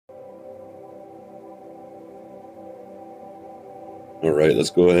Alright, let's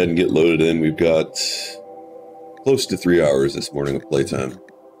go ahead and get loaded in. We've got close to 3 hours this morning of playtime.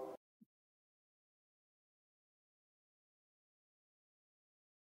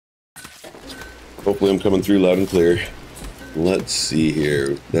 Hopefully I'm coming through loud and clear. Let's see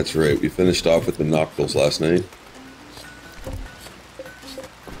here. That's right, we finished off with the Noctils last night.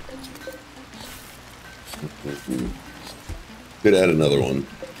 Could add another one.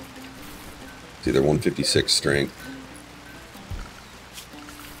 It's either 156 strength.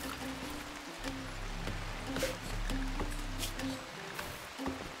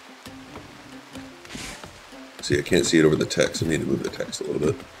 See, I can't see it over the text. I need to move the text a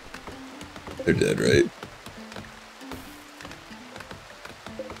little bit. They're dead, right?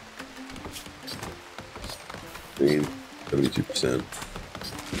 Green, 72%.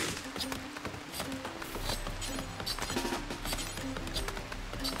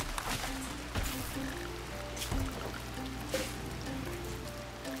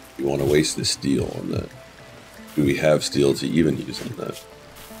 You want to waste the steel on that? Do we have steel to even use on that?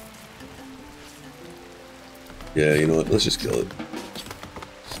 Yeah, you know what? Let's just kill it.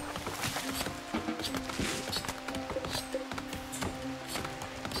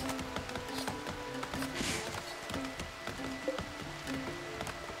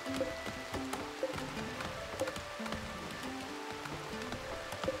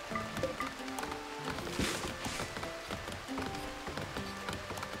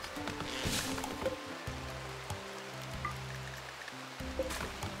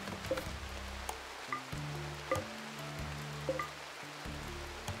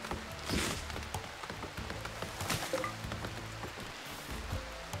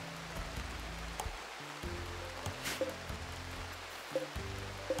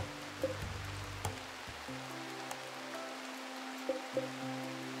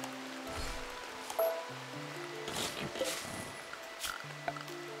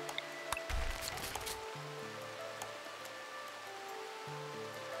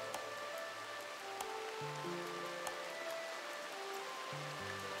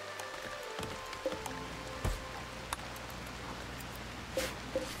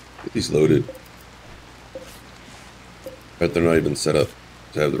 Get these loaded. Bet they're not even set up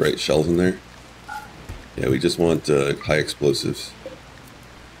to have the right shells in there. Yeah, we just want high explosives.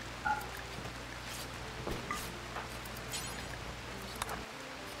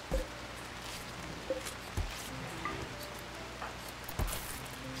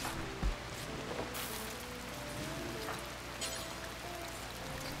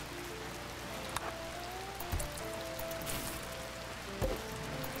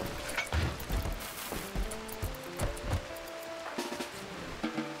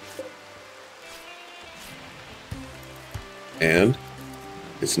 And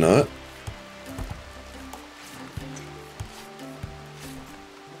it's not.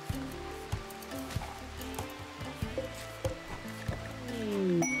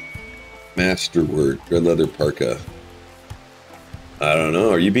 Masterwork, red leather parka. I don't know.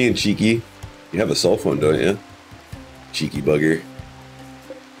 Are you being cheeky? You have a cell phone, don't you? Cheeky bugger.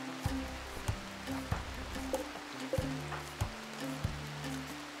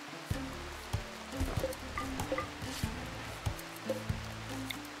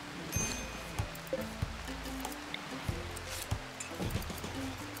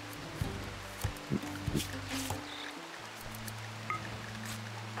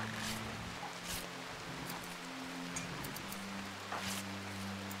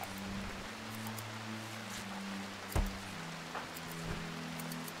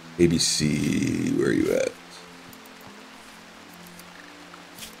 ABC, where are you at?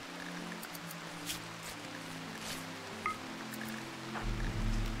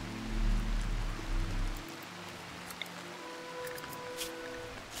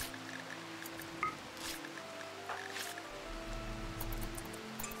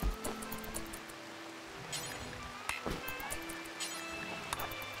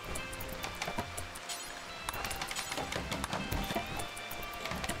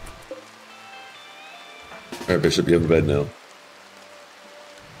 Alright, Bishop, you have a bed now.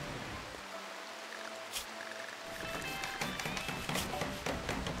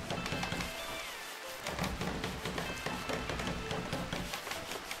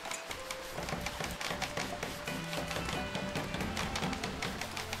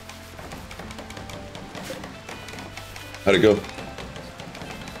 How'd it go?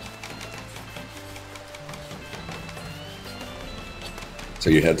 So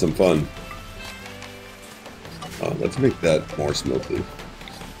you had some fun. Let's make that more smoky.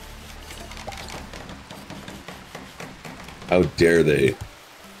 How dare they?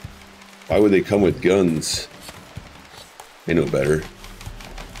 Why would they come with guns? I know better.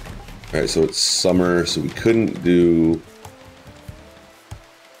 Alright, so it's summer, so we couldn't do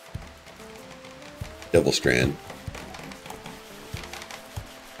Devil Strand.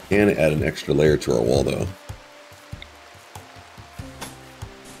 And add an extra layer to our wall, though.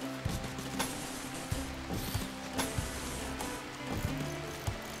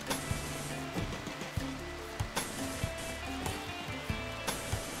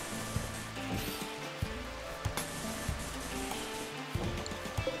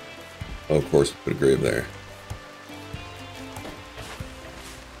 Oh, of course, put a grave there.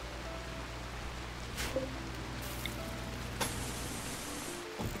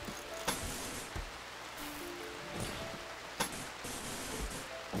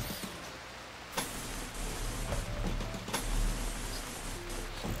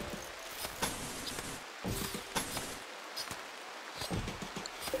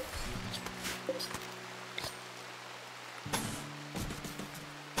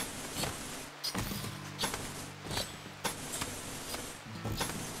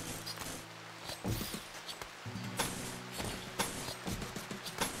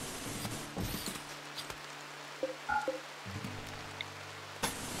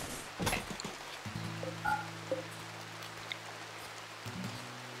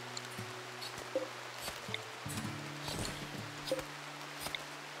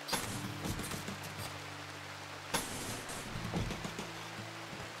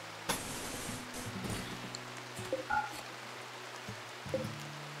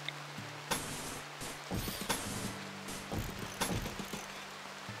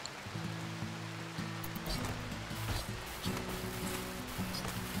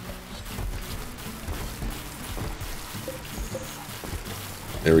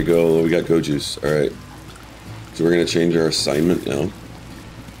 There we go. We got Go Juice. All right. So we're going to change our assignment now.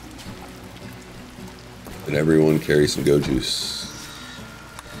 And everyone carry some Go Juice.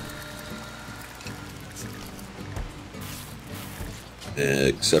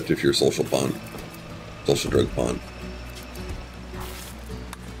 Except if you're social pawn. Social drug pawn.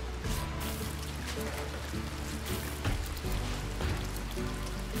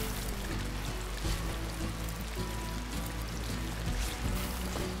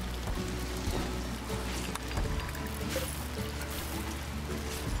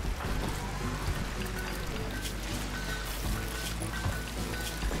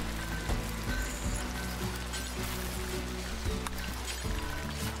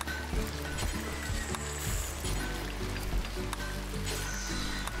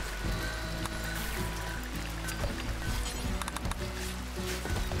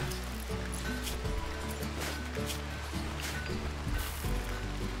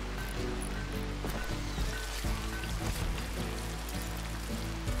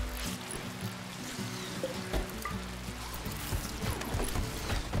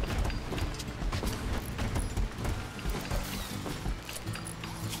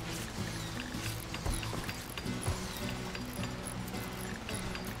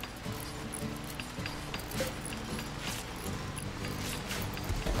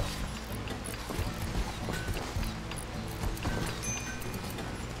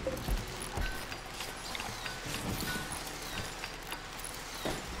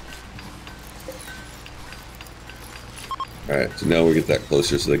 Alright, so now we get that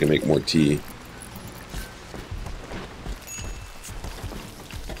closer so they can make more tea.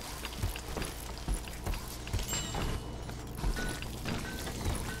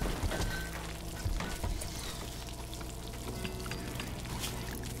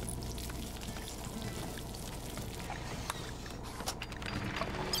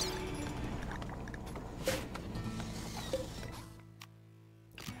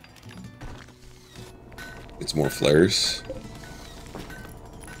 It's more flares.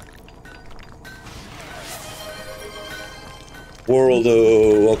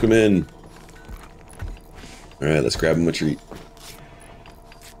 Worldo, welcome in. All right, let's grab him a treat.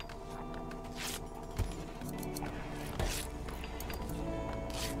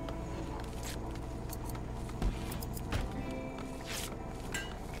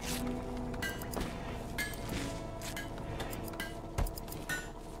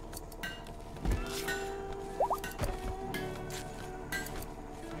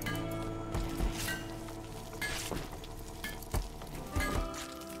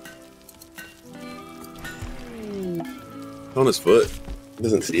 On his foot. He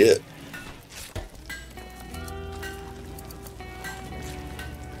doesn't see it.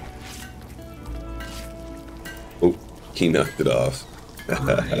 Oh, he knocked it off.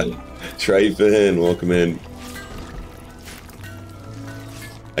 Trifin, welcome in.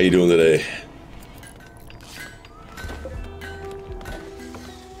 How you doing today?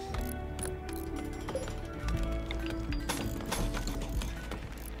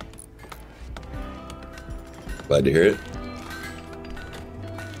 Glad to hear it.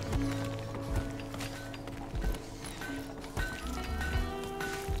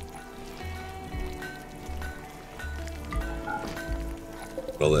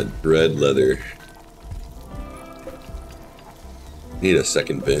 All that bread leather. Need a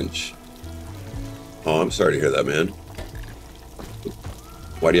second bench. Oh, I'm sorry to hear that, man.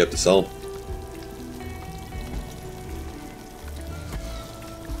 Why do you have to sell?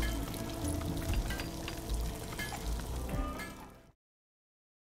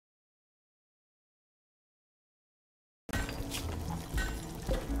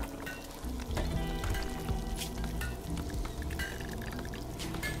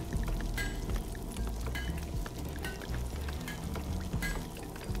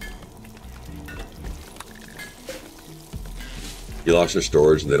 You lost your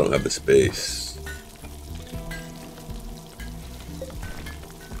storage and they don't have the space.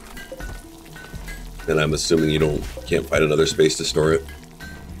 And I'm assuming you can't find another space to store it.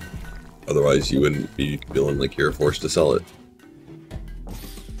 Otherwise you wouldn't be feeling like you're forced to sell it.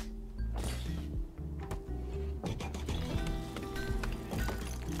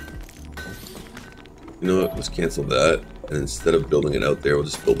 You know what, let's cancel that. And instead of building it out there, we'll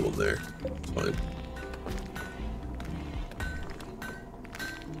just build one there. It's fine.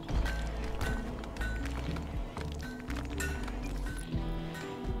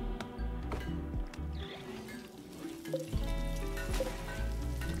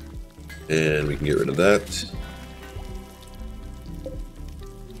 And we can get rid of that.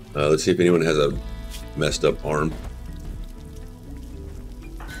 Let's see if anyone has a messed up arm.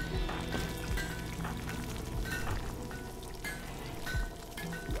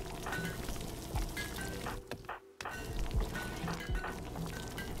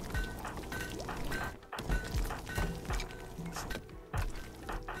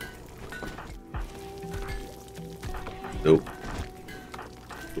 Nope.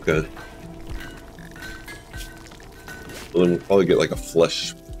 Okay. Well, then we'll probably get like a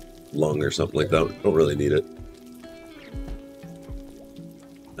flesh lung or something like that. Don't really need it.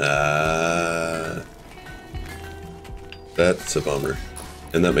 That's a bummer.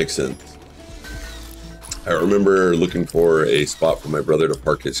 And that makes sense. I remember looking for a spot for my brother to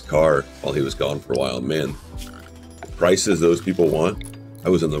park his car while he was gone for a while. Man, the prices those people want.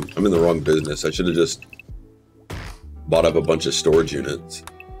 I'm in the wrong business. I should have just bought up a bunch of storage units.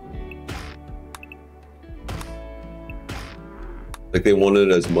 Like they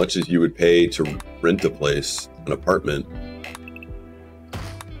wanted as much as you would pay to rent a place, an apartment.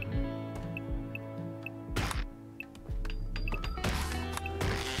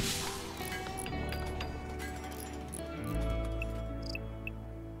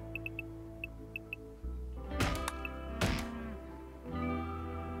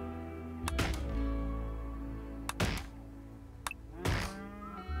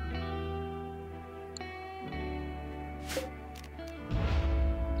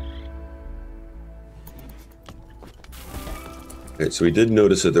 Okay, so we did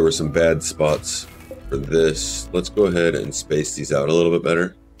notice that there were some bad spots for this. Let's go ahead and space these out a little bit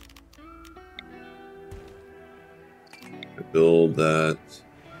better. Build that.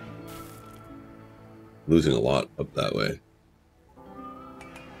 Losing a lot up that way.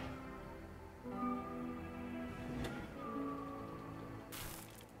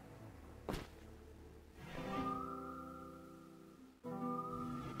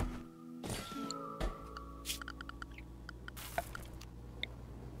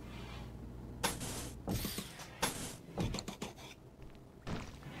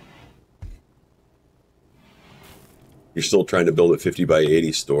 You're still trying to build a 50 by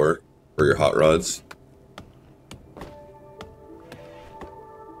 80 store for your hot rods.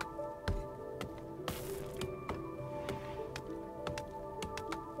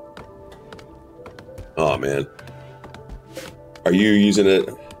 Oh man. Are you using it?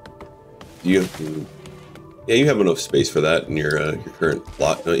 Yeah, you have enough space for that in your current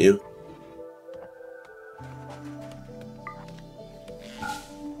plot, don't you?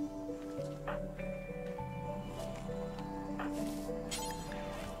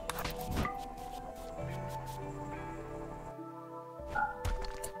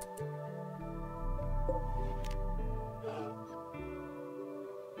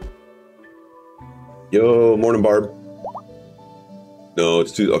 Yo, morning, Barb. No,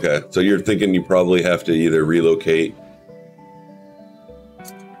 it's too... Okay, so you're thinking you probably have to either relocate...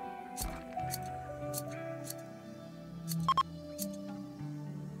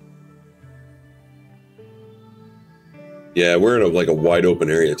 Yeah, we're in like a wide open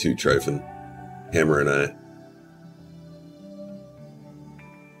area too, Trifon. Hammer and I.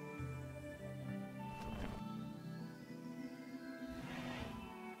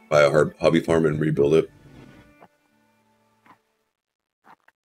 buy a hobby farm and rebuild it.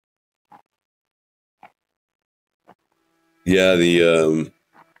 Yeah, the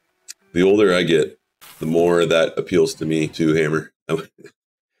older I get, the more that appeals to me too, Hammer.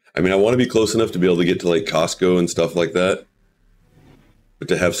 I mean, I want to be close enough to be able to get to like Costco and stuff like that. But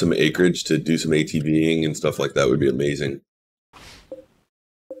to have some acreage to do some ATVing and stuff like that would be amazing.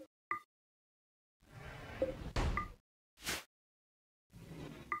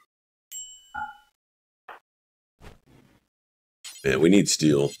 Man, we need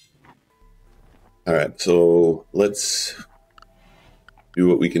steel. All right, so let's do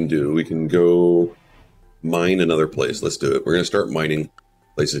what we can do. We can go mine another place. Let's do it. We're going to start mining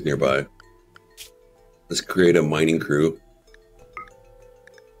places nearby. Let's create a mining crew.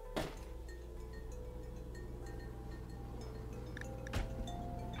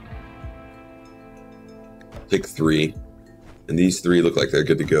 Take 3. And these 3 look like they're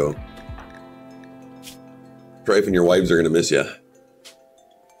good to go. Strife and your wives are going to miss you.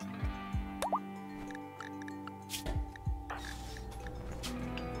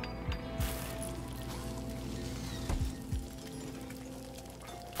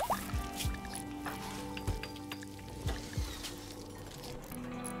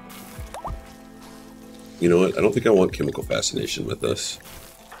 You know what? I don't think I want chemical fascination with us.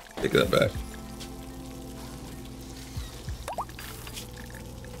 Take that back.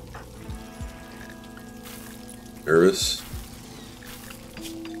 Nervous.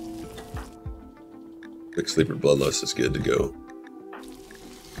 Quick sleeper bloodlust is good to go.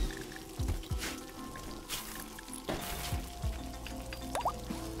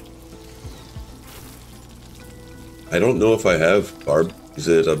 I don't know if I have Barb. Is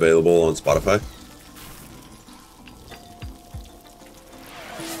it available on Spotify?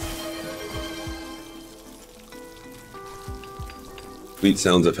 Sweet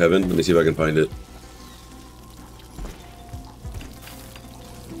Sounds of Heaven. Let me see if I can find it.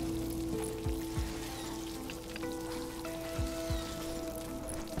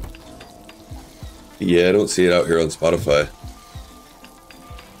 Yeah, I don't see it out here on Spotify.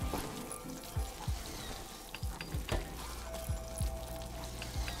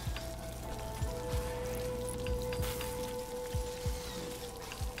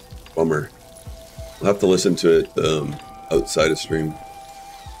 Bummer. I'll have to listen to it outside of stream.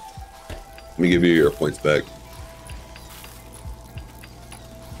 Let me give you your points back.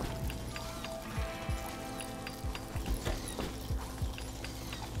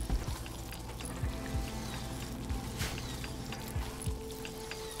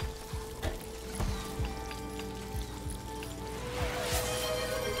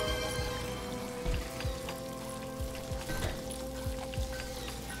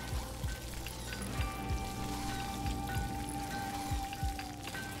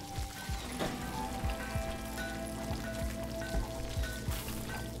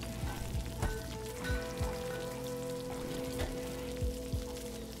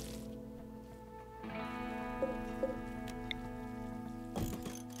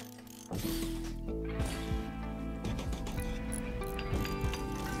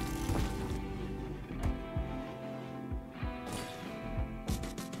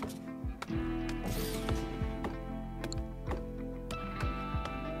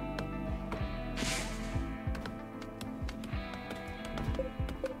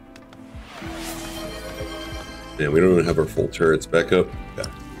 Yeah, we don't have our full turrets back up.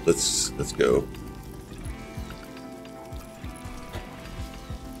 Yeah, let's go.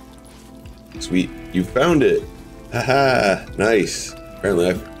 Sweet, you found it! Haha, nice. Apparently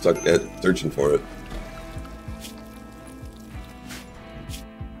I sucked at searching for it.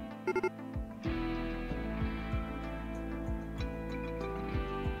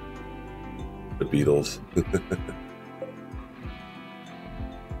 The Beatles.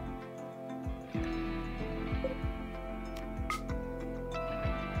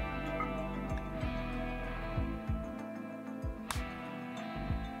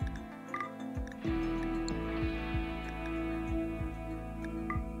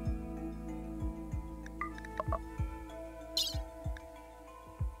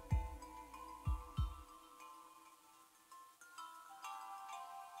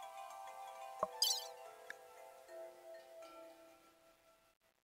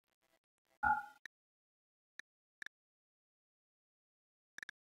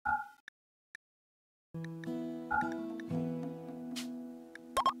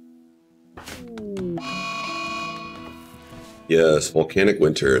 Yes, volcanic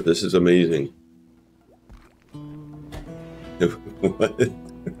winter. This is amazing. What?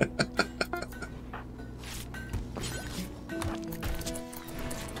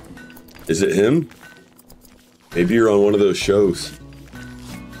 Is it him? Maybe you're on one of those shows.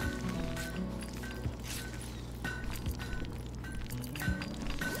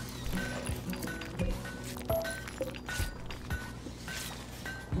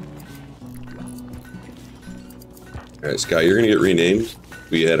 Alright, Sky, you're gonna get renamed.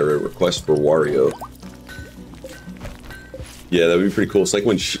 We had a request for Wario. Yeah, that would be pretty cool. It's like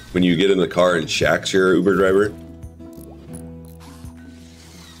when you get in the car and Shaq's your Uber driver.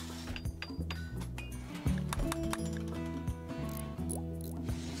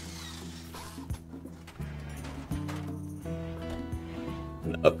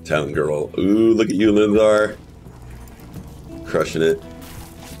 An uptown girl. Ooh, look at you, Linzar. Crushing it.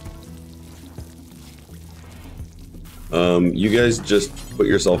 You guys just put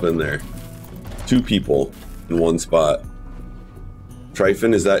yourself in there. 2 people in one spot.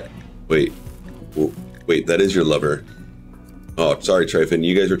 Tryphon, is that... Wait. Wait, that is your lover. Oh, sorry, Tryphon.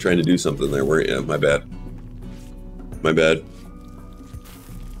 You guys were trying to do something there, weren't you? My bad. My bad.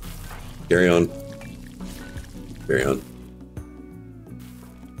 Carry on. Carry on.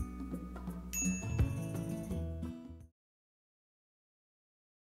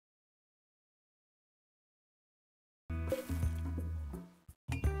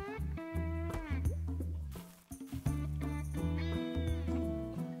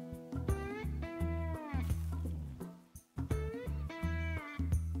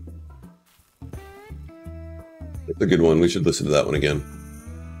 That's a good one. We should listen to that one again.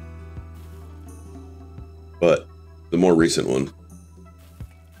 But the more recent one.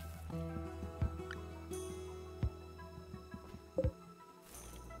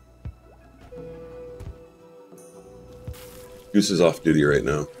 Goose is off duty right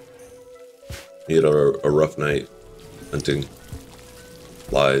now. He had a rough night hunting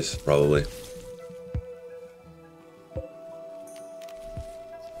flies, probably.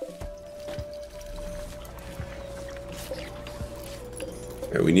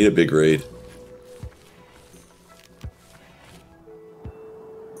 Alright, we need a big raid.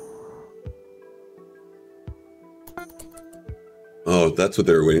 Oh, that's what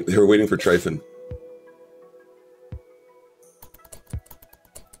they were waiting. They were waiting for Tryphon.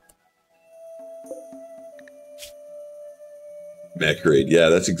 Mech raid. Yeah,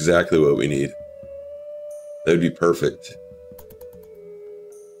 that's exactly what we need. That would be perfect.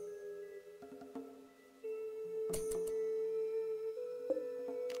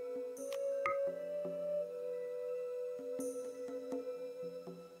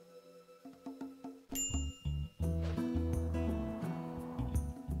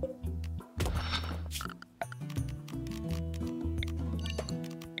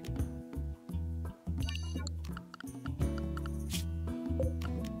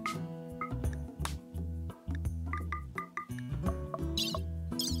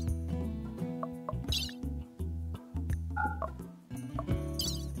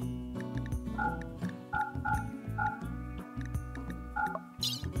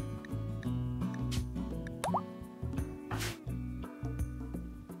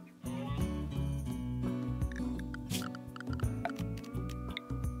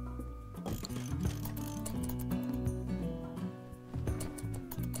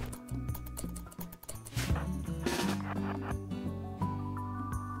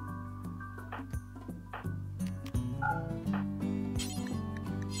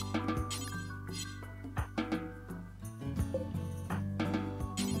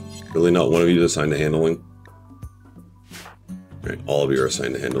 Really not one of you is assigned to handling? Alright, all of you are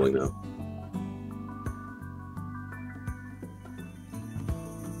assigned to handling now.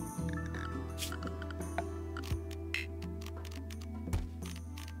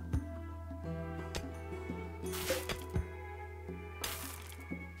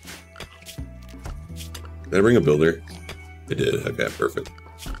 Did I bring a builder? I did. Okay, perfect.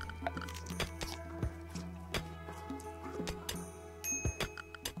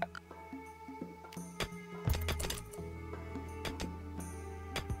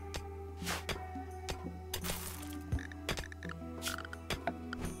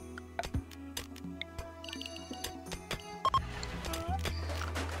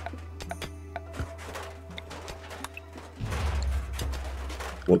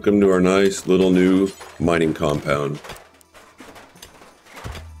 Welcome to our nice little new mining compound.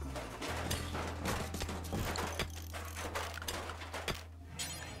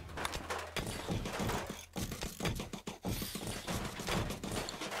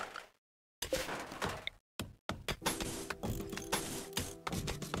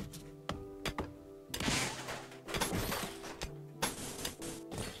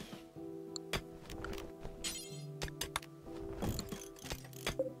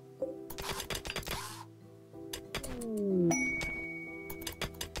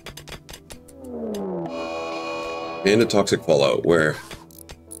 And a toxic fallout. Where?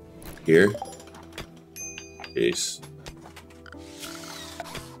 Here? Case.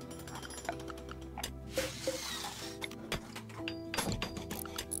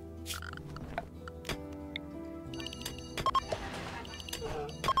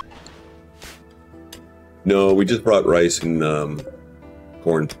 No, we just brought rice and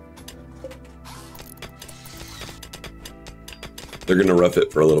corn. They're gonna rough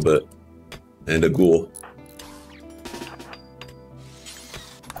it for a little bit. And a ghoul.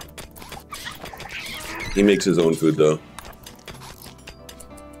 He makes his own food though.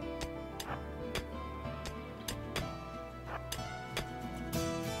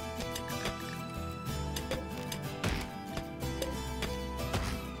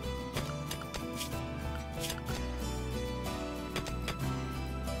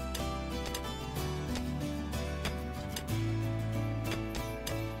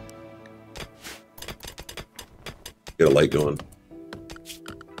 Get a light going.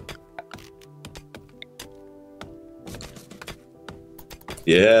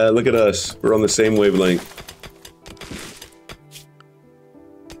 Yeah, look at us. We're on the same wavelength.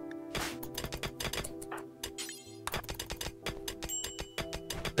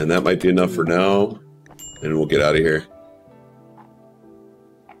 And that might be enough for now. And we'll get out of here.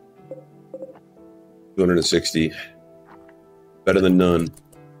 260. Better than none.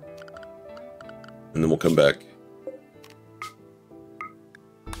 And then we'll come back.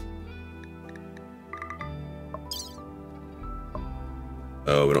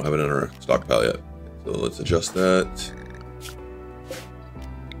 Oh, we don't have it in our stockpile yet. So let's adjust that.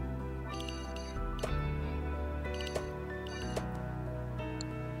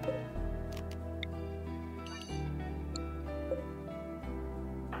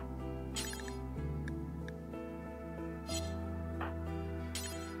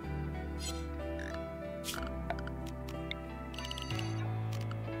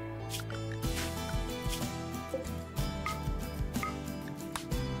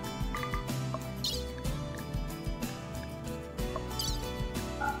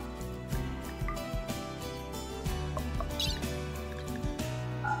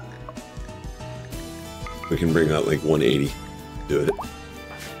 We can bring out like 180. Do it.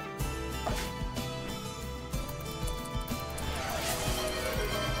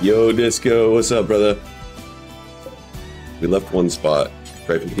 Yo, Disco, what's up, brother? We left one spot.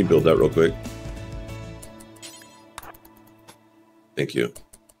 Right, can you build that real quick? Thank you.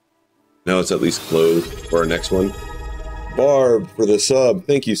 Now it's at least closed for our next one. Barb for the sub.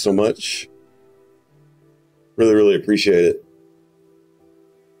 Thank you so much. Really, really appreciate it.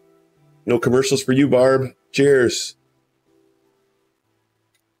 No commercials for you, Barb. Cheers.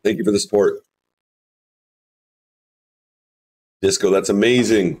 Thank you for the support. Disco, that's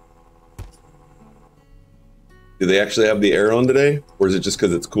amazing. Do they actually have the air on today? Or is it just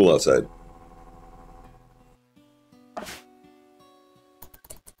because it's cool outside?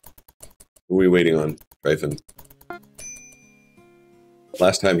 Who are we waiting on, Ryfin?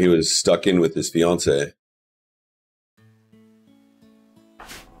 Last time he was stuck in with his fiance.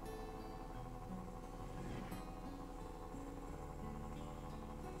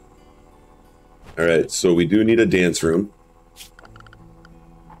 All right, so we do need a dance room.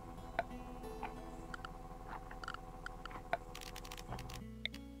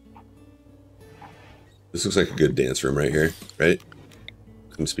 This looks like a good dance room right here, right?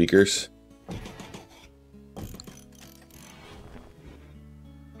 Some speakers.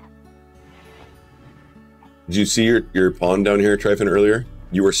 Did you see your pawn down here, Tryphon, earlier?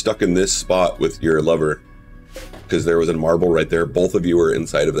 You were stuck in this spot with your lover because there was a marble right there. Both of you were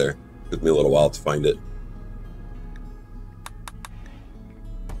inside of there. It took me a little while to find it.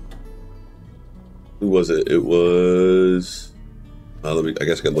 Who was it? It was... I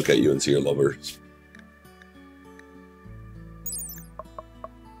guess I can look at you and see your lovers.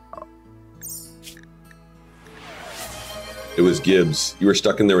 It was Gibbs. You were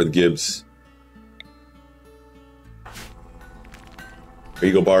stuck in there with Gibbs. There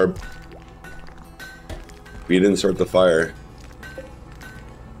you go, Barb. We didn't start the fire.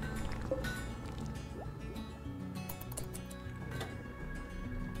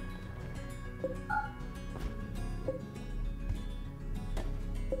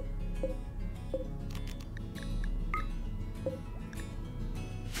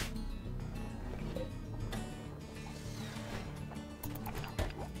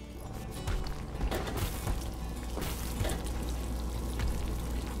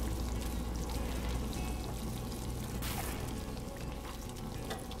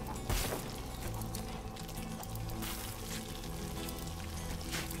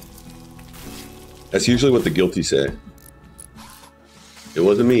 That's usually what the guilty say. It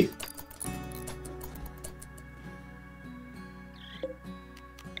wasn't me.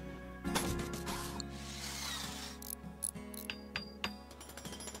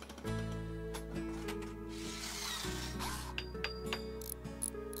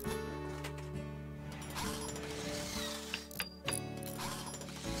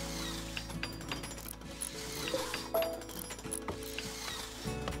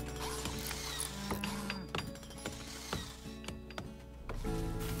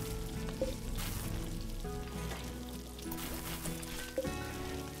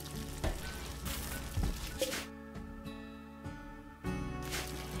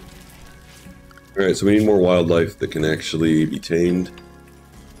 Alright, so we need more wildlife that can actually be tamed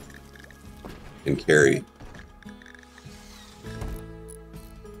and carry.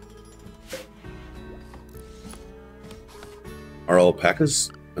 Are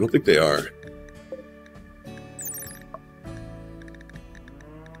alpacas? I don't think they are.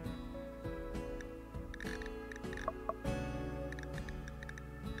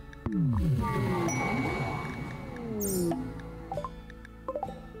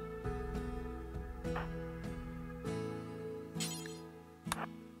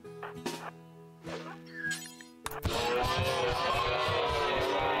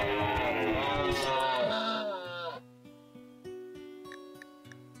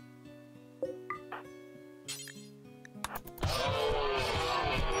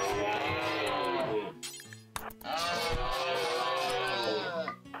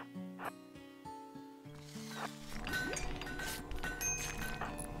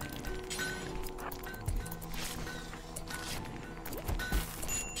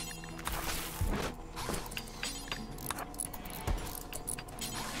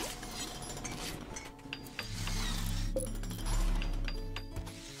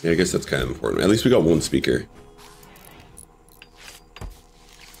 Yeah, I guess that's kind of important. At least we got one speaker.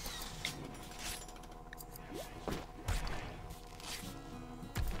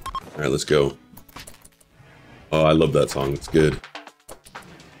 Alright, let's go. Oh, I love that song. It's good.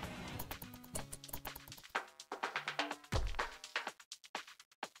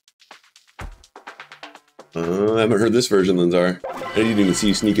 I haven't heard this version, Linzar. I didn't even see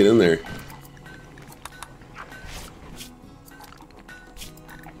you sneaking in there.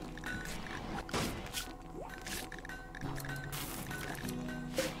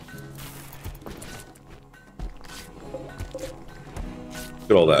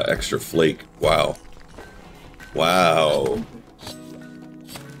 Look at all that extra flake. Wow. Wow.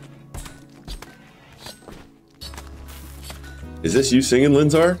 Is this you singing,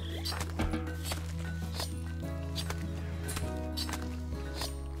 Linzar?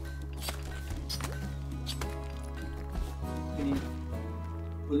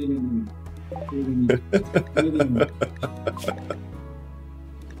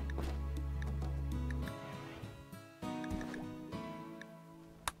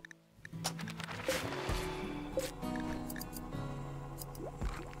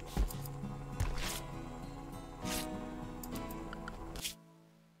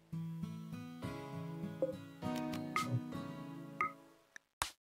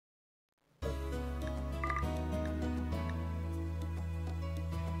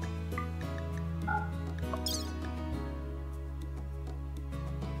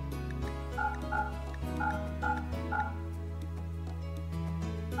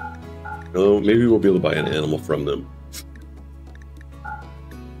 Oh, maybe we'll be able to buy an animal from them.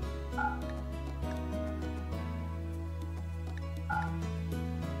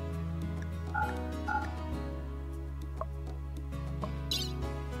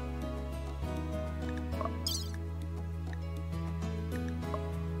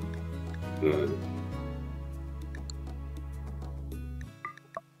 There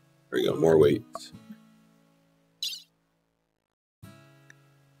we go, more weight.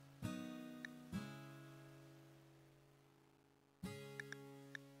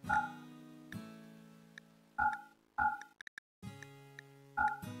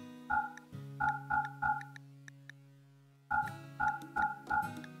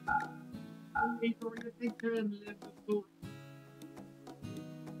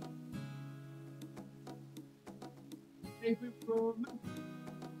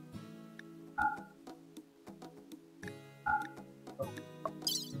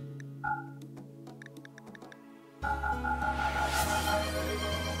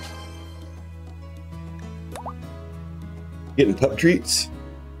 Getting pup treats?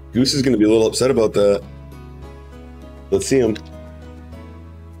 Goose is going to be a little upset about that. Let's see him.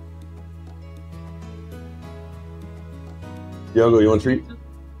 Yogo, you want a treat?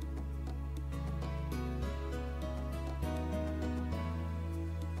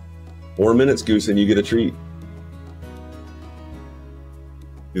 4 minutes, Goose, and you get a treat.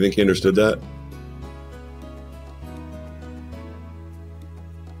 You think he understood that?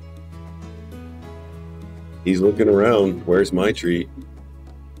 He's looking around. Where's my treat?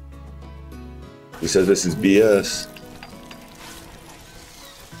 He says this is BS.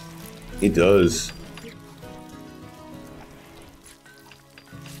 He does.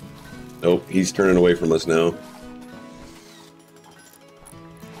 Nope, he's turning away from us now.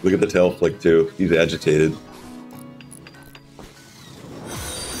 Look at the tail flick too. He's agitated.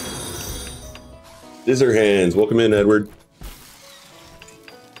 Scissor hands. Welcome in, Edward.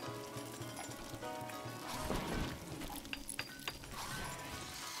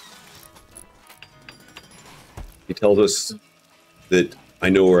 He tells us that I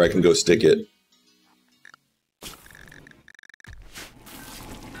know where I can go stick it.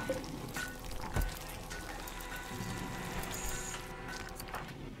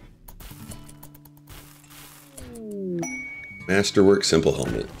 Masterwork Simple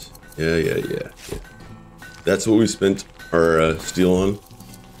Helmet. Yeah. That's what we spent our steel on.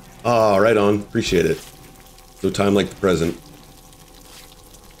 Ah, right on. Appreciate it. No time like the present.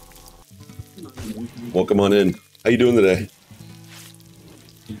 Welcome on in. How you doing today?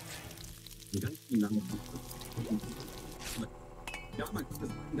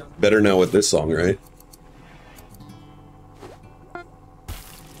 Better now with this song, right?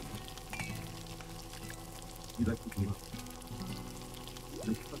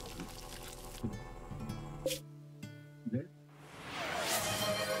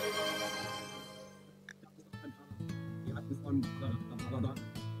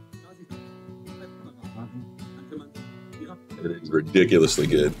 It is ridiculously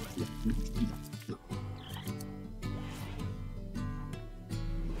good.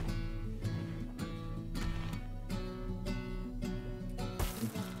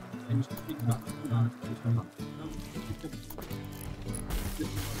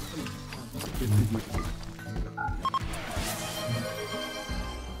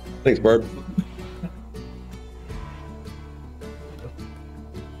 Thanks, Barb.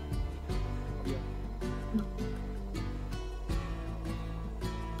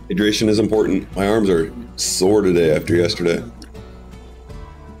 Hydration is important. My arms are sore today after yesterday.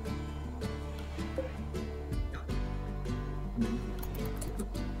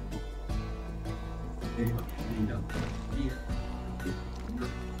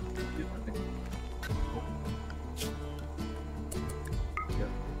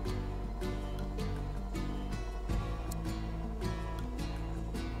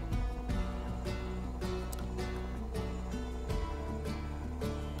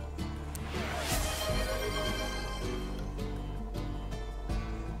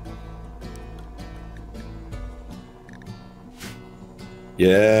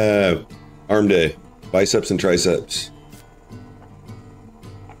 Yeah, arm day, biceps and triceps.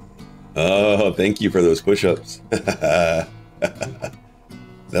 Oh, thank you for those push-ups.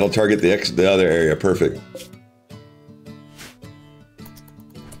 That'll target the other area. Perfect.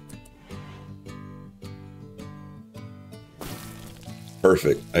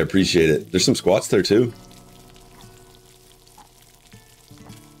 Perfect. I appreciate it. There's some squats there too.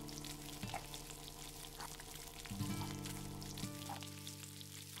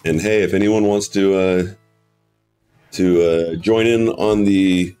 And hey, if anyone wants to join in on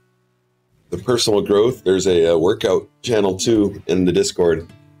the personal growth, there's a workout channel too in the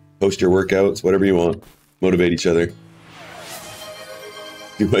Discord. Post your workouts, whatever you want. Motivate each other.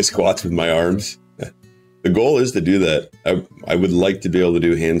 Do my squats with my arms. The goal is to do that. I would like to be able to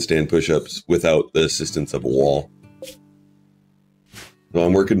do handstand push-ups without the assistance of a wall. So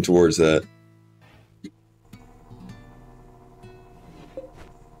I'm working towards that.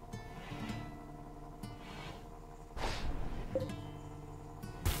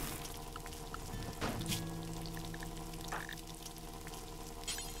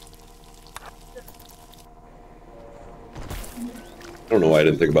 I don't know why I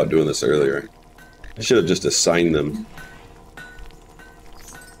didn't think about doing this earlier. I should have just assigned them.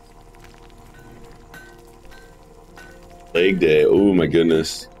 Leg day. Oh my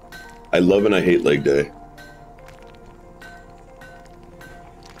goodness. I love and I hate leg day.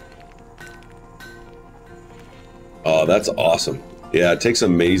 Oh, that's awesome. Yeah, it takes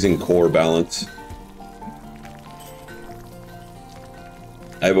amazing core balance.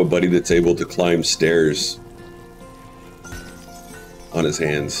 I have a buddy that's able to climb stairs on his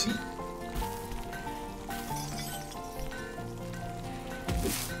hands.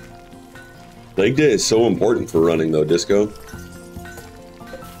 Leg day is so important for running though, Disco.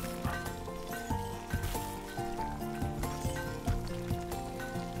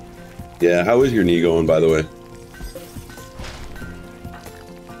 Yeah, how is your knee going, by the way?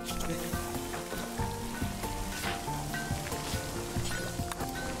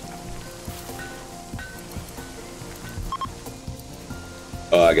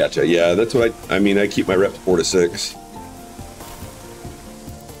 Oh, I gotcha. Yeah, that's what I mean, I keep my reps 4 to 6.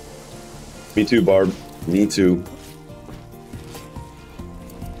 Me too, Barb. Me too.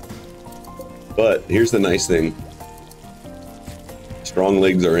 But here's the nice thing. Strong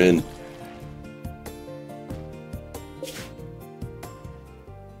legs are in.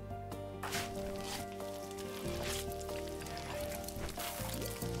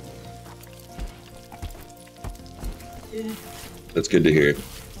 That's good to hear.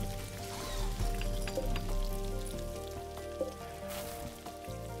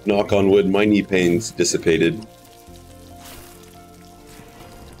 Knock on wood, my knee pain's dissipated.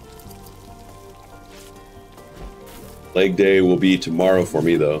 Leg day will be tomorrow for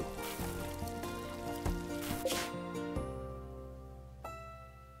me, though.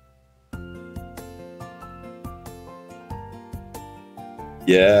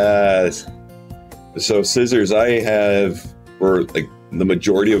 Yes. So scissors, I have, for like the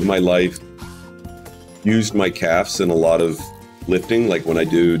majority of my life, used my calves in a lot of lifting. Like when I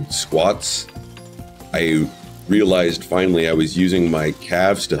do squats, I realized finally I was using my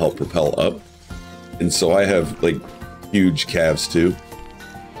calves to help propel up. And so I have like huge calves too.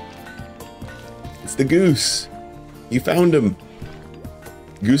 It's the goose. You found him.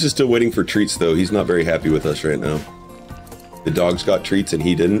 Goose is still waiting for treats though. He's not very happy with us right now. The dogs got treats and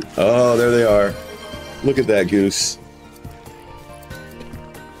he didn't. Oh, there they are. Look at that goose.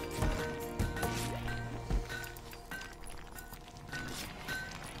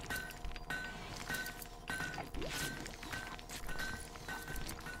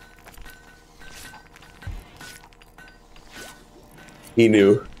 He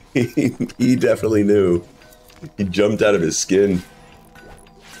knew. He definitely knew. He jumped out of his skin.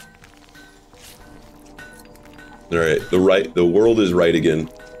 All right, the world is right again.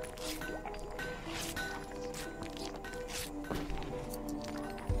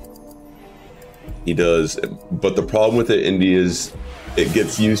 He does, but the problem with it, Indy, is it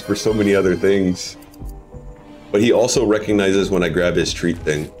gets used for so many other things. But he also recognizes when I grab his treat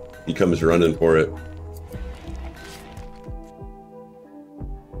thing. He comes running for it.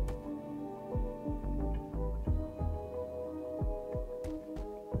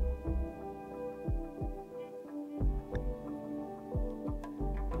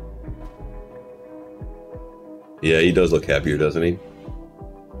 Yeah, he does look happier, doesn't he?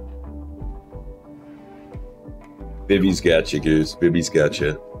 Bibby's got you, Goose. Bibby's got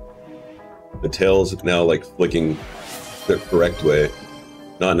you. The tail's now like flicking the correct way,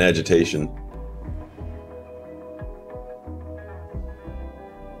 not in agitation.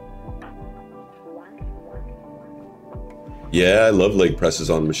 Yeah, I love leg presses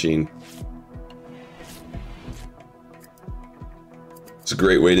on machine. It's a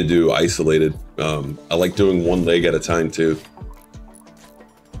great way to do isolated. I like doing one leg at a time too.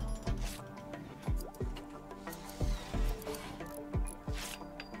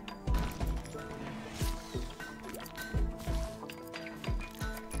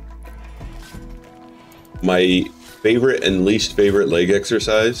 My favorite and least favorite leg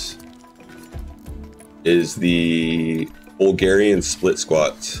exercise is the Bulgarian split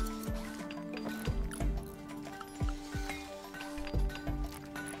squats.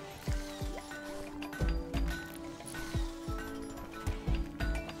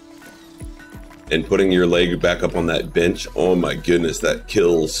 And putting your leg back up on that bench, oh my goodness, that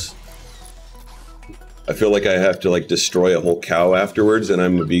kills. I feel like I have to like destroy a whole cow afterwards, and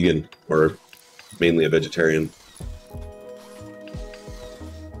I'm a vegan, or mainly a vegetarian.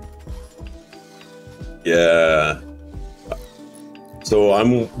 Yeah. So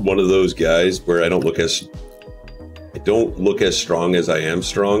I'm one of those guys where I don't look as strong as I am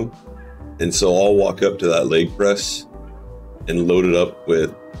strong. And so I'll walk up to that leg press and load it up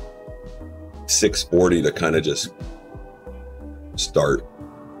with 640 to kind of just start.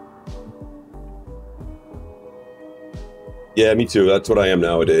 Yeah, me too. That's what I am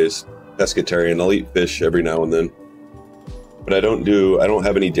nowadays. Pescatarian. I'll eat fish every now and then. But I don't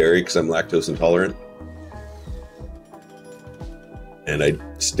have any dairy because I'm lactose intolerant. And I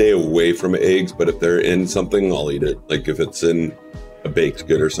stay away from eggs, but if they're in something, I'll eat it. Like if it's in a baked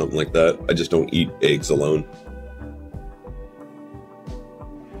good or something like that. I just don't eat eggs alone.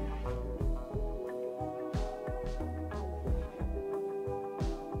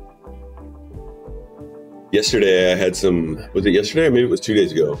 Yesterday I had some, was it yesterday or maybe it was 2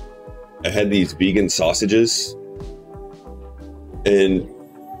 days ago? I had these vegan sausages, and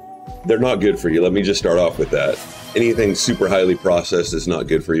They're not good for you. Let me just start off with that. Anything super highly processed is not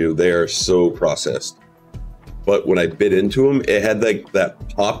good for you. They are so processed. But when I bit into them, it had like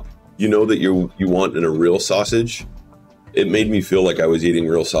that pop, you know, that you want in a real sausage. It made me feel like I was eating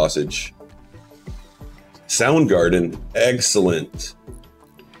real sausage. Soundgarden, excellent.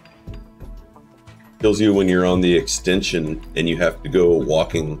 Kills you when you're on the extension and you have to go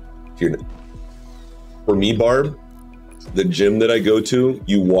walking to your... For me, Barb, the gym that I go to,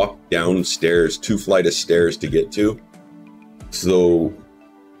 you walk downstairs, 2 flights of stairs to get to. So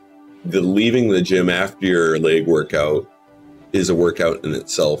the leaving the gym after your leg workout is a workout in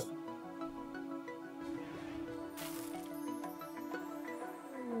itself.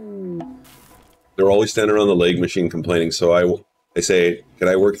 They're always standing around the leg machine complaining. So I say, can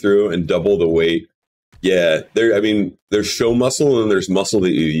I work through and double the weight? Yeah, I mean, there's show muscle and there's muscle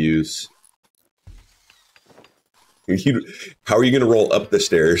that you use. How are you going to roll up the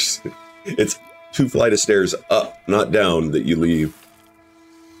stairs? It's 2 flights of stairs up, not down, that you leave.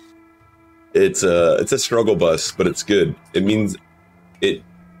 It's a struggle bus, but it's good. It means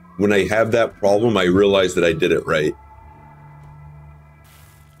when I have that problem, I realize that I did it right.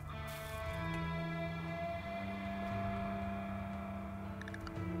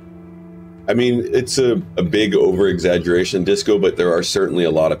 I mean, it's a big over-exaggeration, Disco, but there are certainly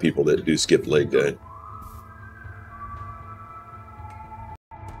a lot of people that do skip leg day.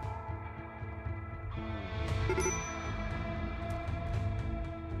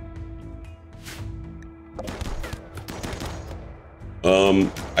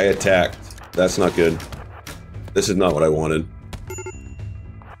 I attacked. That's not good. This is not what I wanted.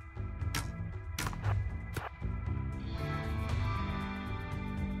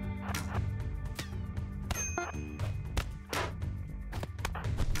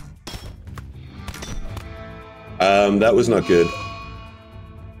 That was not good.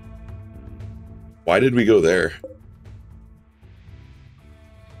 Why did we go there?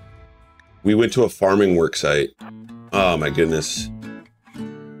 We went to a farming work site. Oh my goodness.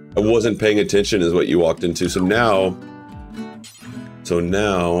 I wasn't paying attention is what you walked into. So now...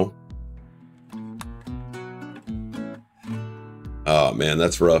 Oh man,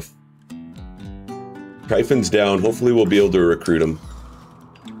 that's rough. Tryphon's down. Hopefully we'll be able to recruit him.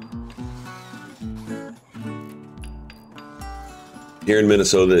 Here in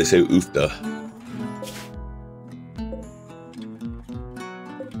Minnesota, they say oofta.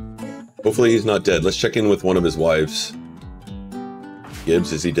 Hopefully he's not dead. Let's check in with one of his wives.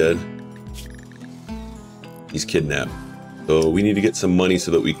 Gibbs, is he dead? He's kidnapped. So we need to get some money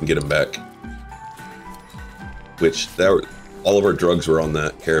so that we can get him back. All of our drugs were on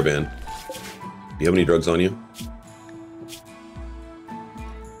that caravan. Do you have any drugs on you?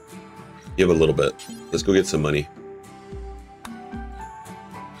 You have a little bit. Let's go get some money.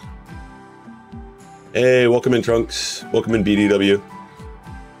 Hey, welcome in, Trunks. Welcome in, BDW.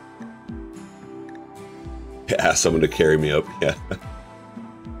 Ask someone to carry me up. Yeah.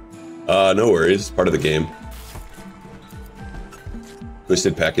 No worries. It's part of the game.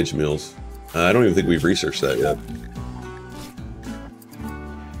 Twisted package meals. I don't even think we've researched that yet.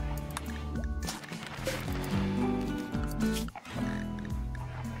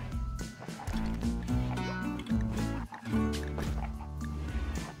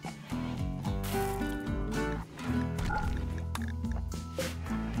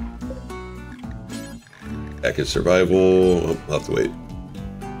 Package survival. Oh, I'll have to wait.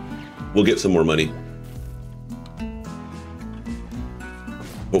 We'll get some more money.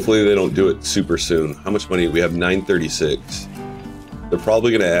 Hopefully they don't do it super soon. How much money? We have 936. They're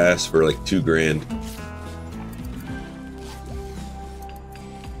probably gonna ask for like 2 grand.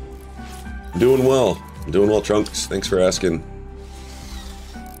 I'm doing well. I'm doing well, Trunks. Thanks for asking.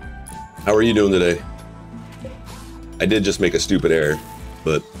 How are you doing today? I did just make a stupid error,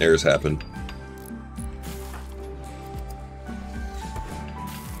 but errors happen.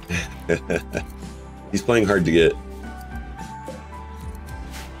 He's playing hard to get.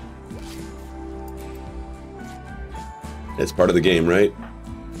 It's part of the game, right?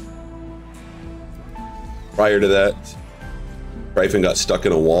 Prior to that, Tryphon got stuck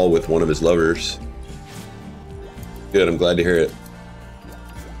in a wall with one of his lovers. Good, I'm glad to hear it.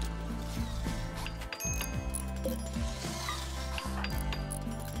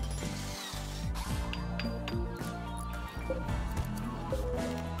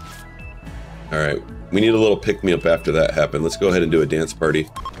 Alright, we need a little pick-me-up after that happened. Let's go ahead and do a dance party.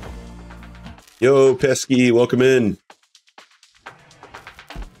 Yo, Pesky, welcome in.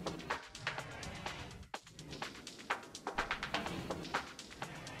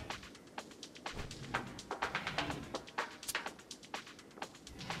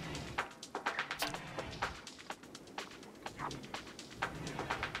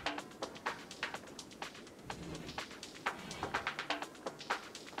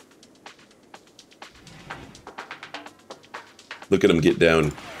 Look at him get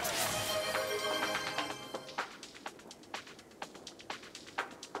down.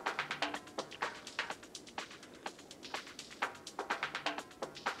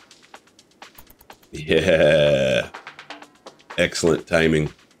 Yeah. Excellent timing.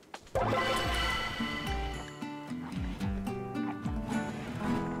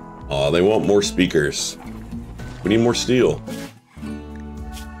 Oh, they want more speakers. We need more steel.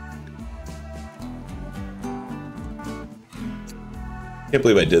 Can't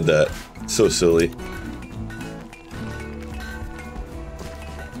believe I did that. It's so silly.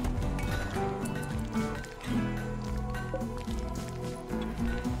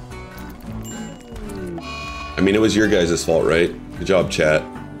 I mean, it was your guys' fault, right? Good job, chat.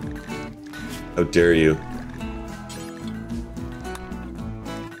 How dare you?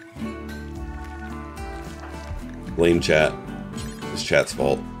 Blame chat. It's chat's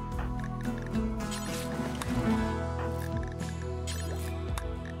fault.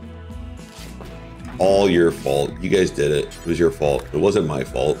 All your fault. You guys did it. It was your fault. It wasn't my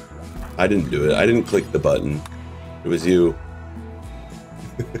fault. I didn't do it. I didn't click the button. It was you.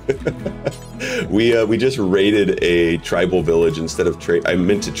 We just raided a tribal village instead of trade. I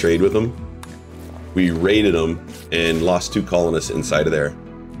meant to trade with them. We raided them and lost 2 colonists inside of there.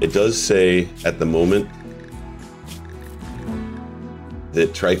 It does say at the moment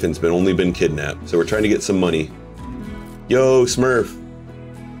that Tryphon's only been kidnapped, so we're trying to get some money. Yo, Smurf.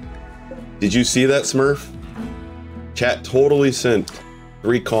 Did you see that, Smurf? Chat totally sent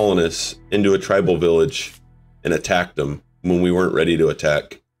 3 colonists into a tribal village and attacked them when we weren't ready to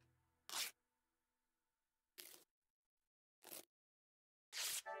attack.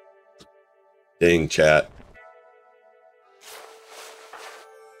 Dang, chat.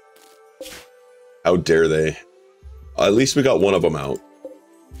 How dare they? At least we got one of them out.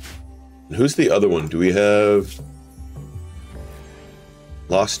 And who's the other one? Do we have...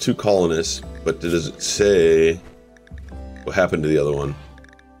 Lost 2 colonists, but does it say what happened to the other one?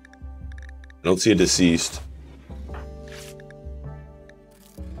 I don't see a deceased.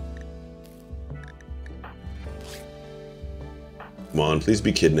 Come on, please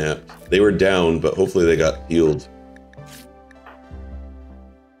be kidnapped. They were down, but hopefully they got healed.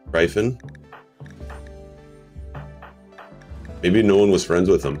 Tryphon? Maybe no one was friends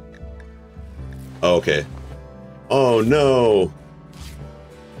with him. Oh, okay. Oh no!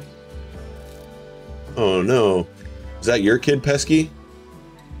 Oh no. Is that your kid, Pesky?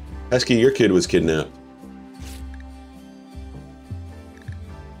 Pesky, your kid was kidnapped.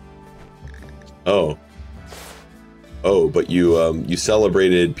 Oh. Oh, but you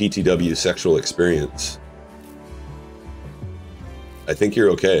celebrated PTW's sexual experience. I think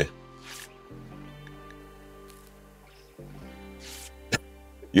you're okay.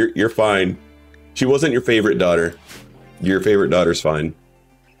 You're fine. She wasn't your favorite daughter. Your favorite daughter's fine.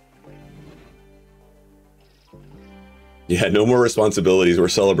 Yeah, no more responsibilities. We're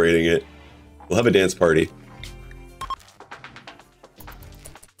celebrating it. We'll have a dance party.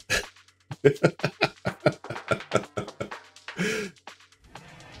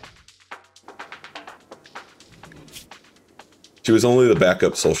 She was only the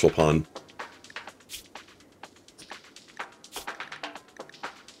backup social pawn.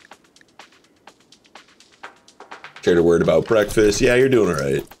 Shared a word about breakfast. Yeah, you're doing all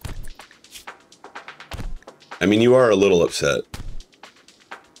right. I mean, you are a little upset.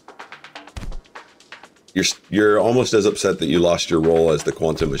 You're almost as upset that you lost your role as the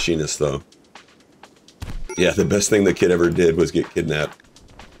quantum machinist, though. Yeah, the best thing the kid ever did was get kidnapped.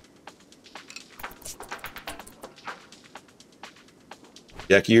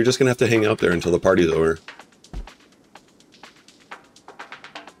 Jackie, you're just gonna have to hang out there until the party's over.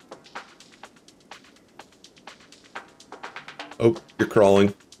 Oh, you're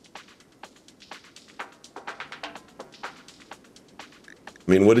crawling.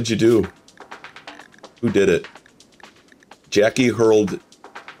 I mean, what did you do? Who did it? Jackie hurled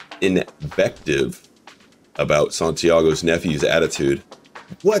invective about Santiago's nephew's attitude.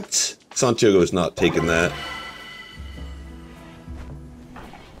 What? Santiago's not taking that.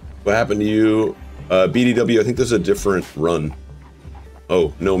 What happened to you? BDW, I think there's a different run.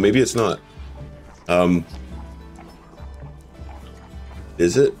 Oh, no, maybe it's not.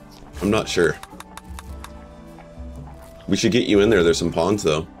 Is it? I'm not sure. We should get you in there. There's some pawns,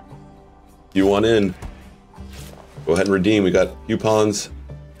 though. You want in? Go ahead and redeem. We got a few pawns.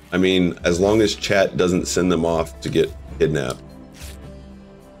 I mean, as long as chat doesn't send them off to get kidnapped.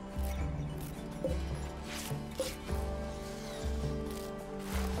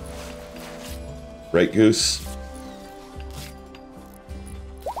 Right, Goose?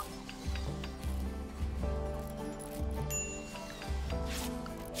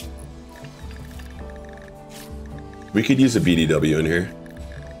 We could use a BDW in here.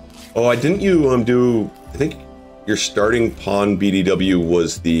 Oh, didn't you do? I think your starting pawn BDW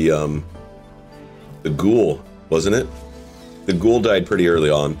was the ghoul, wasn't it? The ghoul died pretty early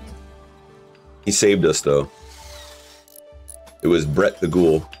on. He saved us though. It was Brett the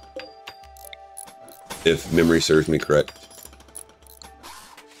Ghoul, if memory serves me correct.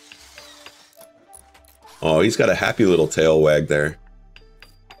 Oh, he's got a happy little tail wag there.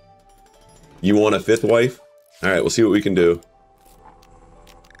 You want a 5th wife? Alright, we'll see what we can do.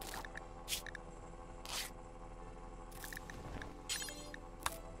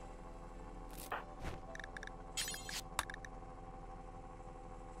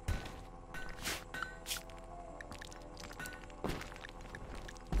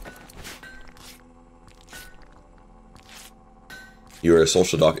 You were a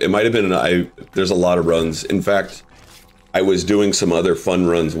social doc. It might have been there's a lot of runs. In fact, I was doing some other fun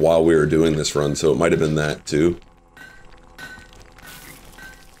runs while we were doing this run, so it might have been that too.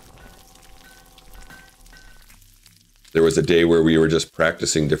 There was a day where we were just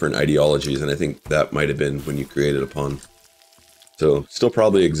practicing different ideologies, and I think that might have been when you created a pawn. So, still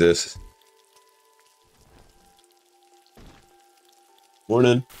probably exists.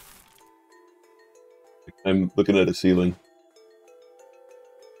 Morning. I'm looking at a ceiling.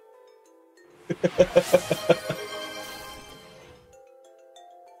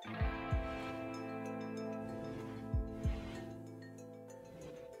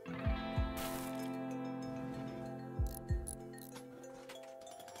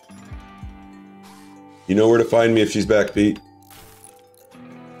 You know where to find me if she's back, Pete.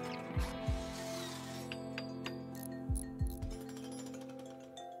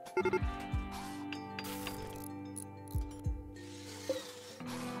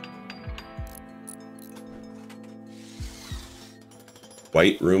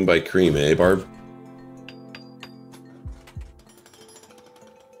 White room by Cream, eh, Barb?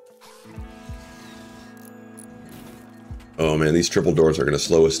 Oh man, these triple doors are going to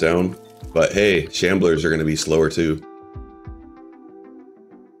slow us down. But hey, Shamblers are going to be slower too.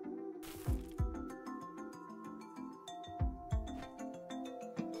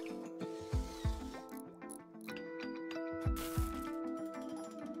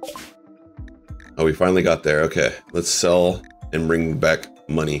 Oh, we finally got there. Okay, let's sell and bring back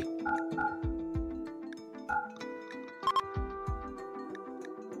money.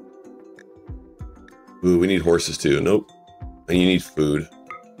 Ooh, we need horses too. Nope. And you need food.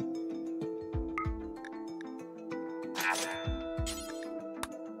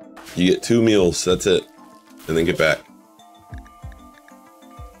 You get 2 meals, that's it. And then get back.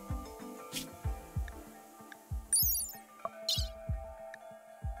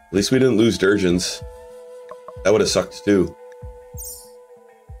 At least we didn't lose Durgeons. That would have sucked too.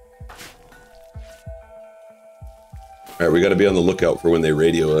 Alright, we gotta be on the lookout for when they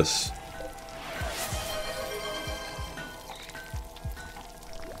radio us.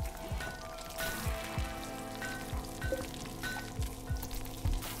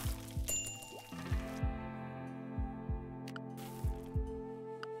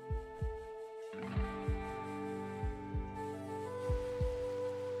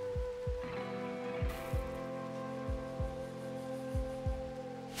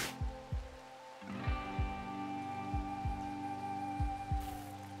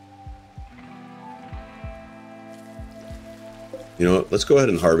 You know what? Let's go ahead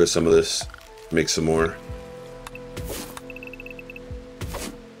and harvest some of this. Make some more.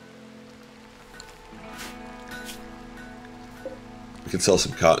 We could sell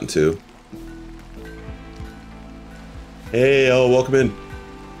some cotton too. Hey, oh, welcome in.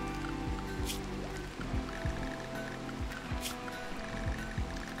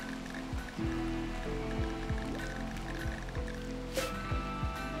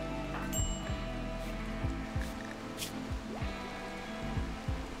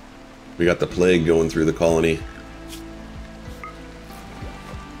 We got the plague going through the colony.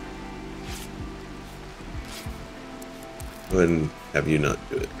 Go ahead and have you not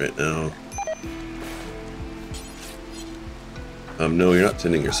do it right now. No, you're not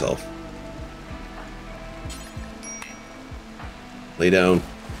tending yourself. Lay down.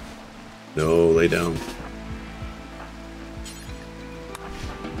 No, lay down.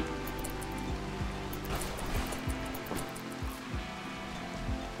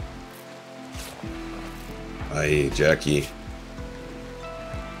 Hi, Jackie.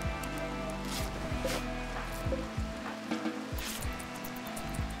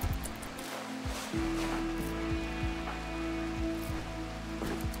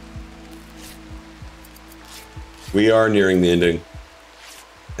 We are nearing the ending.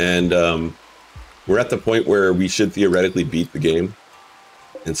 And We're at the point where we should theoretically beat the game.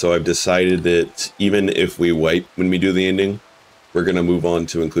 And so I've decided that even if we wipe when we do the ending, we're going to move on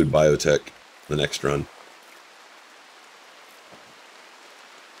to include biotech the next run.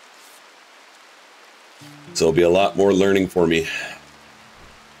 So it'll be a lot more learning for me.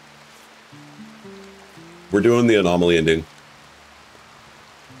 We're doing the Anomaly ending.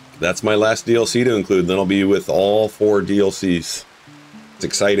 That's my last DLC to include. Then I'll be with all 4 DLCs. It's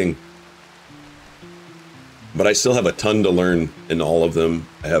exciting. But I still have a ton to learn in all of them.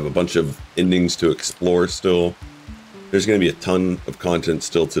 I have a bunch of endings to explore still. There's going to be a ton of content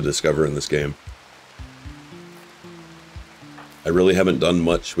still to discover in this game. I really haven't done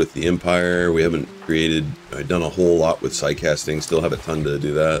much with the Empire. We haven't created... I've done a whole lot with sidecasting. Still have a ton to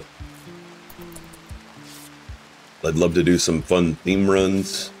do that. I'd love to do some fun theme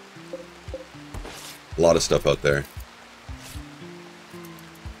runs. A lot of stuff out there.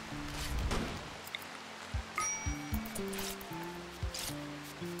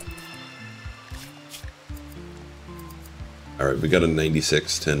 Alright, we got a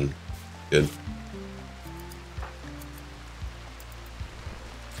 96-10. Good.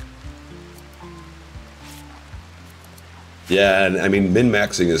 Yeah, and I mean,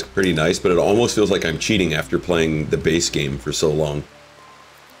 min-maxing is pretty nice, but it almost feels like I'm cheating after playing the base game for so long.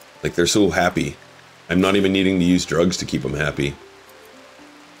 Like, they're so happy. I'm not even needing to use drugs to keep them happy.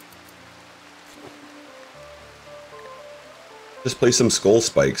 Just play some skull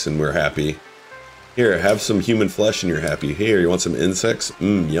spikes and we're happy. Here, have some human flesh and you're happy. Here, you want some insects?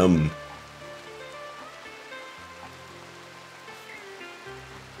 Mmm, yum.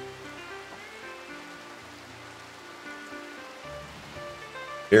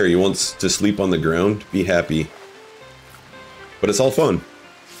 Here, you want to sleep on the ground? Be happy. But it's all fun.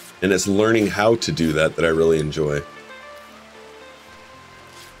 And it's learning how to do that that I really enjoy.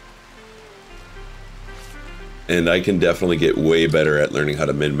 And I can definitely get way better at learning how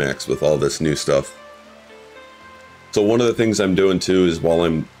to min-max with all this new stuff. So one of the things I'm doing too is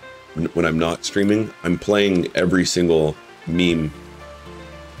when I'm not streaming, I'm playing every single meme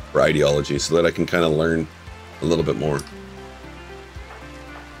for ideology so that I can kind of learn a little bit more.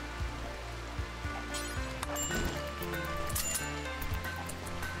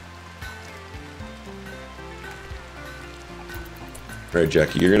 Alright,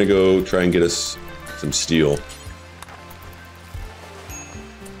 Jackie, you're gonna go try and get us some steel.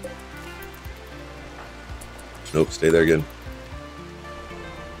 Nope, stay there again.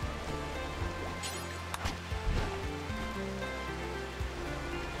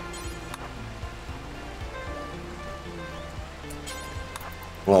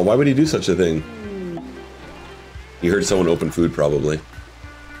 Well, why would he do such a thing? He heard someone open food, probably.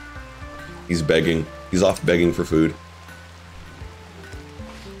 He's begging. He's off begging for food.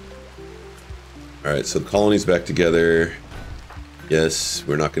 Alright, so the colony's back together. Yes,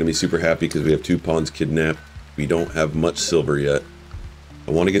 we're not going to be super happy because we have 2 pawns kidnapped. We don't have much silver yet.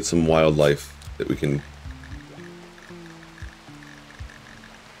 I want to get some wildlife that we can...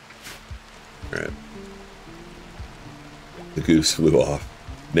 Alright. The goose flew off.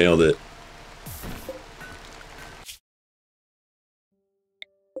 Nailed it.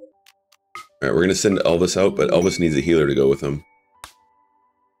 Alright, we're going to send Elvis out, but Elvis needs a healer to go with him.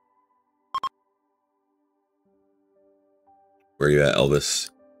 Where are you at, Elvis?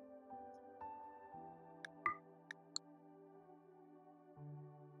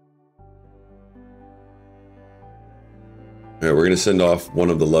 Alright, we're gonna send off one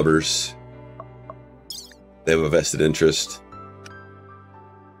of the lovers. They have a vested interest.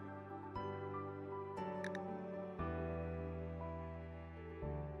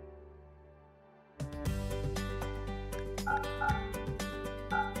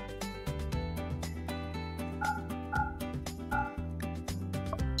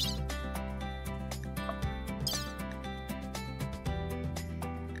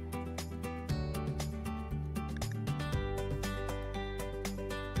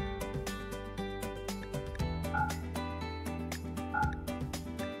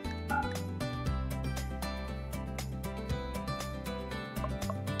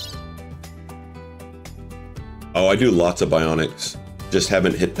 Oh, I do lots of bionics. Just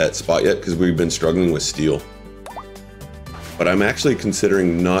haven't hit that spot yet because we've been struggling with steel. But I'm actually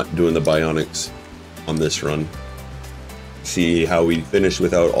considering not doing the bionics on this run. See how we finish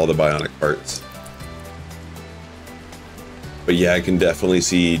without all the bionic parts. But yeah, I can definitely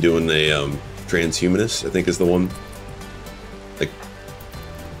see doing the transhumanist, I think is the one. Like,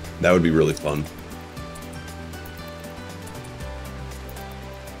 that would be really fun.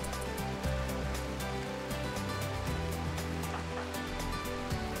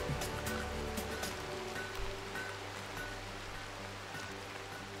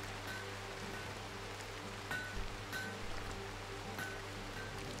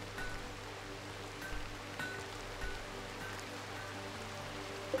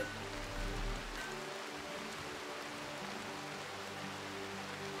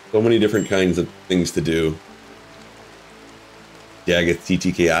 So many different kinds of things to do. Daggett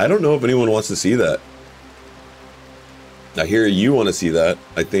TTK. I don't know if anyone wants to see that. I hear you want to see that,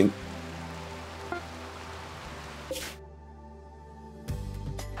 I think.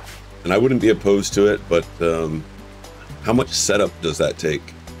 And I wouldn't be opposed to it, but how much setup does that take?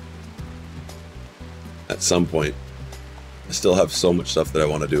 At some point. I still have so much stuff that I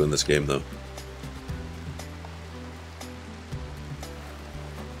want to do in this game, though.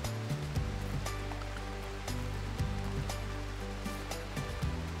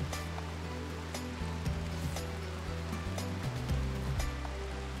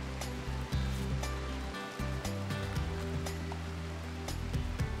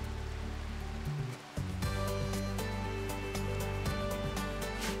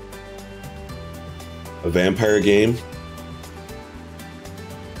 A vampire game?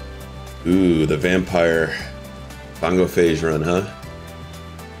 Ooh, the vampire Bongo Phase run, huh?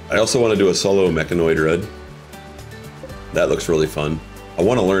 I also want to do a solo mechanoid run. That looks really fun. I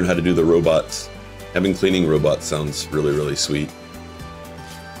want to learn how to do the robots. Having cleaning robots sounds really, really sweet.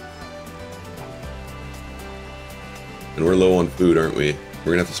 And we're low on food, aren't we?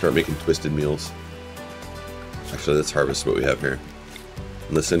 We're gonna have to start making twisted meals. Actually, let's harvest what we have here.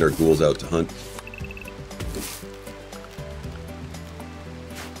 And let's send our ghouls out to hunt.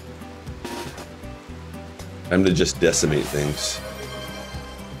 Time to just decimate things.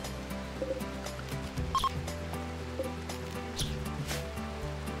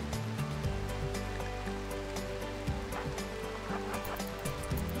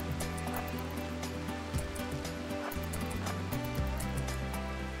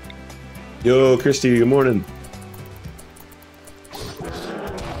 Yo, Christy, good morning.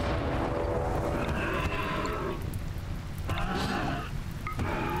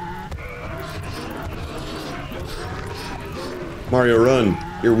 Mario, run.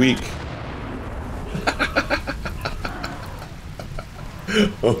 You're weak.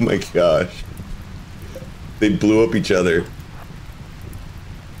 Oh my gosh. They blew up each other.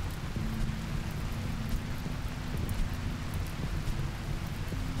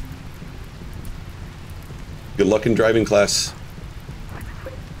 Good luck in driving class.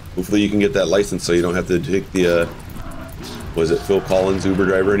 Hopefully you can get that license so you don't have to take the, was it Phil Collins Uber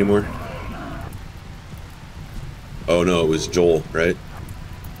driver anymore? Oh no, it was Joel, right?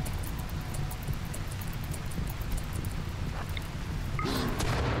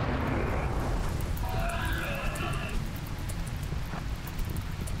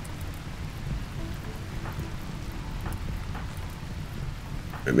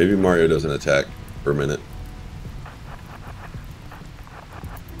 Alright, maybe Mario doesn't attack for a minute.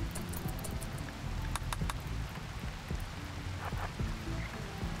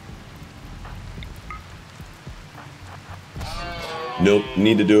 Nope,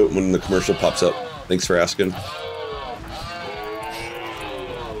 need to do it when the commercial pops up. Thanks for asking.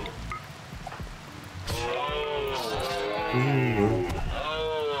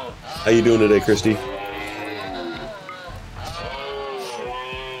 How you doing today, Christy?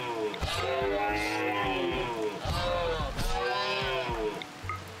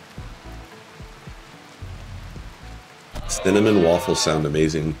 Cinnamon waffles sound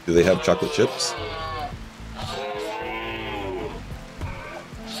amazing. Do they have chocolate chips?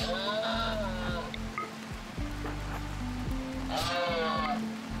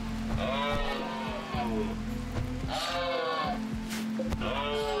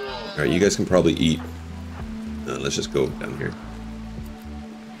 Alright, you guys can probably eat. Let's just go down here.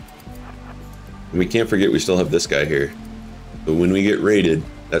 And we can't forget we still have this guy here. But when we get raided,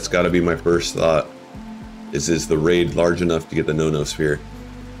 that's got to be my first thought. Is the raid large enough to get the no-no sphere?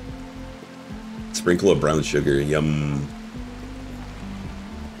 Sprinkle of brown sugar, yum.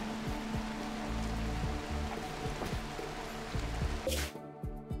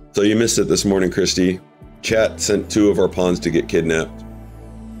 So you missed it this morning, Christy. Chat sent 2 of our pawns to get kidnapped.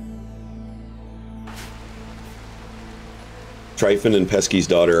 Trifon and Pesky's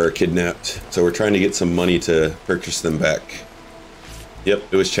daughter are kidnapped, so we're trying to get some money to purchase them back. Yep,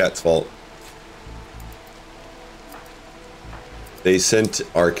 it was chat's fault. They sent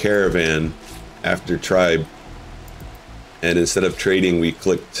our caravan after Tribe, and instead of trading, we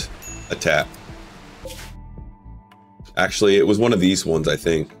clicked attack. Actually, it was one of these ones, I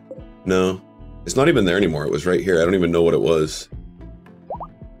think. No, it's not even there anymore. It was right here. I don't even know what it was.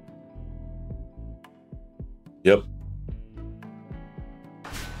 Yep.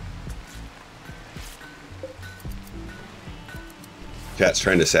 Chat's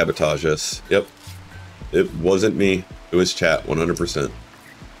trying to sabotage us. Yep. It wasn't me. It was chat, 100%.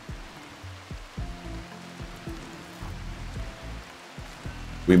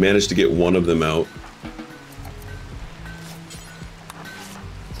 We managed to get one of them out.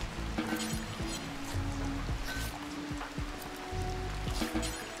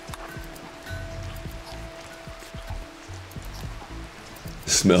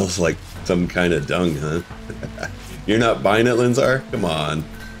 Smells like some kind of dung, huh? You're not buying it, Linzar? Come on.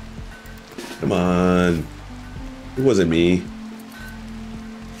 Come on. It wasn't me.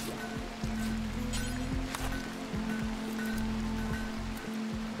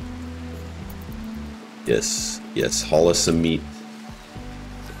 Yes, yes, haul us some meat.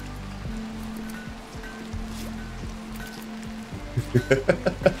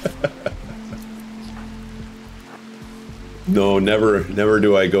 No, never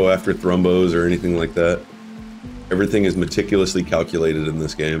do I go after thrombos or anything like that. Everything is meticulously calculated in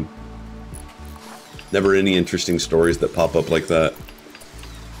this game. Never any interesting stories that pop up like that.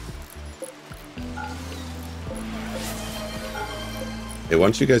 Hey, why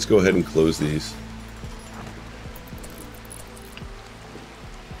don't you guys go ahead and close these?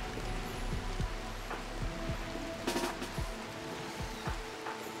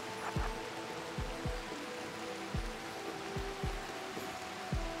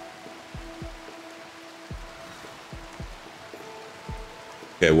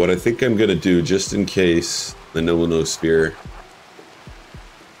 Okay, what I think I'm gonna do, just in case the Nomonosphere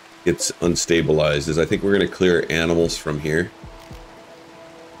gets unstabilized, is I think we're gonna clear animals from here.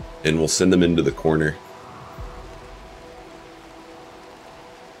 And we'll send them into the corner.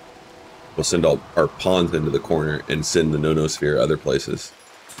 We'll send all our pawns into the corner and send the Nomonosphere other places.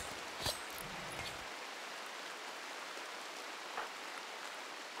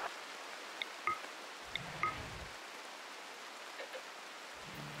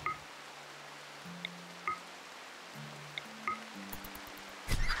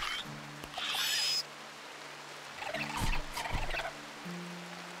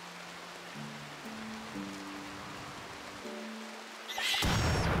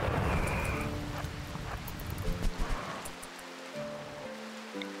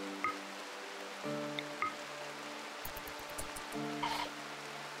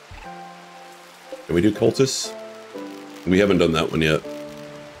 Can we do cultists? We haven't done that one yet.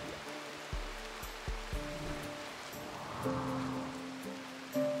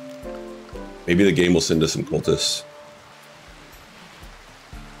 Maybe the game will send us some cultists.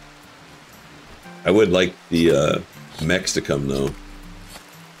 I would like the mechs to come though.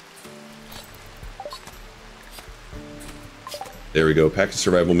 There we go. Pack of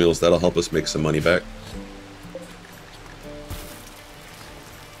survival meals. That'll help us make some money back.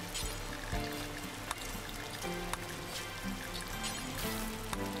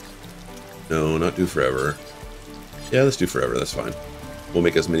 No, not do forever. Yeah, let's do forever. That's fine. We'll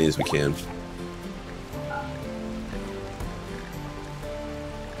make as many as we can.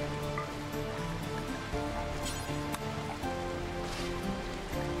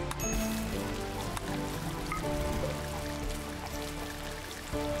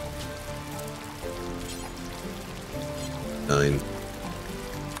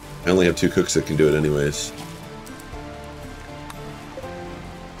 I only have 2 cooks that can do it anyways.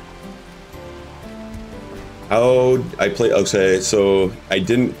 How I play, okay, so I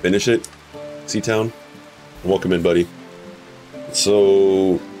didn't finish it, Seatown. Welcome in, buddy.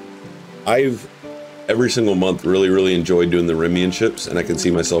 So I've every single month really enjoyed doing the Rimianships, and I can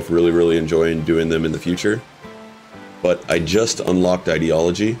see myself really enjoying doing them in the future. But I just unlocked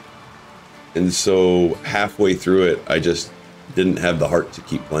Ideology, and so halfway through it, I just didn't have the heart to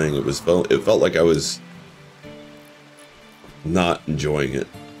keep playing. It felt like I was not enjoying it,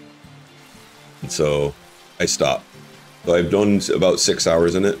 and so I stopped. So I've done about 6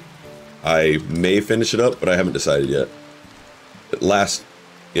 hours in it. I may finish it up, but I haven't decided yet. Last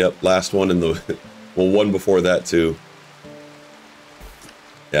one in the well, one before that too.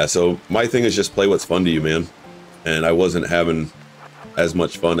 Yeah, so my thing is just play what's fun to you, man. And I wasn't having as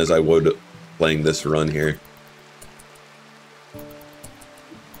much fun as I would playing this run here.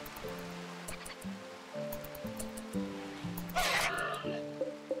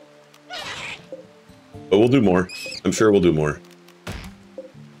 But we'll do more. I'm sure we'll do more.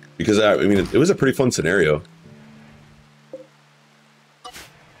 Because, I mean, it was a pretty fun scenario.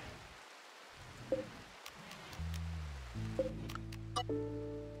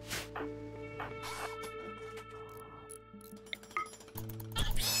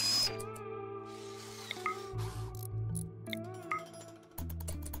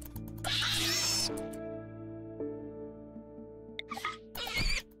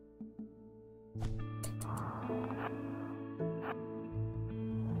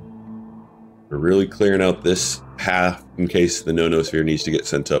 We're really clearing out this half in case the no-no-sphere needs to get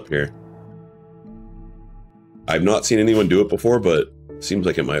sent up here. I've not seen anyone do it before, but seems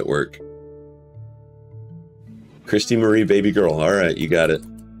like it might work. Christy Marie, baby girl. All right, you got it.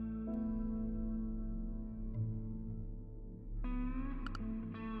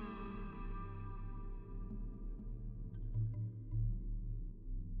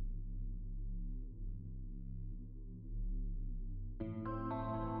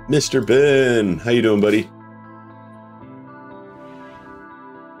 Mr. Ben, how you doing, buddy?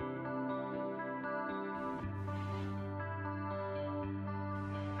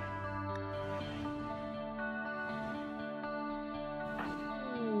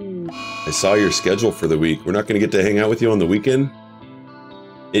 I saw your schedule for the week. We're not going to get to hang out with you on the weekend?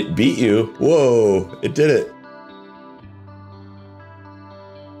 It beat you. Whoa, it did it.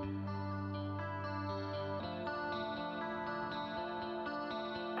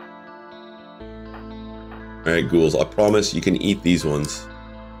 All right, ghouls, I promise you can eat these ones.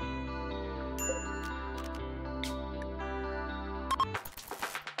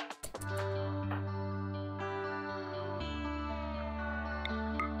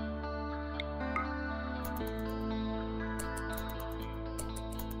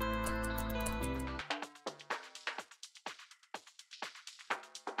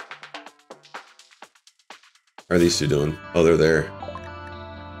 How are these two doing? Oh, they're there.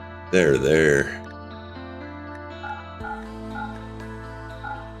 They're there.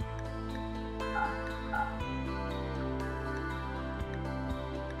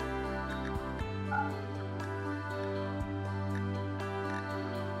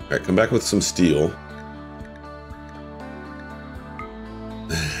 All right, come back with some steel.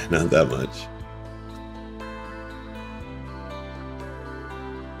 Not that much.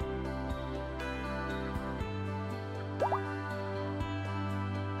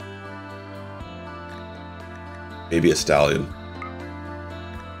 Maybe a stallion.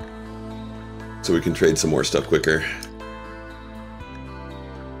 So we can trade some more stuff quicker.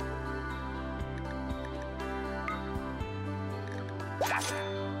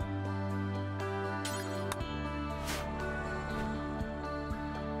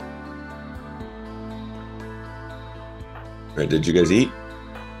 All right, did you guys eat?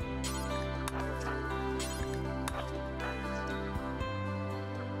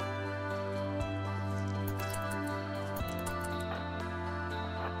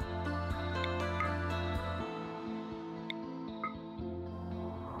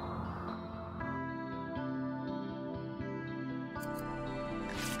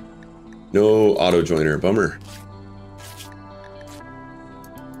 No auto joiner, bummer.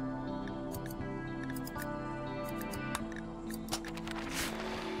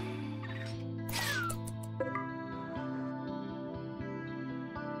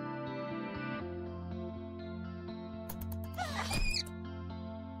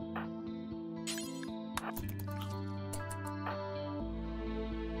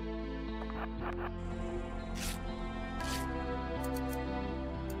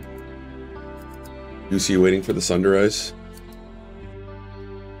 You see you waiting for the sun to rise?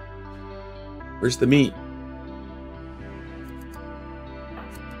 Where's the meat?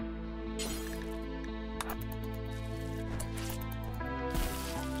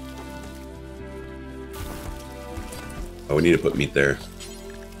 Oh, we need to put meat there.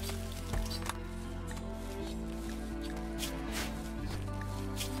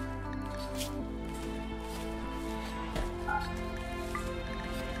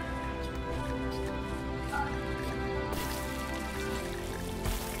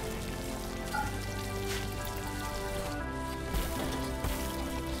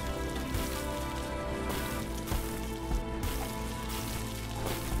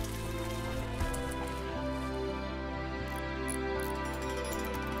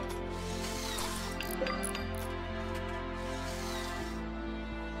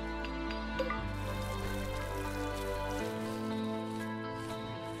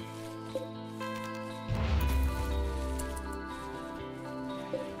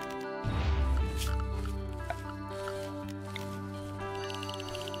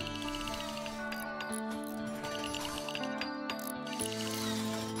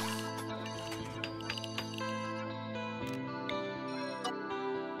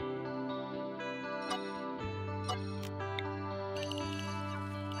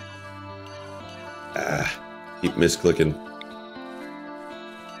 Keep misclicking.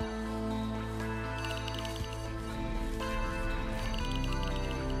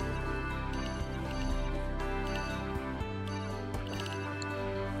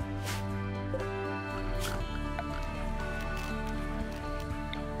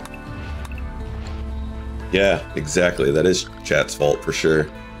 Yeah, exactly. That is chat's fault for sure.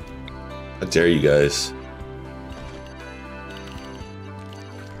 How dare you guys?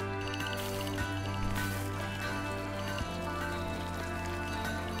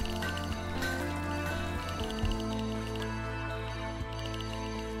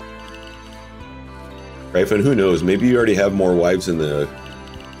 Right, and who knows? Maybe you already have more wives in the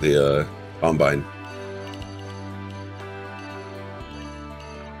combine.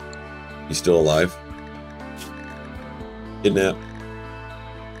 You still alive? Kidnap.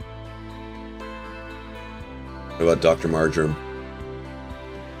 What about Dr. Marjoram?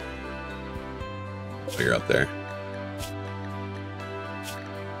 Oh, you're out there.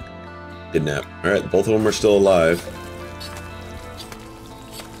 Kidnap. Alright, both of them are still alive.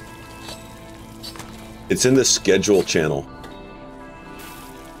 It's in the schedule channel.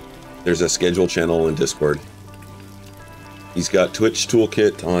 There's a schedule channel in Discord. He's got Twitch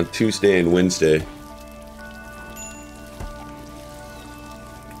Toolkit on Tuesday and Wednesday.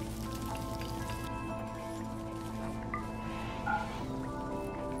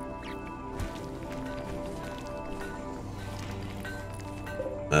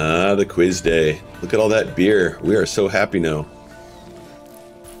 Ah, the quiz day. Look at all that beer. We are so happy now.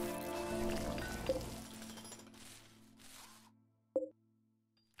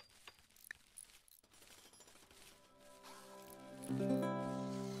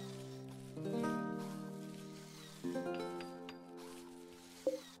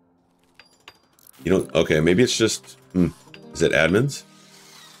 You don't... Okay, maybe it's just... Is it admins?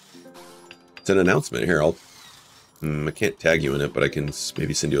 It's an announcement. Here, I'll... I can't tag you in it, but I can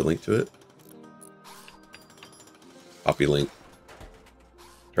maybe send you a link to it. Copy link.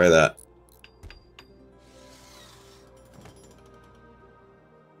 Try that.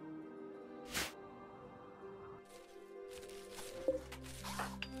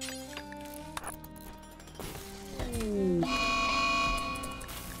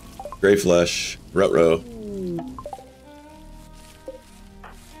 Gray flesh. Ruh-roh.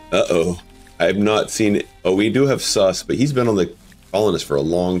 Uh-oh. I have not seen it. Oh, we do have Sus, but he's been on the colonist for a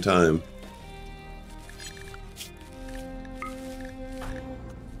long time.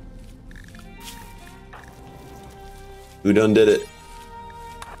 Who done did it?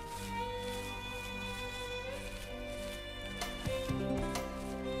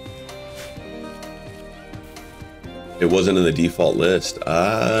 It wasn't in the default list.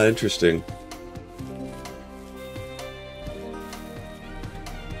 Ah, interesting.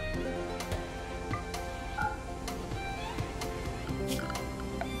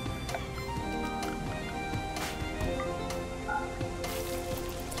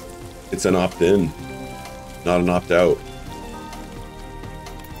 It's an opt-in, not an opt-out.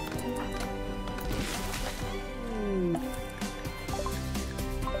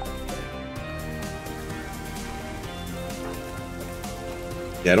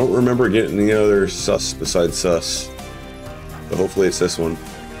 Yeah, I don't remember getting any other sus besides sus. But hopefully it's this one.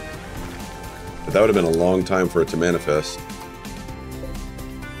 But that would have been a long time for it to manifest.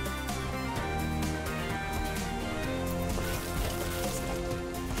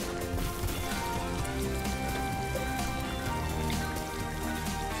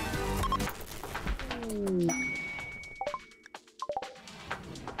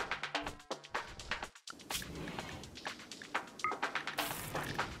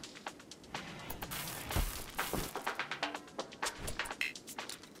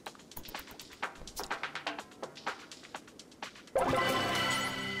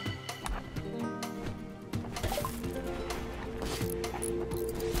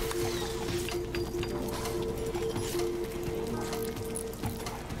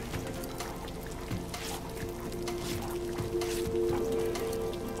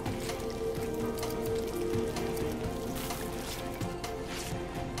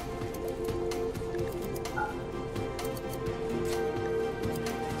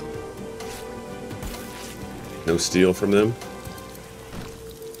 No steal from them.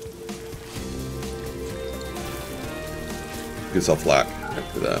 Gets off flak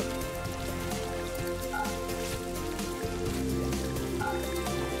after that.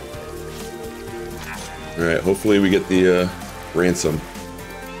 Alright, hopefully we get the ransom.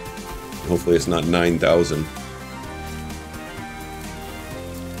 Hopefully it's not 9,000.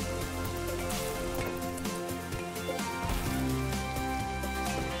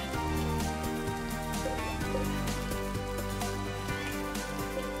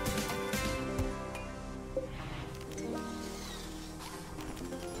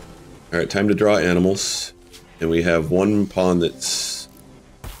 Alright, time to draw animals. And we have one pawn that's...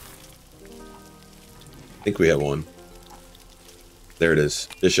 I think we have one. There it is.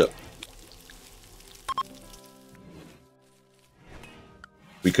 Bishop.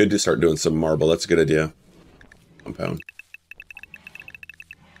 We could just start doing some marble. That's a good idea. Compound.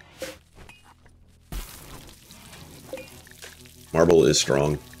 Marble is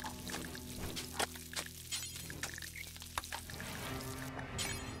strong.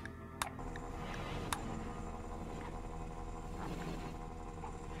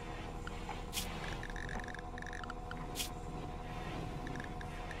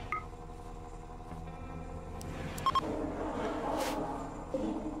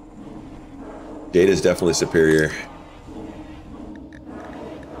 Jade is definitely superior.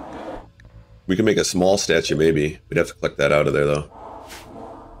 We can make a small statue, maybe. We'd have to collect that out of there, though.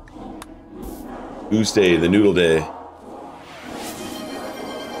 Goose Day, the Noodle Day.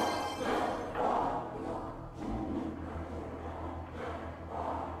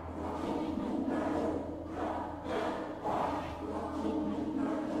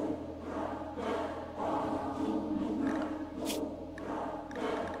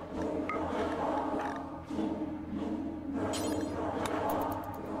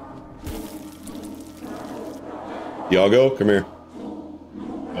 Iago, come here.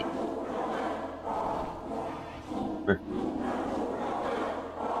 Come here.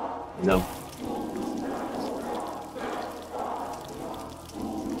 No.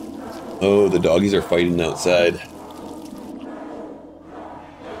 Oh, the doggies are fighting outside.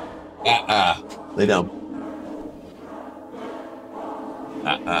 Lay down.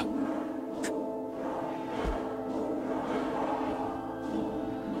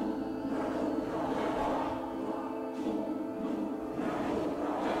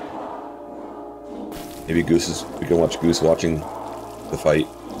 Maybe we can watch Goose watching the fight.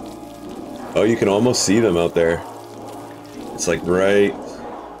 Oh, you can almost see them out there. It's like right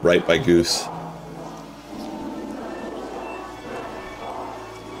by Goose.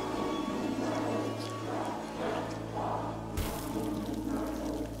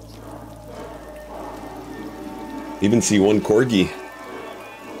 Even see one corgi.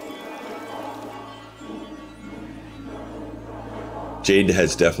 Jade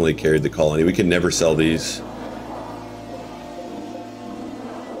has definitely carried the colony. We can never sell these.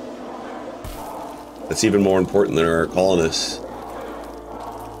 That's even more important than our colonists.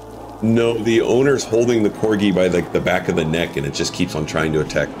 No, the owner's holding the corgi by the back of the neck, and it just keeps on trying to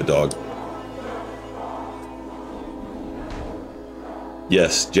attack the dog.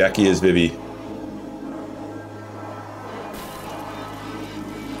 Yes, Jackie is Vivi.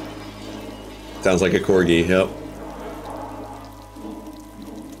 Sounds like a corgi, yep.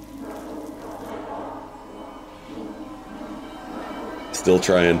 Still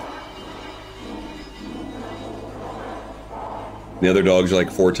trying. The other dogs are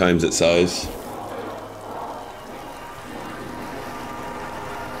like 4 times its size.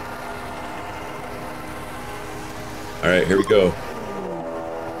 Alright, here we go.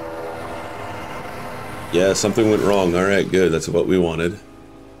 Yeah, something went wrong. Alright, good. That's what we wanted.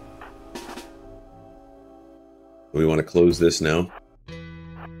 We want to close this now.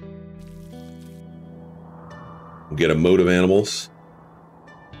 We'll get a moat of animals.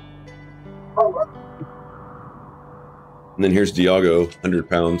 And then here's Diago, 100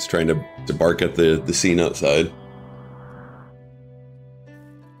 pounds, trying to bark at the scene outside.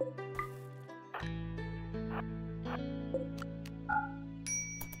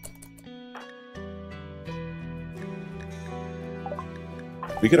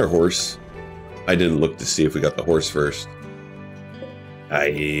 We get our horse. I didn't look to see if we got the horse first.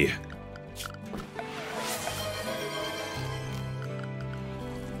 Aye.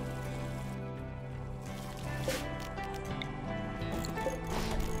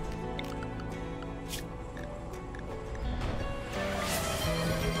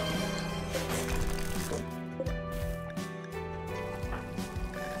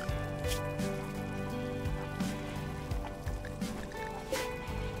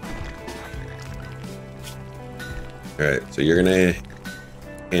 Alright, so you're gonna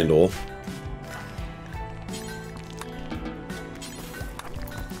handle.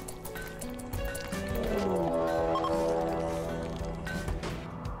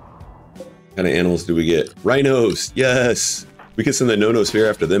 What kind of animals do we get? Rhinos! Yes! We can send the Nonosphere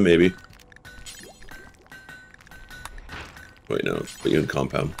after them, maybe. Wait, no. Put you in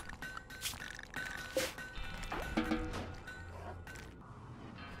compound.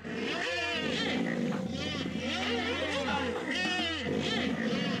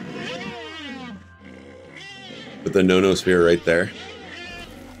 Put the Nonosphere right there.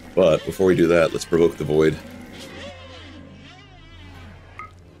 But before we do that, let's provoke the void.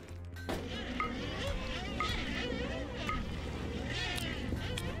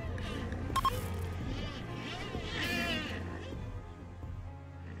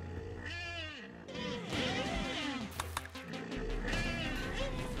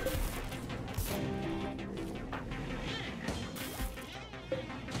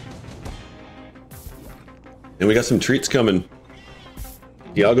 And we got some treats coming.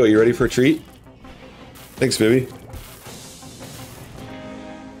 Diago, you ready for a treat? Thanks, Vivi.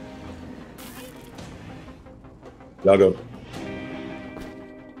 Diago.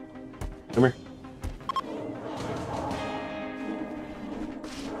 Come here.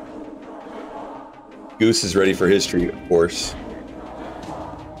 Goose is ready for his treat, of course.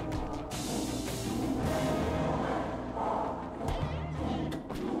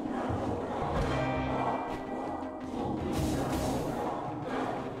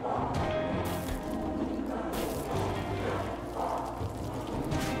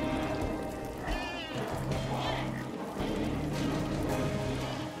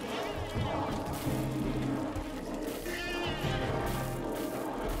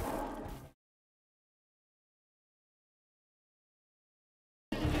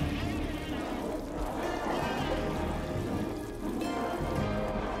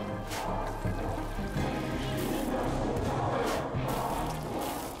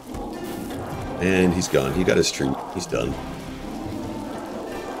 And he's gone. He got his treat. He's done.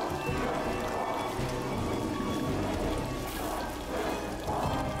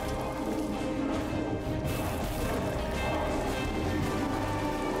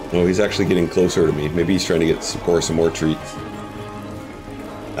 Oh, he's actually getting closer to me. Maybe he's trying to get score some more treats.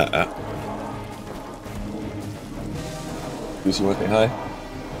 Lucy, want to say hi?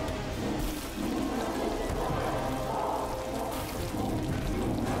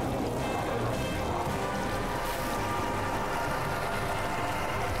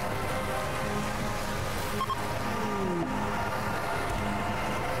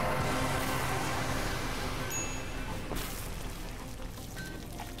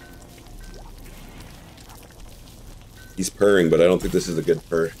 He's purring, but I don't think this is a good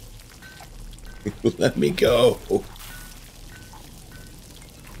purr. Let me go.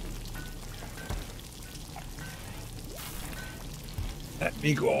 Let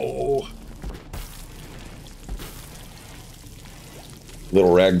me go. Little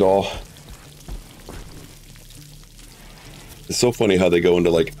ragdoll. It's so funny how they go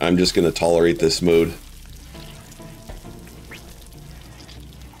into like, I'm just gonna tolerate this mode.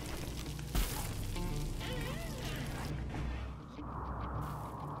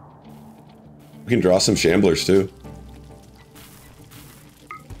 We can draw some shamblers too.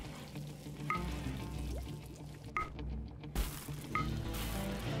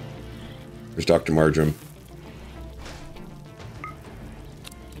 There's Dr. Marjoram.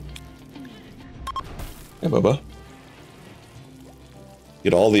 Hey, Bubba.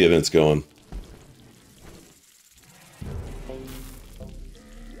 Get all the events going.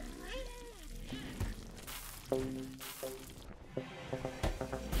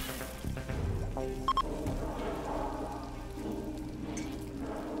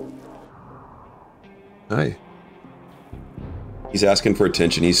 Hi. He's asking for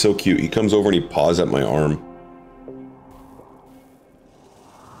attention. He's so cute. He comes over and he paws at my arm.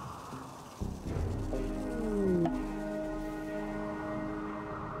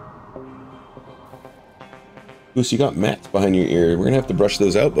 Goose, you got mats behind your ear. We're gonna have to brush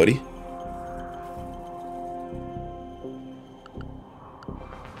those out, buddy.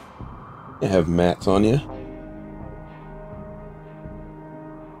 You have mats on you.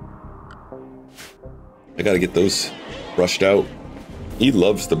 I gotta get those brushed out. He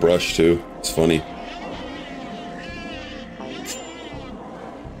loves the brush too. It's funny.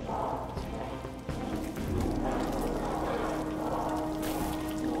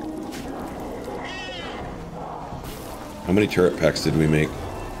 How many turret packs did we make?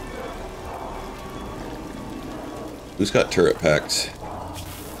 Who's got turret packs?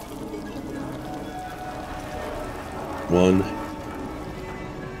 One.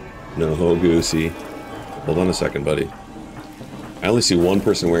 No, Goosey. Hold on a second, buddy. I only see one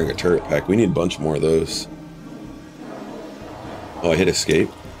person wearing a turret pack. We need a bunch more of those. Oh, I hit escape.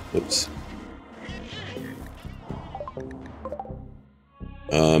 Whoops.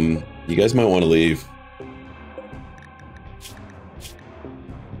 You guys might want to leave.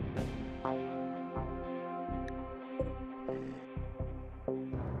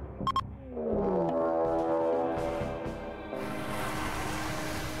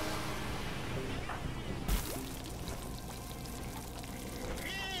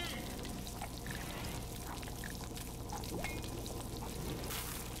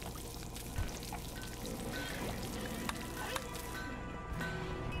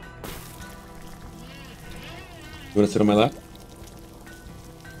 You want to sit on my lap?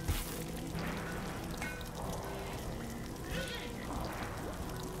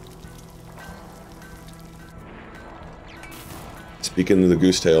 Speaking of the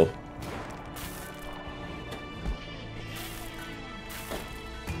goose tail.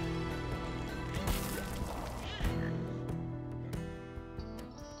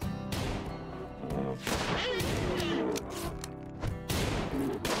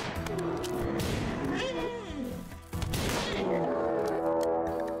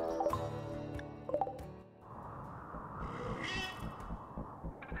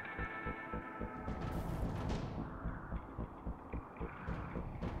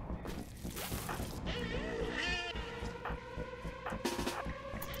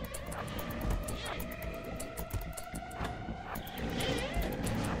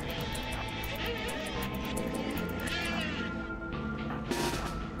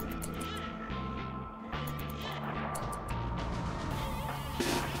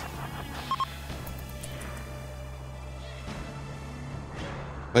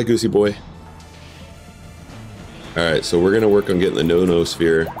 Hi, Goosey boy. Alright, so we're gonna work on getting the no-no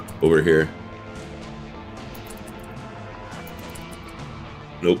sphere over here.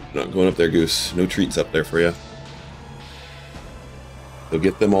 Nope, not going up there, Goose. No treats up there for you. So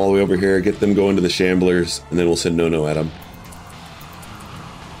get them all the way over here, get them going to the shamblers, and then we'll send no-no at them.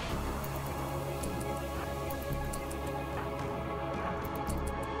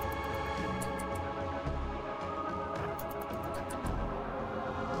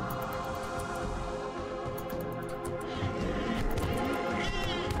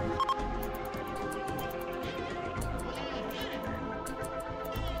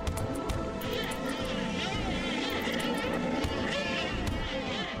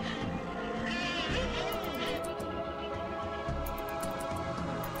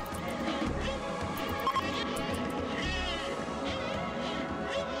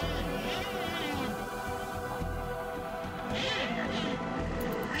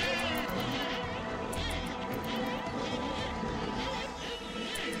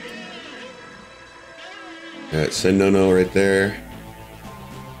 Alright, send no-no right there.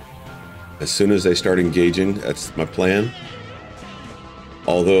 As soon as they start engaging, that's my plan.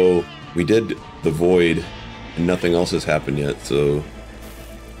 Although, we did the void, and nothing else has happened yet, so...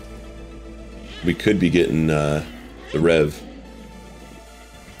 we could be getting, the rev.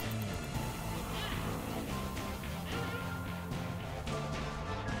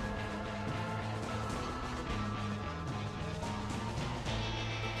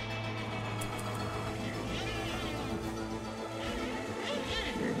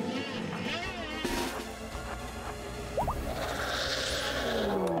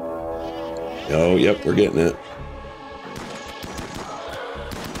 Oh, yep, we're getting it.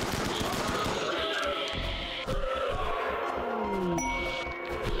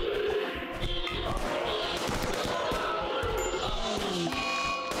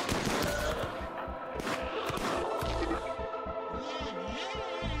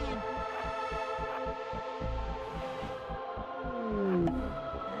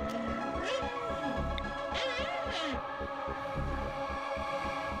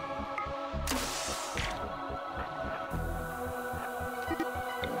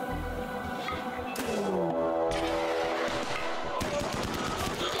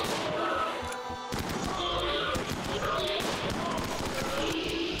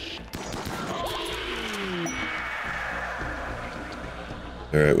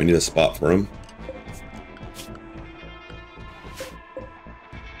 Alright, we need a spot for him.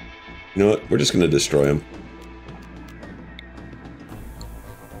 You know what? We're just going to destroy him.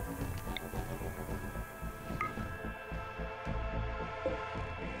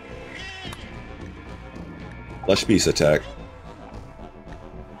 Flesh Beast attack.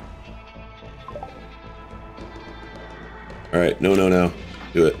 Alright, no, now.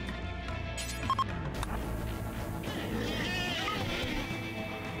 Do it.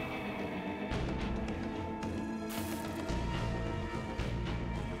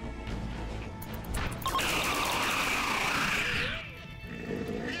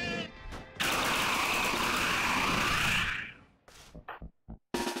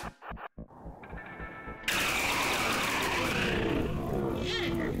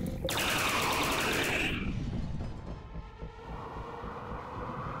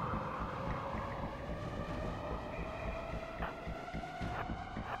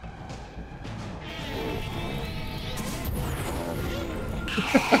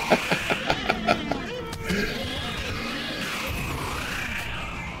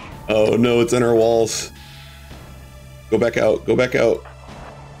 Oh no, it's in our walls. Go back out, go back out.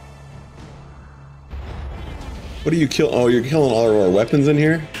 What are you killing? Oh, you're killing all of our weapons in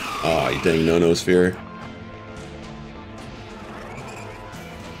here? Ah, you dang no-no sphere.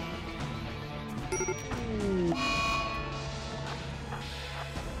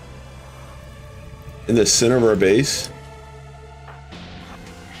 In the center of our base?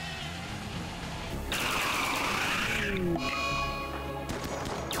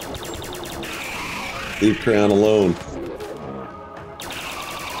 Leave Crayon alone.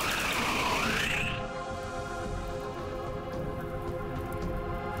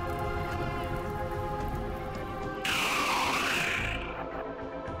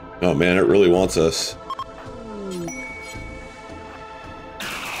 Oh man, it really wants us.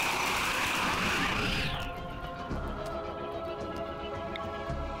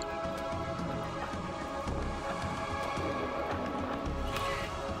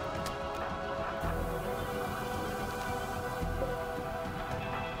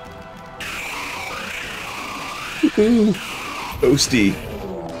 Ooh, toasty.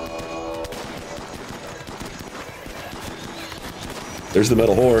 There's the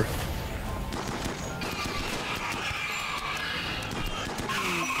metal whore.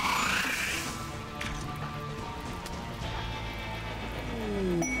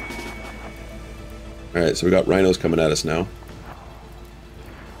 Alright, so we got rhinos coming at us now.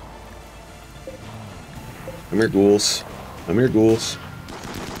 Come here, ghouls. Come here, ghouls.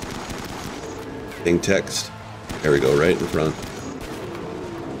 Ping text. There we go, right in front.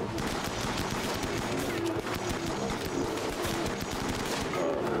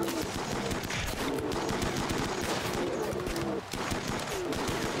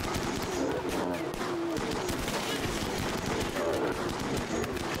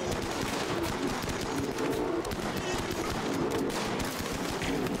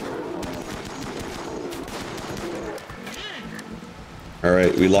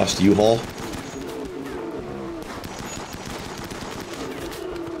 Alright, we lost U-Haul.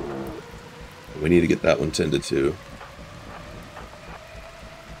 We need to get that one tended to.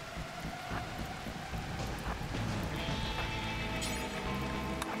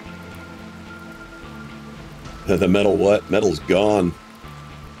 The metal what? Metal's gone.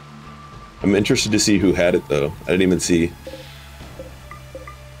 I'm interested to see who had it though. I didn't even see.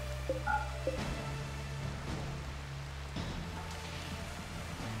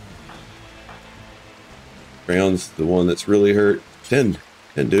 Brown's the one that's really hurt. 10,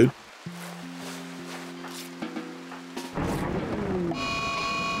 dude.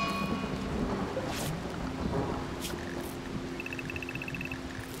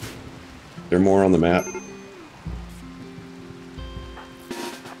 There are more on the map.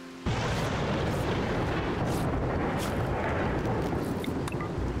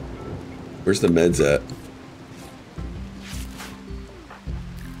 Where's the meds at?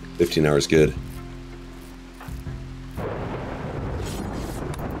 15 hours good.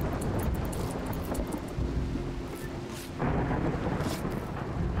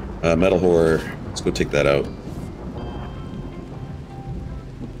 Metal horror. Let's go take that out.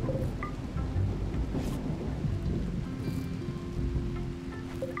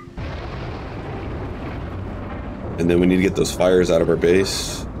 And then we need to get those fires out of our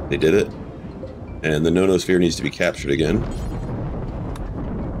base. They did it. And the nonosphere needs to be captured again.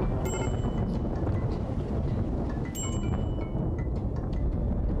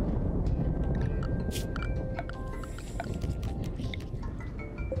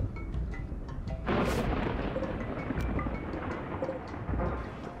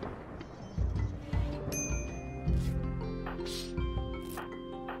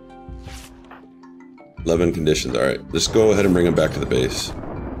 Conditions. All right, let's go ahead and bring him back to the base.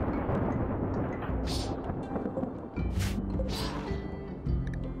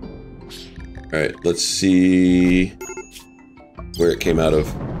 All right, let's see where it came out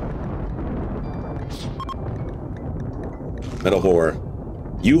of. Metal horror.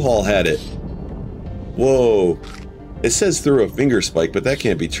 U-Haul had it. Whoa. It says through a finger spike, but that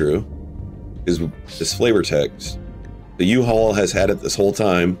can't be true. Because this flavor text. The U-Haul has had it this whole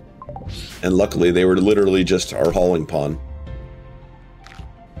time. And luckily, they were literally just our hauling pond.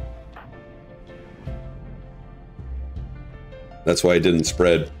 That's why it didn't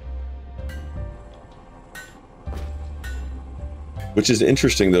spread. Which is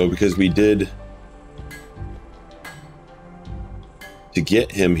interesting, though, because we did... To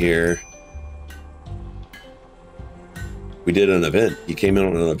get him here... We did an event. He came in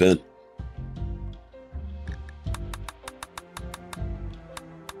on an event.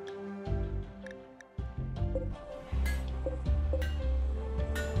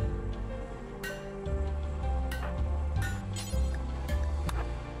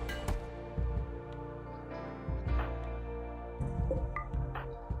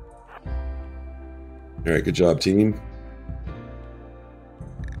 All right, good job, team.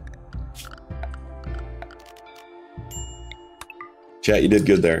 Chat, you did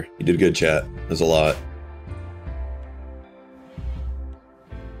good there. You did good, chat. That's a lot.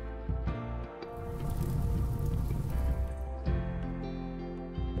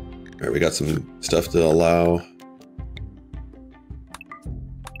 All right, we got some stuff to allow.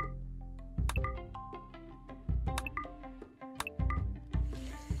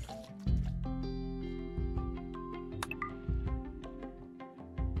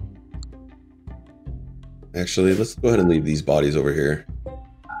 Actually, let's go ahead and leave these bodies over here.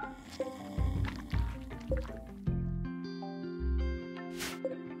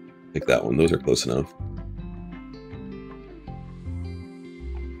 Take that one. Those are close enough.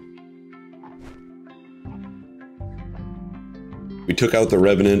 We took out the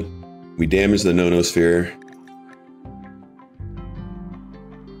Revenant. We damaged the nonosphere.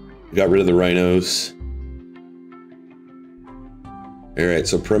 We got rid of the rhinos. All right,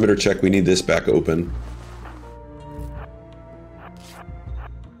 so perimeter check. We need this back open.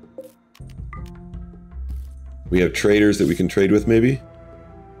 We have traders that we can trade with, maybe?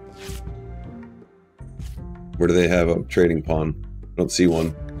 Where do they have a trading pawn? I don't see one.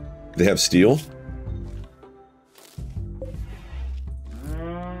 Do they have steel?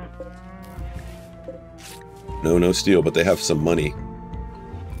 No, no steel, but they have some money.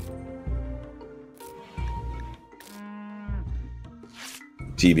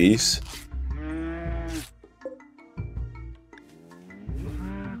 TVs.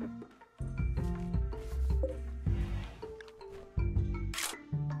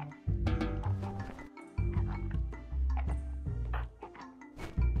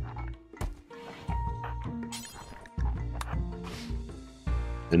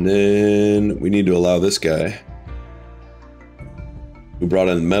 And then we need to allow this guy who brought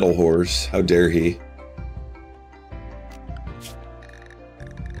in metal horse. How dare he?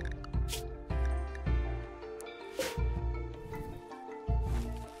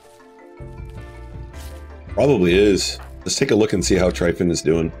 Probably is. Let's take a look and see how Tryphon is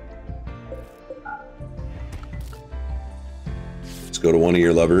doing. Let's go to one of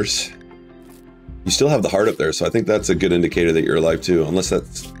your lovers. You still have the heart up there, so I think that's a good indicator that you're alive too, unless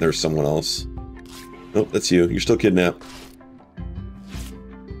there's someone else. Nope, that's you. You're still kidnapped.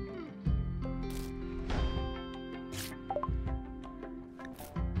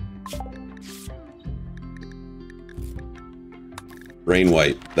 Brain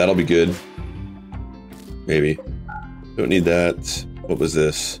white. That'll be good. Maybe. Don't need that. What was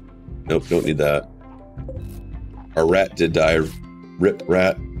this? Nope, don't need that. Our rat did die. Rip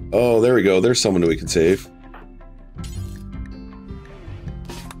rat. Oh, there we go. There's someone that we can save.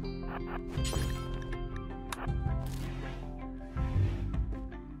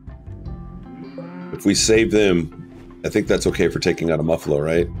 If we save them, I think that's okay for taking out a Muffalo,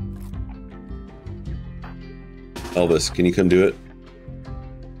 right? Elvis, can you come do it?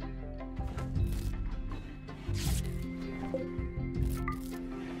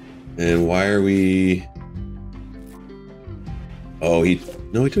 And why are we... Oh,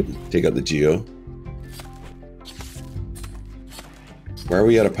 no, he didn't take out the Geo. Why are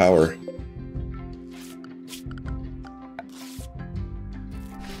we out of power?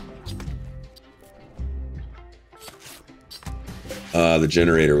 The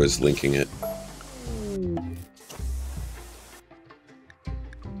generator was linking it.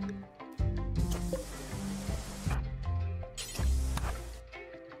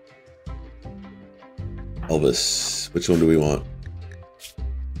 Elvis, which one do we want?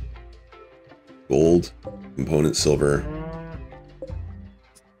 Gold, component silver.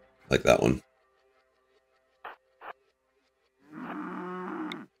 Like that one.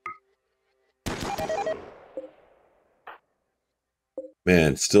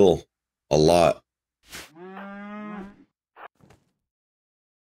 Man, still a lot.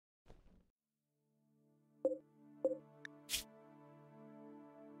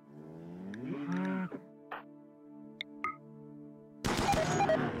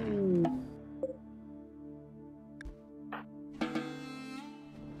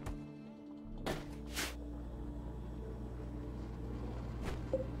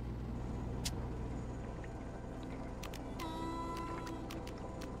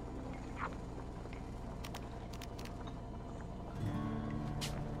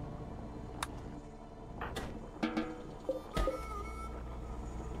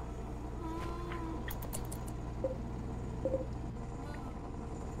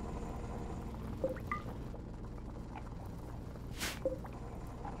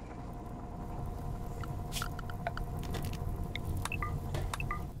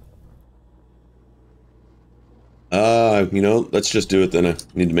 You know, let's just do it then. I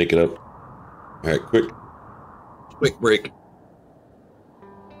need to make it up. All right, quick break.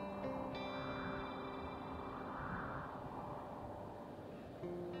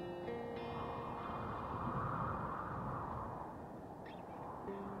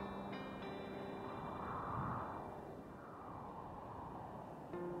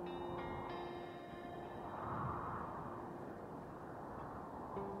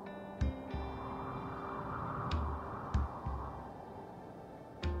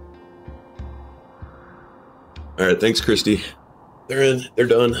 All right, thanks, Christy. They're in. They're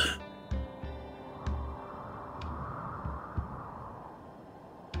done.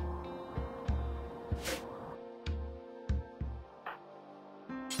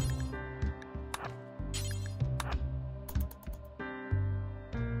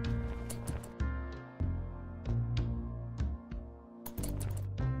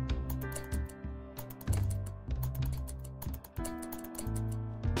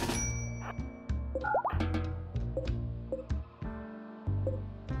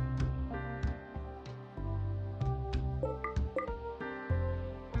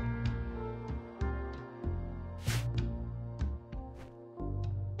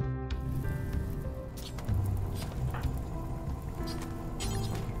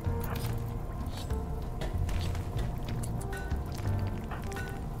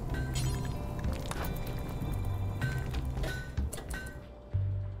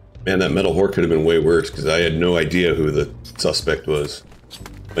 Man, that metal whore could have been way worse because I had no idea who the suspect was.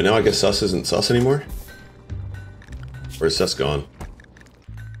 But now I guess sus isn't sus anymore? Or is sus gone?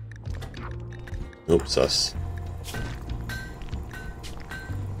 Nope, sus.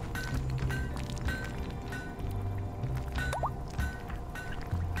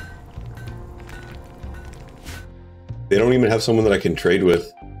 They don't even have someone that I can trade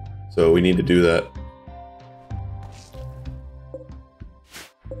with, so we need to do that.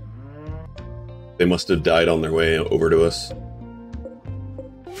 They must have died on their way over to us.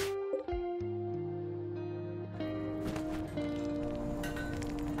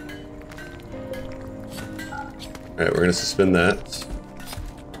 Alright, we're gonna suspend that.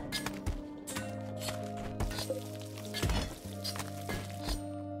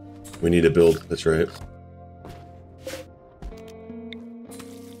 We need to build, that's right.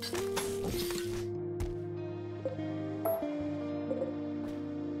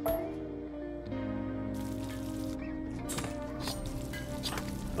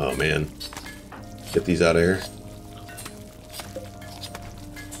 Oh man, get these out of here.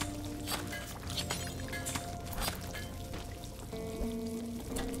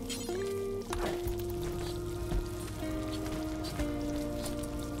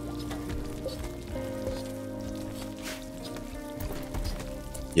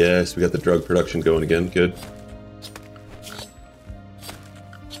 Yes, we got the drug production going again, good.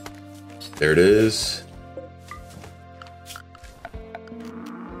 There it is.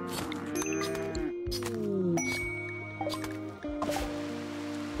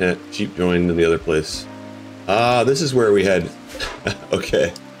 Yeah, cheap joined in the other place. Ah, this is where we had...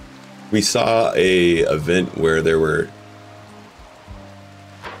 okay. We saw a event where there were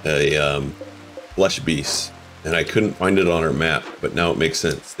a flesh beast, and I couldn't find it on our map, but now it makes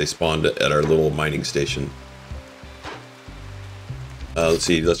sense. They spawned at our little mining station. Let's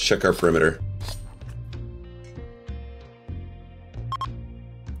see, let's check our perimeter.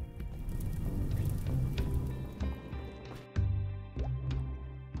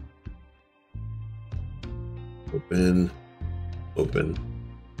 Open, open,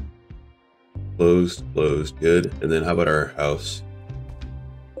 closed, closed, good. And then how about our house?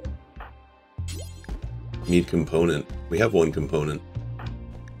 Need component. We have one component.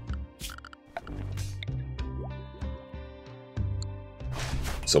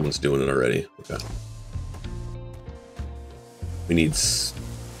 Someone's doing it already. Okay.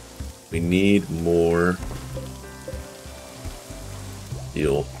 We need more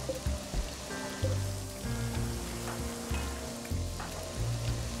steel.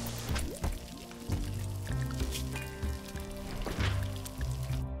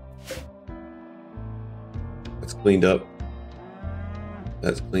 Cleaned up.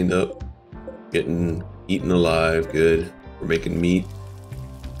 That's cleaned up. Getting eaten alive, good. We're making meat.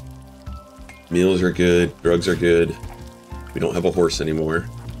 Meals are good. Drugs are good. We don't have a horse anymore.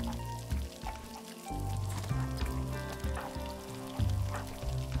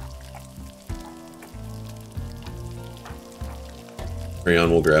 Crayon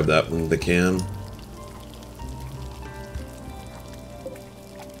will grab that when they can.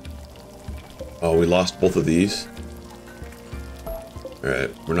 Oh, we lost both of these.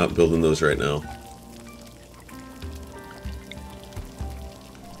 Alright, we're not building those right now.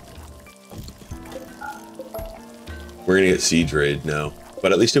 We're gonna get siege raid now.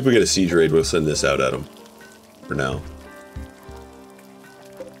 But at least if we get a siege raid, we'll send this out at them. For now.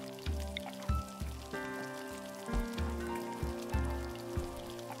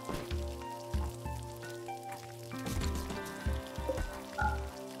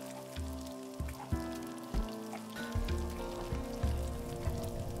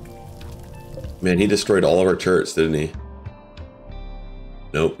 Man, he destroyed all of our turrets, didn't he?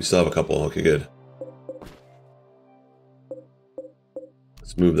 Nope, we still have a couple. Okay, good.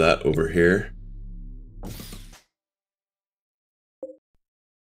 Let's move that over here.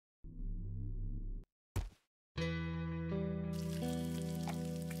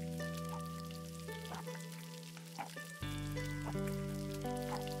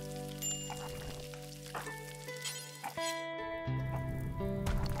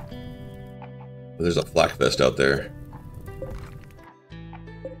 There's a flak vest out there.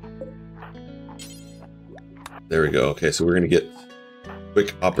 There we go. Okay, so we're gonna get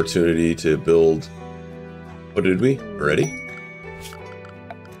quick opportunity to build. Oh, did we already?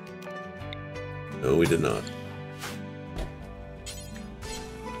 No, we did not.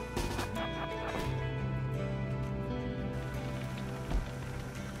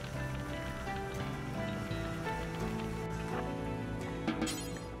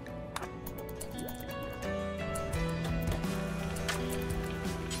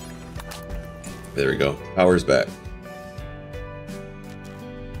 There we go. Power's back.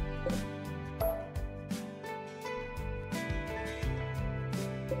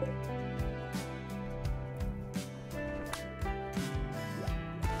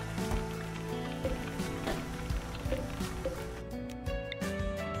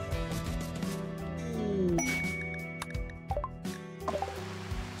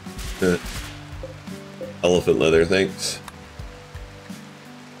 Elephant leather, thanks.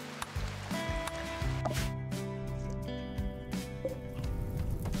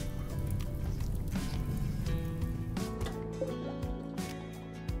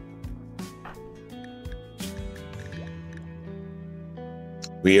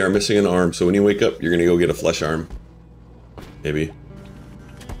 We are missing an arm, so when you wake up, you're gonna go get a flesh arm. Maybe.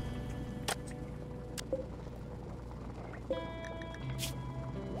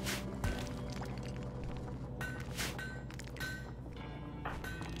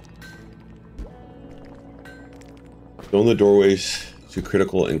 Go in the doorways to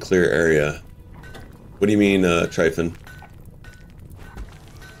critical and clear area. What do you mean, Tryphon?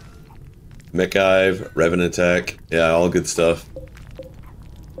 Mechive, Revenant attack. Yeah, all good stuff.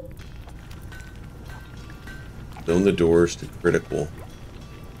 Zone the doors to critical.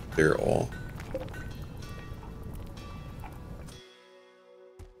 Clear all.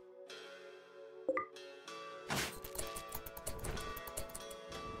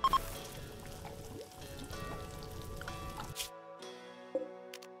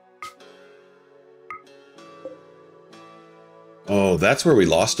 Oh, that's where we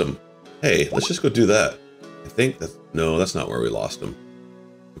lost him. Hey, let's just go do that. I think that's... No, that's not where we lost him.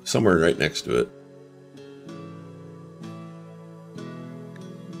 Somewhere right next to it.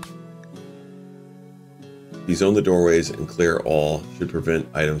 Zone the doorways and clear all. Should prevent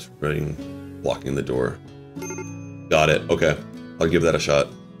items from blocking the door. Got it. Okay. I'll give that a shot.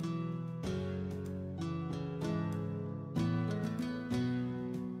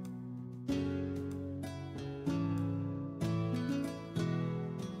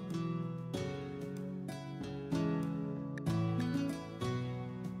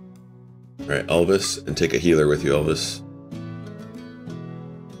 Alright, Elvis, and take a healer with you, Elvis.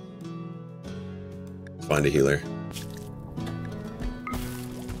 Find a healer.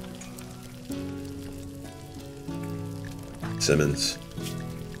 Simmons.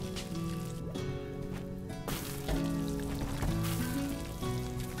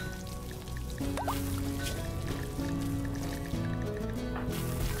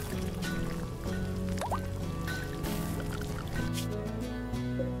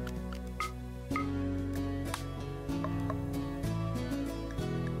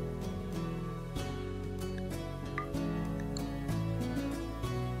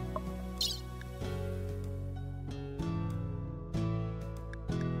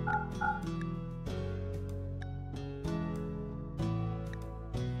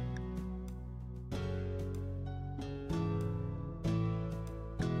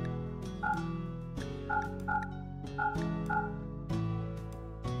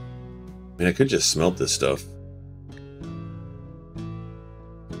 I mean, I could just smelt this stuff.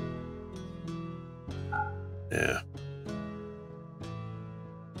 Yeah.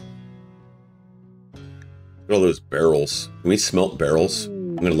 Look at all those barrels. Can we smelt barrels?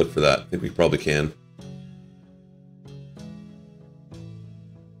 I'm gonna look for that. I think we probably can.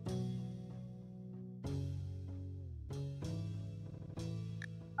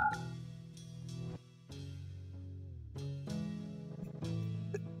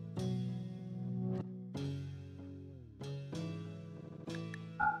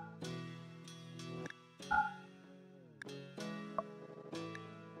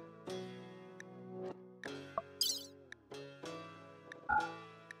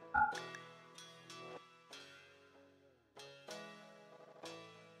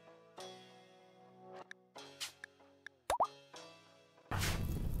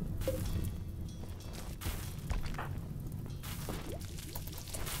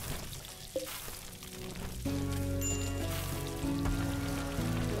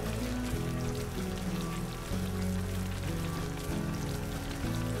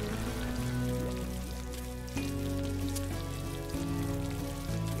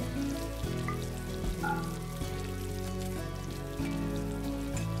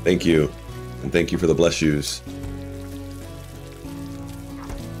 Thank you. And thank you for the bless yous.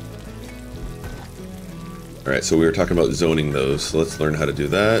 Alright, so we were talking about zoning those, so let's learn how to do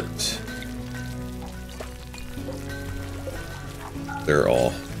that. They're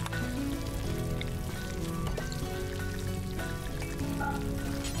all.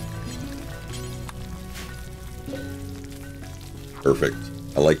 Perfect.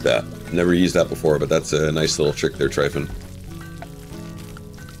 I like that. Never used that before, but that's a nice little trick there, Tryphon.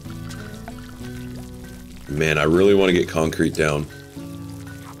 Man, I really want to get concrete down.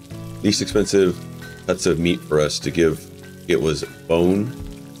 Least expensive cuts of meat for us to give. It was bone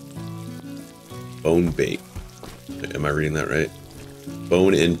bake. Am I reading that right?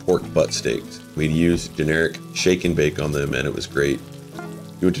 Bone in pork butt steaks. We'd use generic shake and bake on them, and it was great.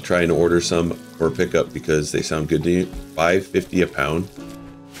 You want to try and order some for pickup because they sound good to you? $5.50 a pound.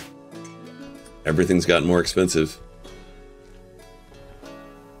 Everything's gotten more expensive.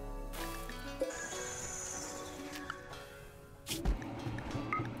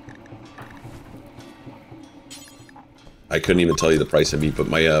 I couldn't even tell you the price of meat, but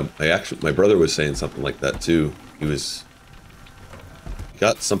my brother was saying something like that too. He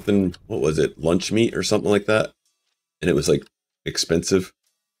got something, what was it, lunch meat or something like that, and it was like expensive.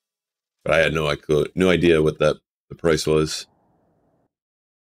 But I had no idea what the price was.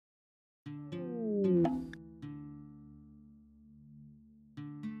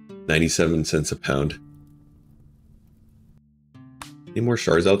 $0.97 a pound. Any more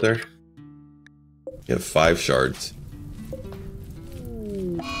shards out there? You have 5 shards.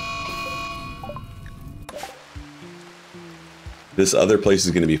 This other place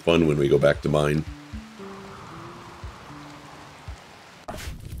is going to be fun when we go back to mine.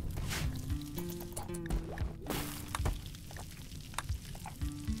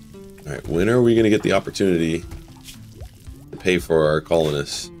 Alright, when are we going to get the opportunity to pay for our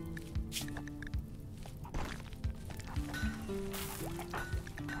colonists?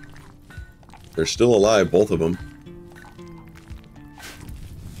 They're still alive, both of them.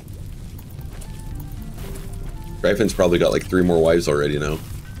 Gryphon's probably got like 3 more wives already now.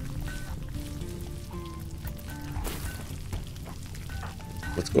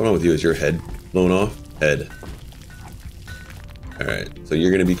 What's going on with you? Is your head blown off? Head. Alright, so you're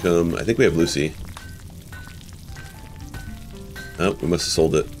gonna become... I think we have Lucy. Oh, we must have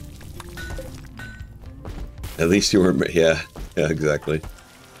sold it. At least you weren't... Yeah, exactly.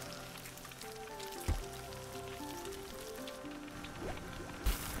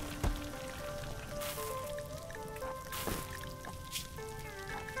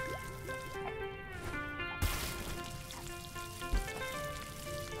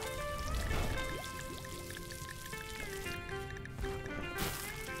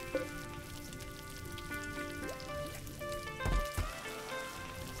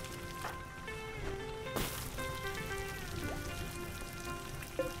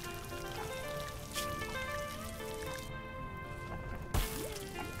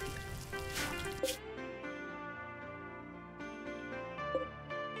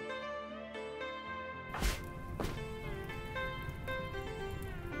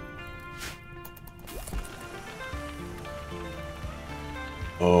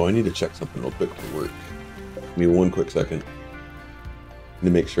 Oh, I need to check something real quick for work. Give me one quick second. I need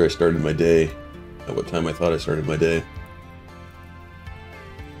to make sure I started my day at what time I thought I started my day.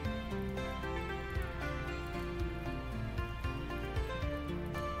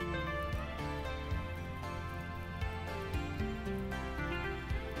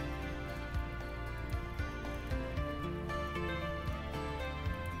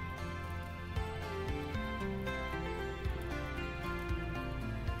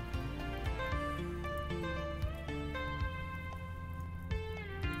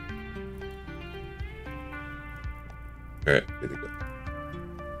 Alright, here we go.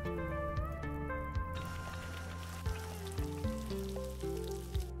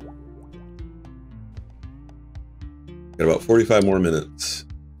 Got about 45 more minutes.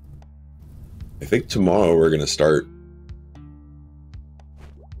 I think tomorrow we're going to start.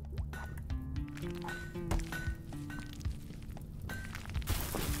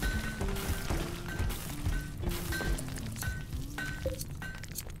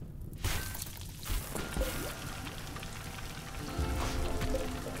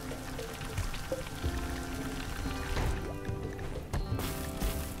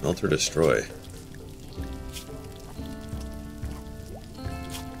 Melt or destroy.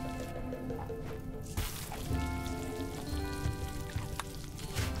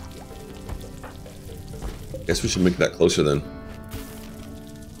 Guess we should make that closer then.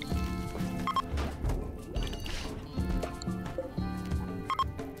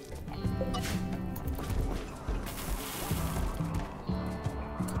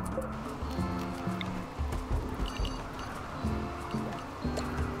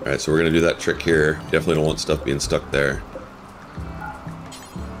 Alright, so we're going to do that trick here. Definitely don't want stuff being stuck there.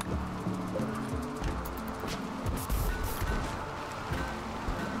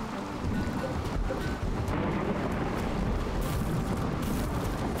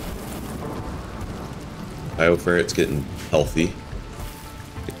 Ferret's getting healthy.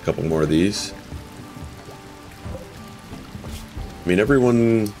 Get a couple more of these. I mean,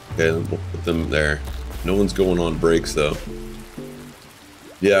 everyone... Okay, we'll put them there. No one's going on breaks, though.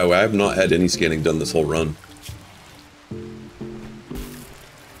 Yeah, I have not had any scanning done this whole run.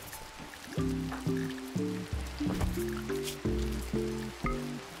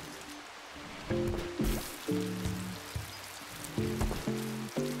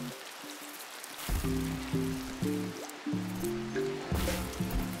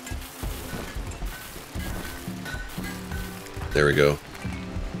 There we go.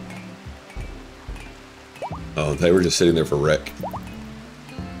 Oh, they were just sitting there for wreck.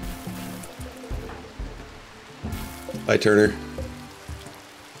 Bye, Turner.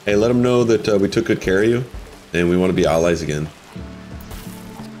 Hey, let them know that we took good care of you, and we want to be allies again.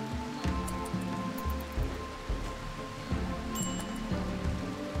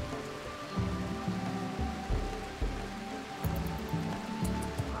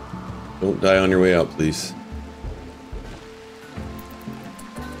 Don't die on your way out, please.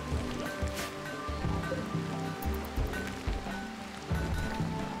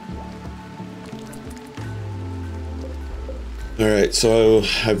 Alright, so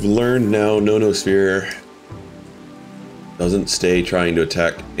I've learned now Nonosphere doesn't stay trying to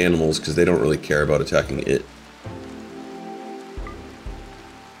attack animals because they don't really care about attacking it.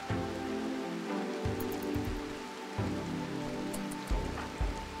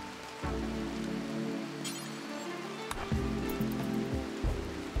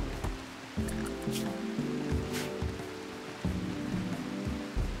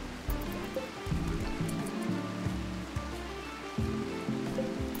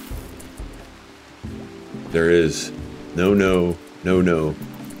 There is. No, no, no, no.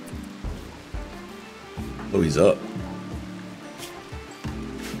 Oh, he's up.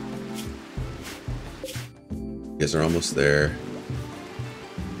 You guys are almost there.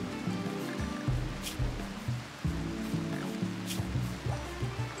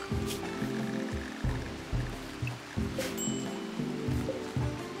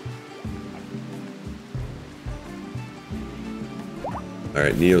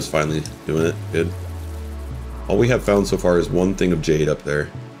 Alright, Neo's finally doing it. Good. All we have found so far is one thing of jade up there.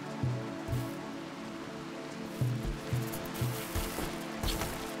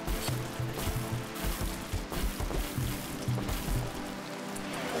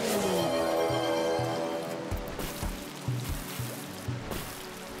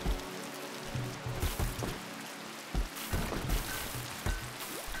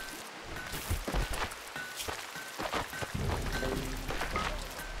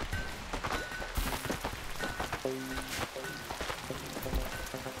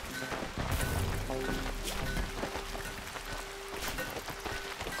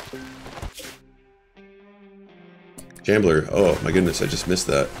 Gambler. Oh my goodness, I just missed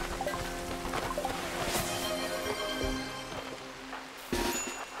that.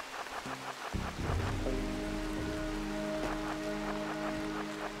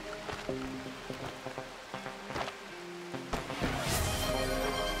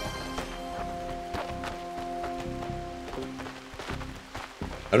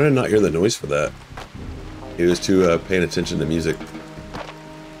 How did I not hear the noise for that? He was too paying attention to music.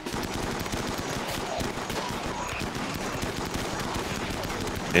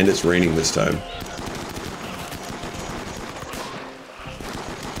 And it's raining this time.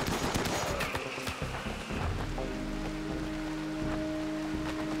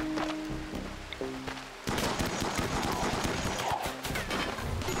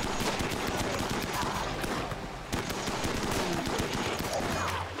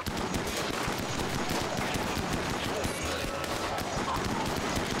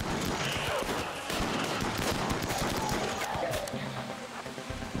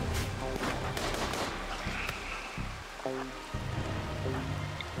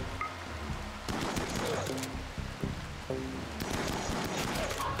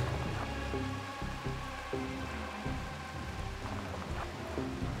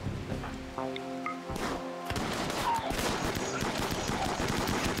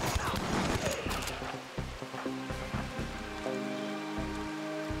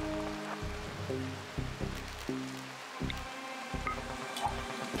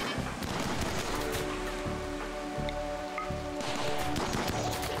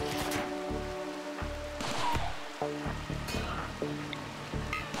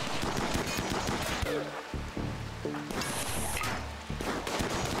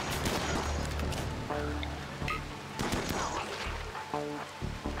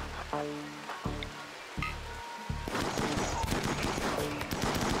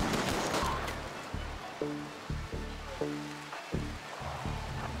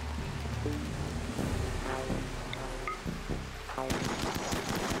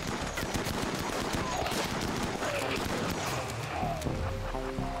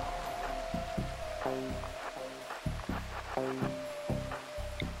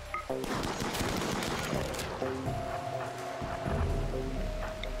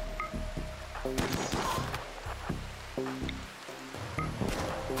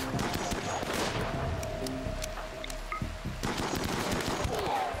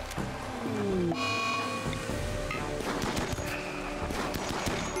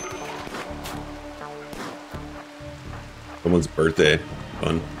 Someone's birthday.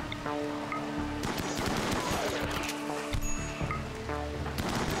 Fun.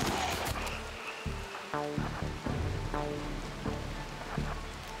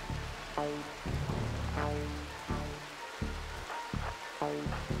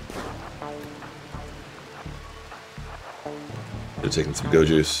 They're taking some go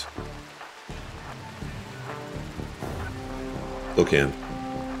juice. Still can.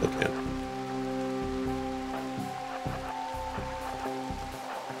 Still can.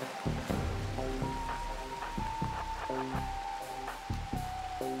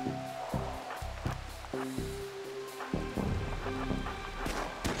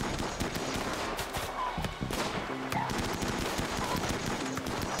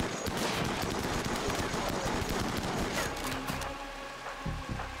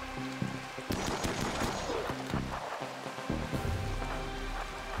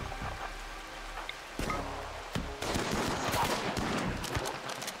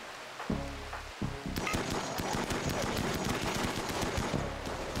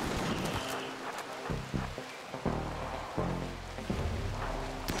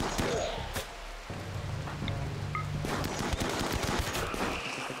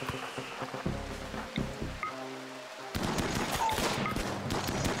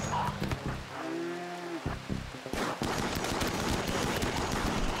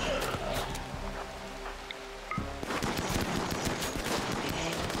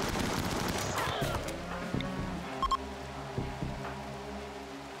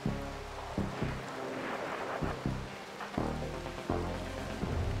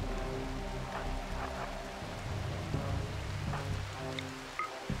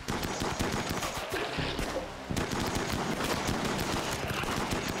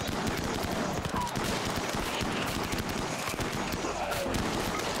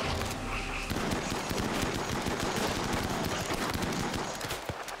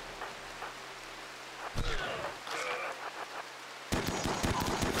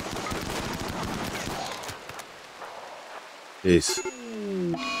 Jeez.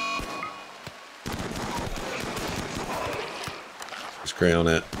 Where's Crayon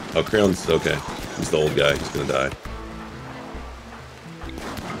at? Oh, Crayon's okay. He's the old guy. He's gonna die.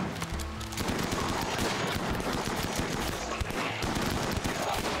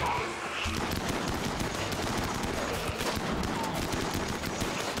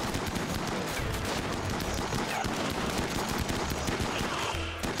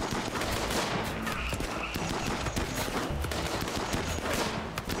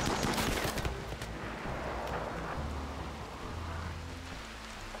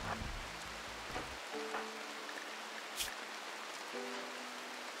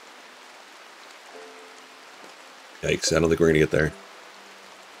 Yikes, I don't think we're gonna get there.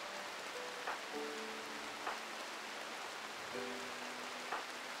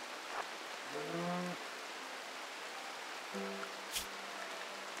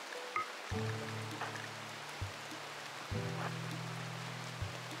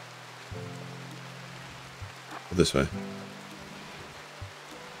 This way.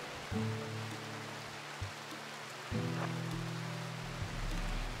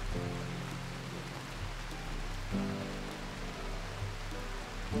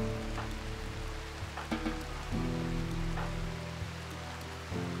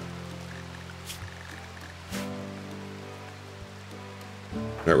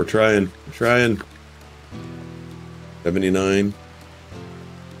 Alright, we're trying. We're trying. 79.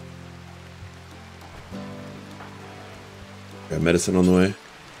 Got medicine on the way.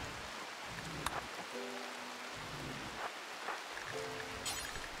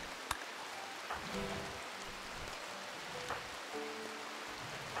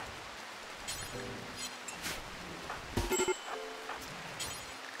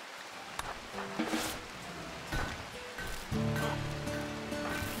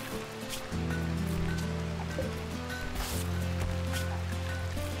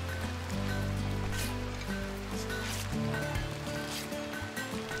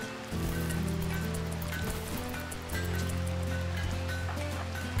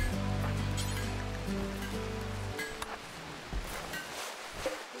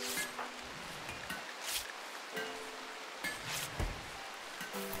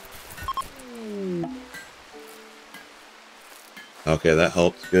 Okay, that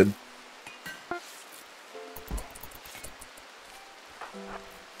helped. Good.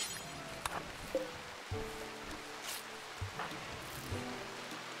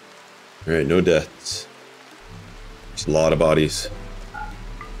 Alright, no deaths. Just a lot of bodies.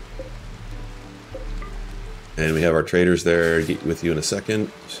 And we have our traders there. Get with you in a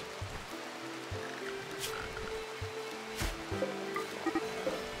second.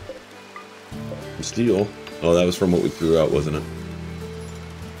 Steel. Oh, that was from what we threw out, wasn't it?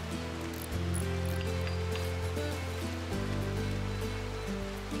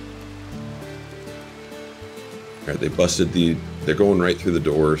 Alright, they busted the... They're going right through the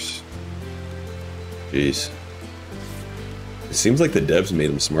doors. Jeez. It seems like the devs made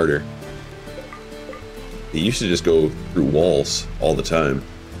them smarter. They used to just go through walls all the time.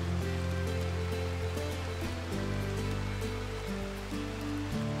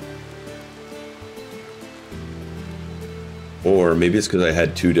 Or maybe it's because I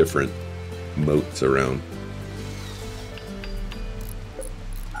had two different moats around.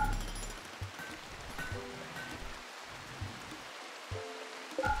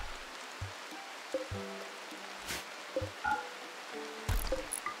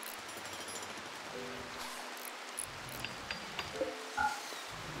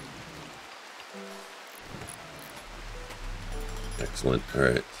 Excellent. All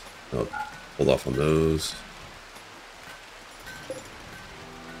right. I'll hold off on those.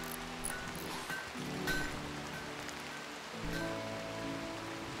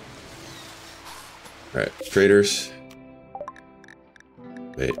 All right, traders.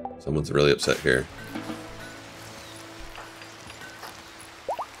 Wait, someone's really upset here.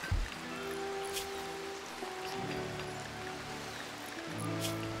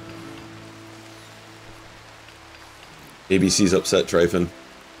 ABC's upset, Tryphon.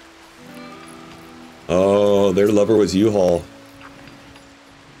 Oh, their lover was U-Haul.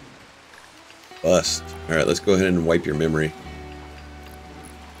 Bust. Alright, let's go ahead and wipe your memory.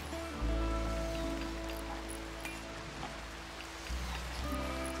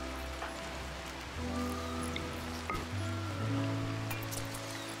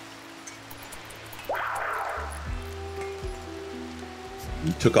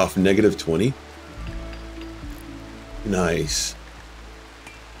 You took off -20? Nice.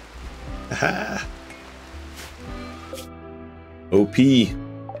 Aha. OP.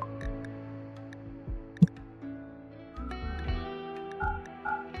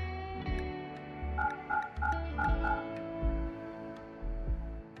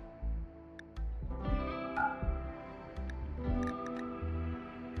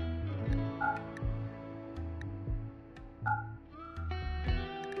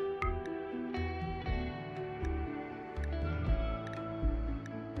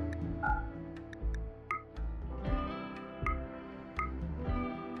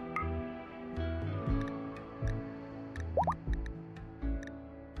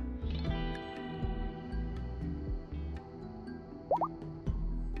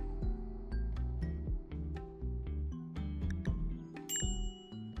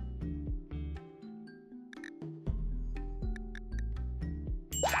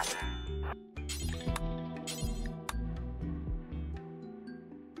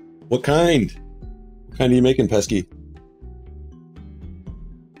 What kind? What kind are you making, Pesky?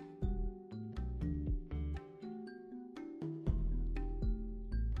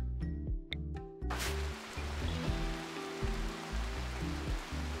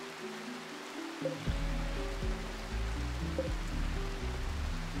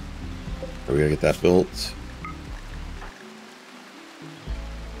 We gotta get that built.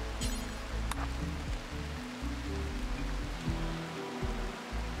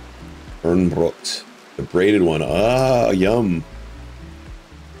 Rimworld, the braided one. Ah, yum.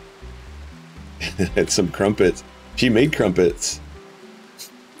 Had some crumpets. She made crumpets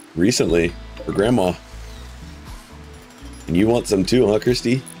recently for Grandma. And you want some too, huh,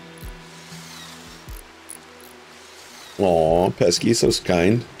 Christy? Aw, Pesky, so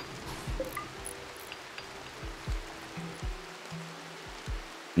kind.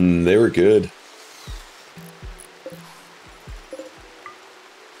 They were good.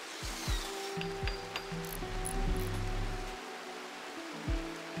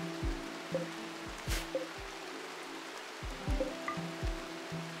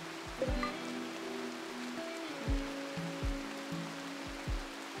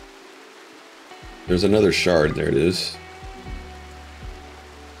 There's another shard. There it is.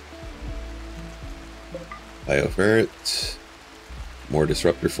 Bioferret. More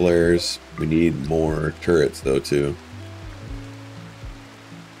disruptor flares. We need more turrets though too.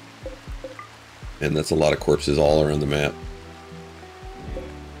 And that's a lot of corpses all around the map.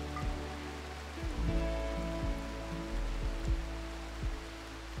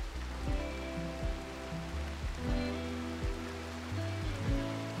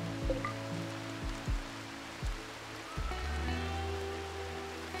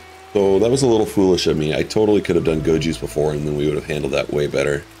 So that was a little foolish of me. I totally could have done Goju's before, and then we would have handled that way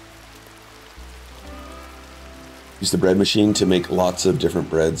better. Use the bread machine to make lots of different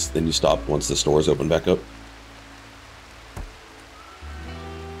breads, then you stop once the stores open back up.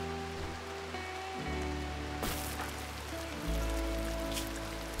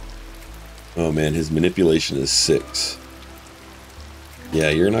 Oh man, his manipulation is 6. Yeah,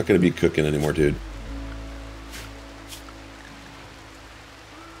 you're not going to be cooking anymore, dude.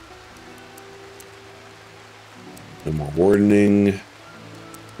 No more wardening.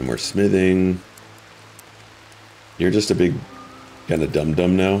 No more smithing. You're just a big kind of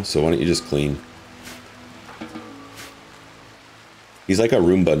dum-dum now, so why don't you just clean? He's like a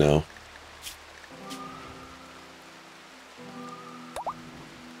Roomba now.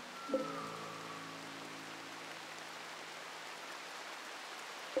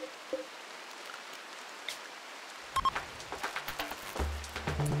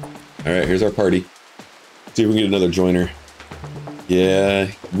 Alright, here's our party. See if we can get another joiner. Yeah,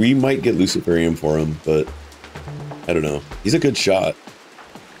 we might get Luciferium for him, but I don't know. He's a good shot.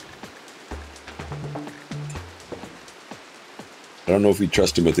 I don't know if we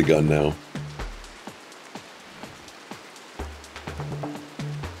trust him with the gun now.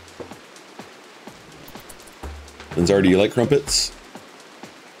 Lenzar, do you like crumpets?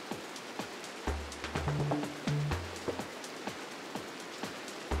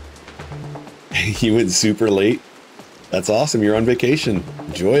 You went super late? That's awesome, you're on vacation.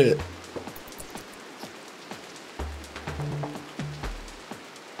 Enjoy it.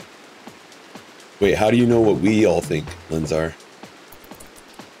 Wait, how do you know what we all think, Lenzar?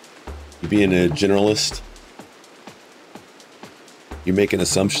 You being a generalist? You're making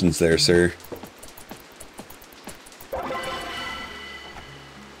assumptions there, sir.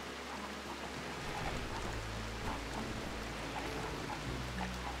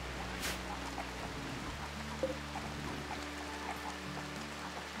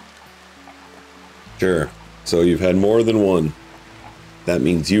 Sure. So you've had more than one. That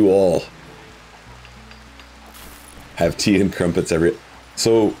means you all have tea and crumpets every...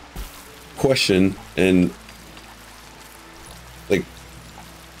 So, question, and... like,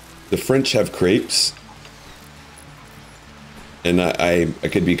 the French have crepes, and I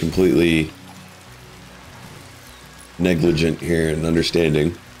could be completely negligent here in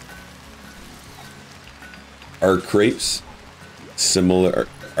understanding. Are crepes similar...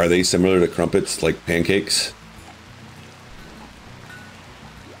 Are they similar to crumpets, like pancakes?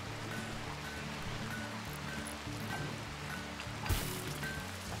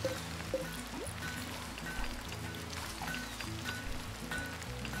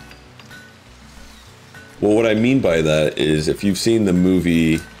 Well, what I mean by that is if you've seen the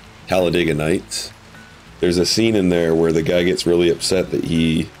movie Talladega Nights, there's a scene in there where the guy gets really upset that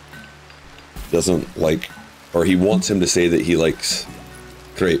he doesn't like, or he wants him to say that he likes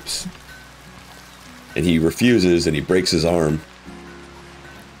crepes, and he refuses and he breaks his arm,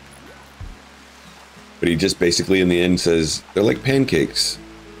 but he just basically in the end says they're like pancakes.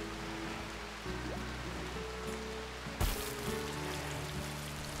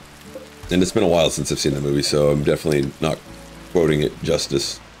 And it's been a while since I've seen the movie, so I'm definitely not quoting it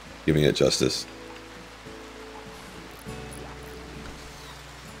justice, giving it justice.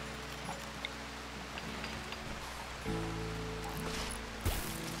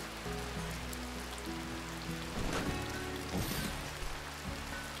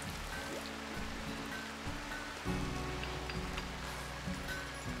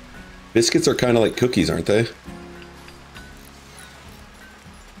 Biscuits are kind of like cookies, aren't they?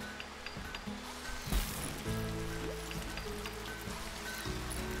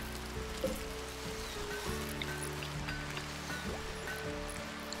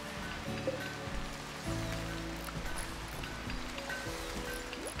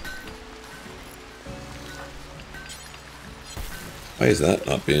 Why is that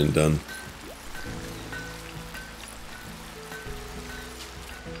not being done?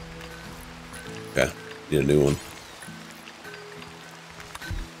 Okay, need a new one.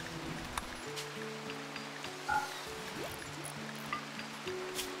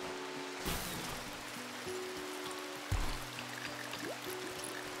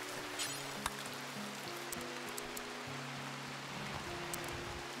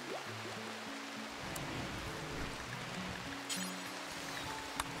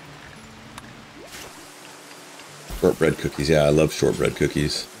 Shortbread cookies. Yeah, I love shortbread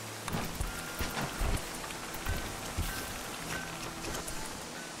cookies.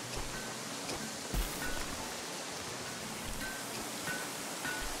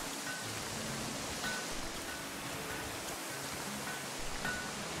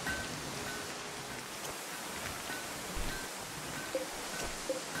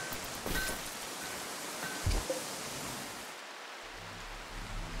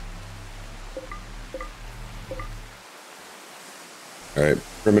 Alright,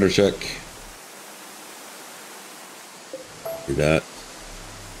 perimeter check. Do that.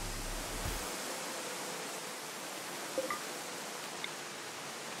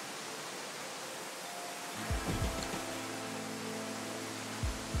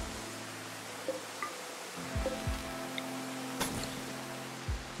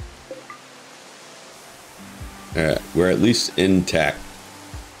 Alright, we're at least intact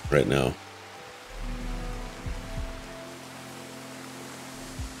right now.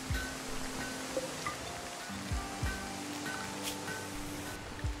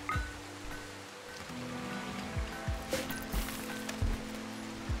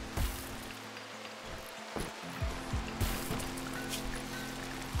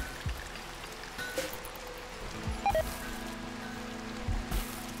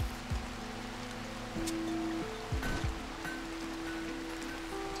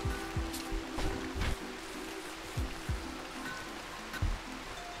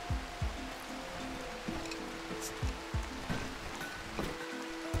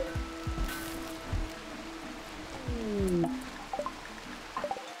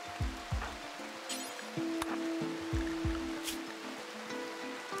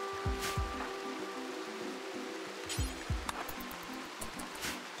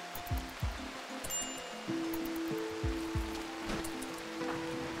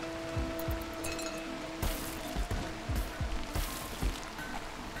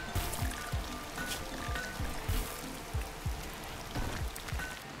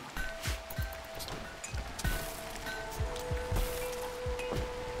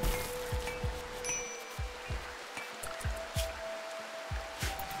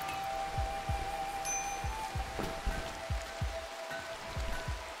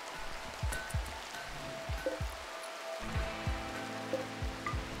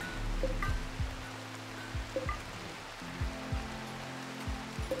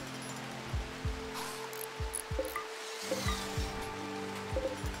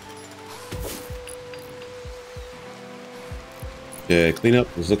 Yeah, cleanup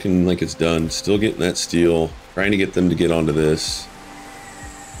is looking like it's done. Still getting that steel. Trying to get them to get onto this.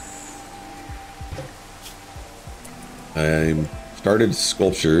 I started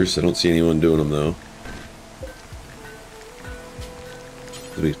sculptures. I don't see anyone doing them though.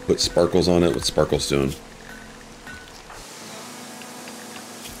 Let me put sparkles on it. What's sparkles doing?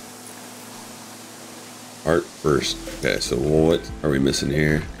 Art first. Okay, so what are we missing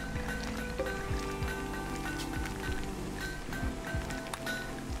here?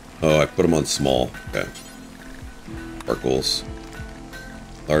 Oh, I put them on small. Okay. Sparkles.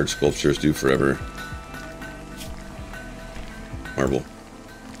 Large sculptures do forever. Marble.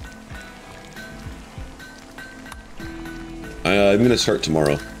 I'm going to start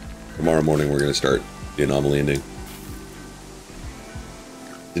tomorrow. Tomorrow morning we're going to start the Anomaly ending.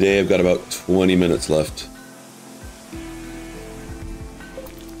 Today I've got about 20 minutes left.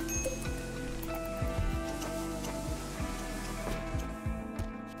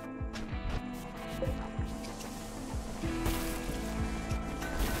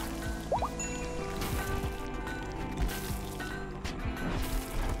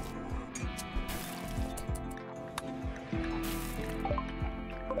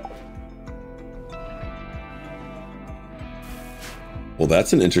 Well,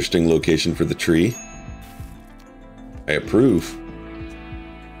 that's an interesting location for the tree. I approve.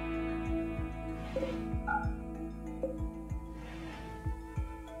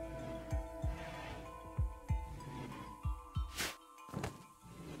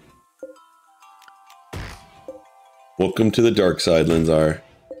 Welcome to the dark side, Lenzar.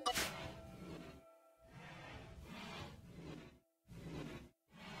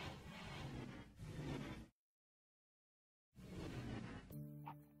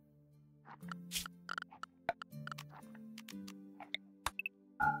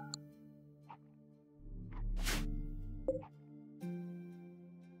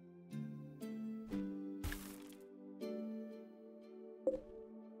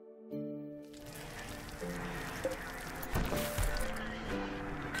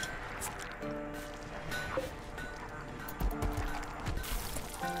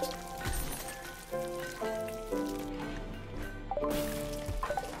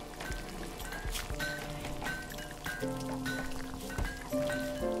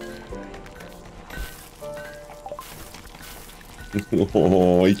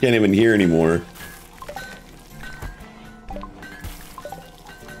 Oh, you can't even hear anymore.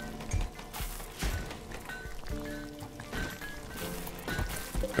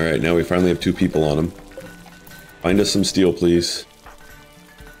 Alright, now we finally have 2 people on him. Find us some steel, please.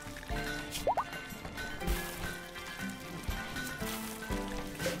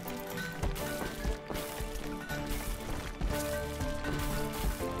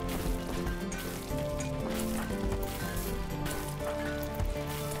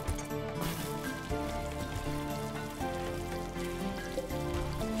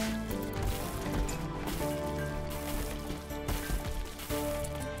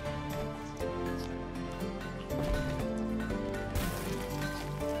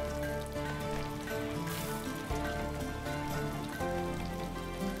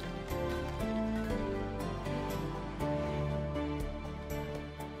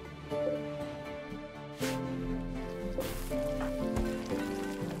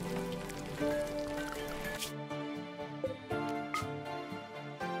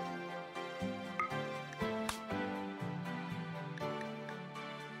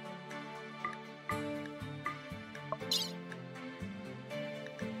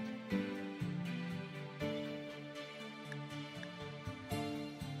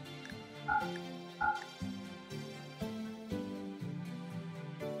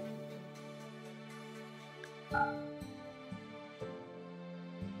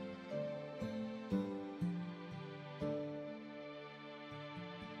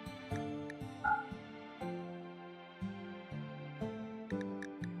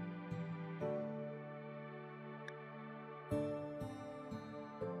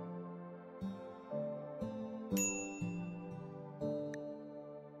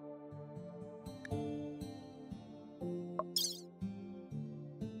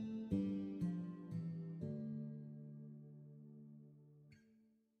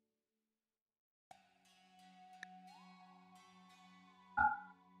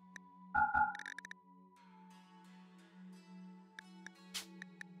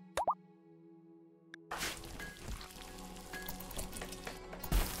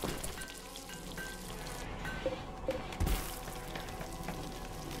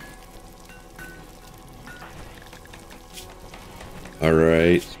 All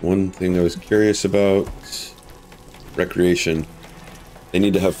right, one thing I was curious about, recreation. They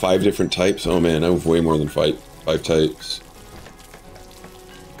need to have 5 different types. Oh man, I have way more than 5 types.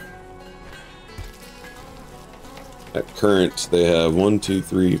 At current, they have 1, 2,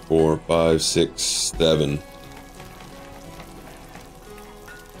 3, 4, 5, 6, 7.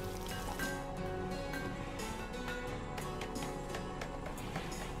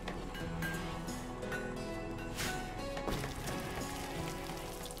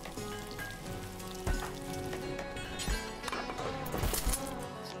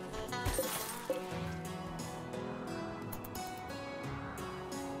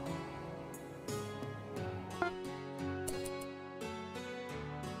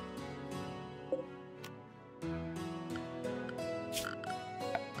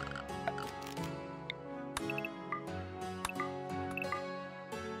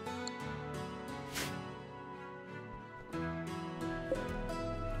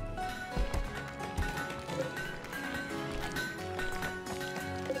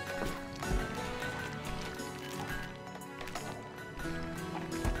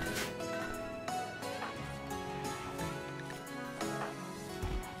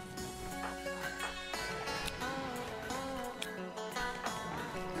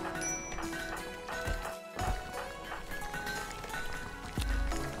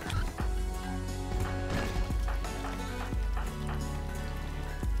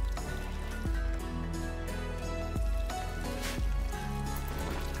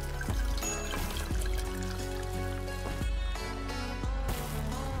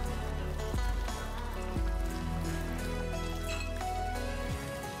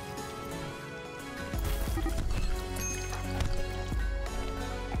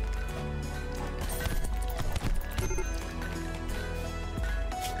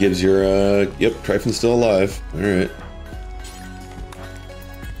 Gives your, yep, Tryphon's still alive. Alright.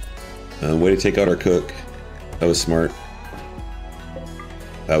 Way to take out our cook. That was smart.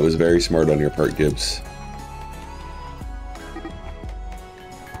 That was very smart on your part, Gibbs.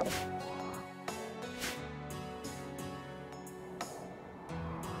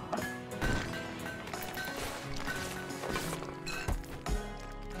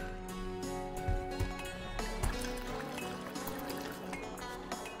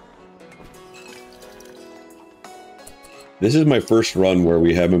 This is my first run where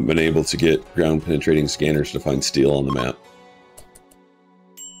we haven't been able to get ground penetrating scanners to find steel on the map.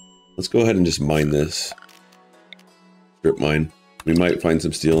 Let's go ahead and just mine this. Strip mine. We might find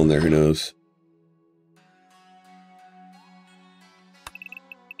some steel in there, who knows.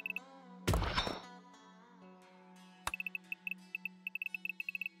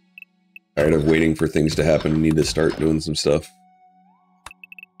 Tired of waiting for things to happen. Need to start doing some stuff.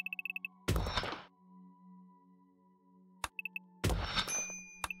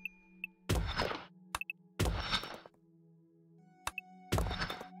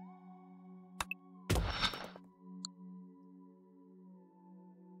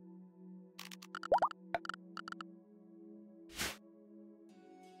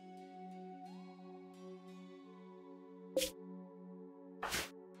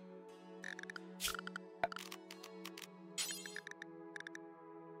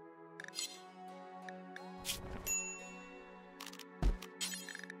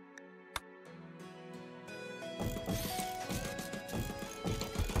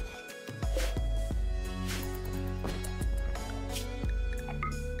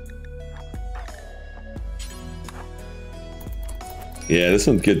 Yeah, this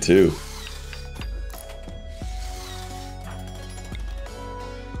one's good too.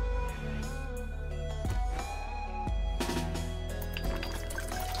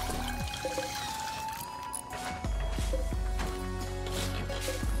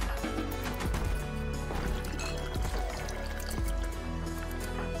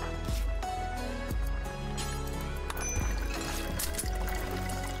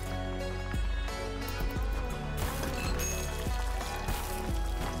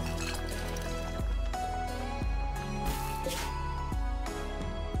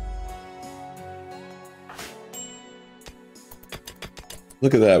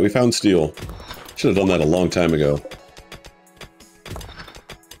 Look at that, we found steel. Should have done that a long time ago.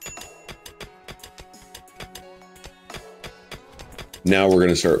 Now we're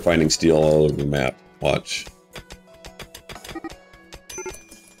gonna start finding steel all over the map. Watch.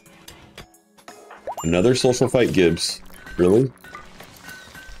 Another social fight Gibbs. Really?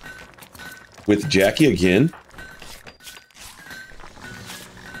 With Jackie again?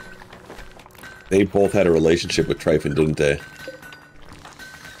 They both had a relationship with Tryphon, didn't they?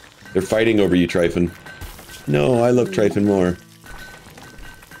 They're fighting over you, Tryphon. No, I love Tryphon more.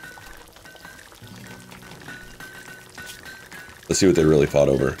 Let's see what they really fought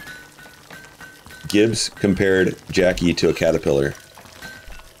over. Gibbs compared Jackie to a caterpillar.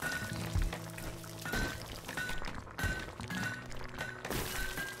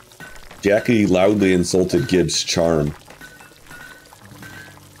 Jackie loudly insulted Gibbs' charm.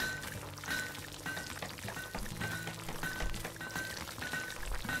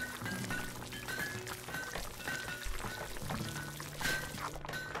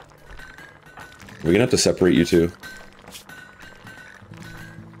 We're gonna have to separate you two.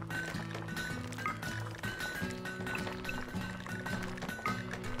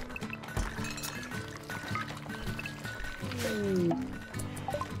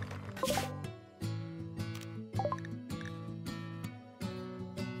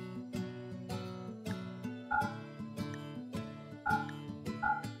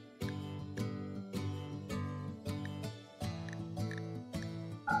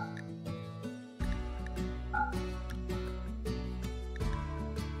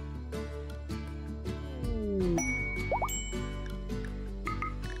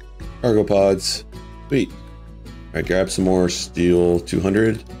 Cargo pods. Sweet. Alright, grab some more steel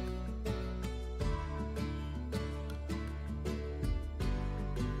 200.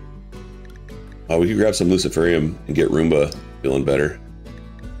 Oh, we could grab some luciferium and get Roomba feeling better.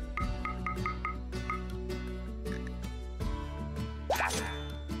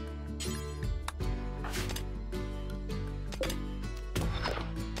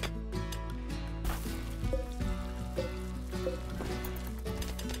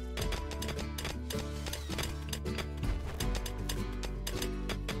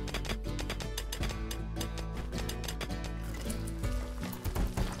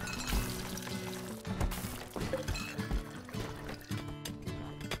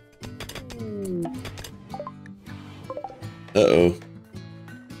 Uh-oh.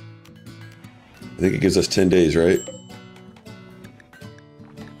 I think it gives us 10 days, right?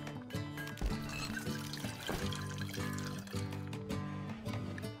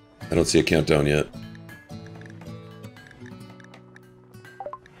 I don't see a countdown yet.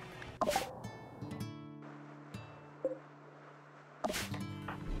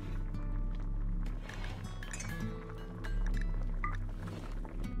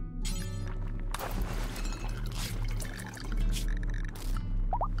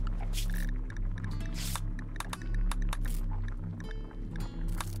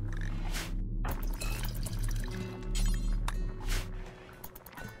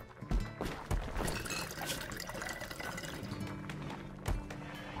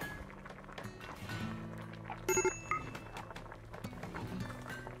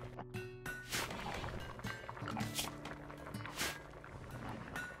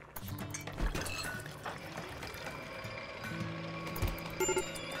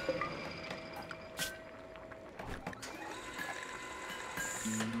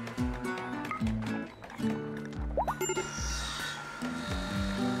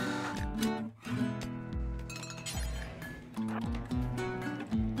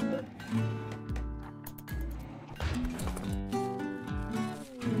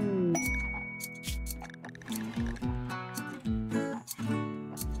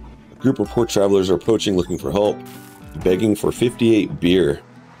 A group of poor travelers are approaching looking for help, begging for 58 beer.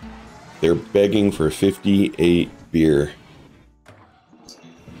 They're begging for 58 beer.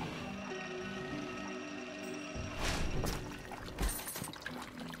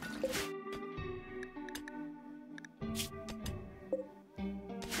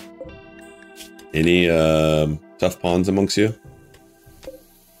 Any tough pawns amongst you?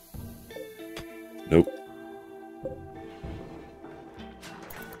 Nope.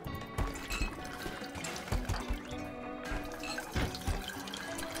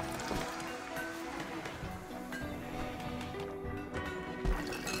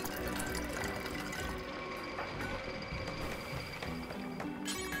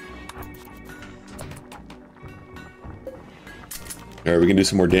 Alright, we can do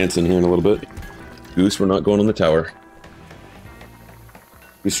some more dancing here in a little bit. Goose, we're not going on the tower.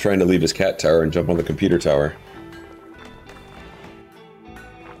 Goose trying to leave his cat tower and jump on the computer tower.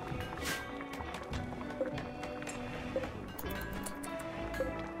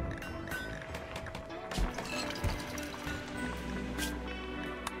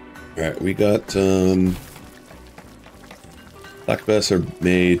 Alright, we got black vests are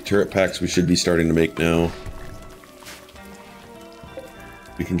made. Turret packs we should be starting to make now.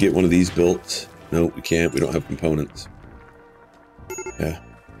 We can get one of these built. No, we can't. We don't have components. Yeah.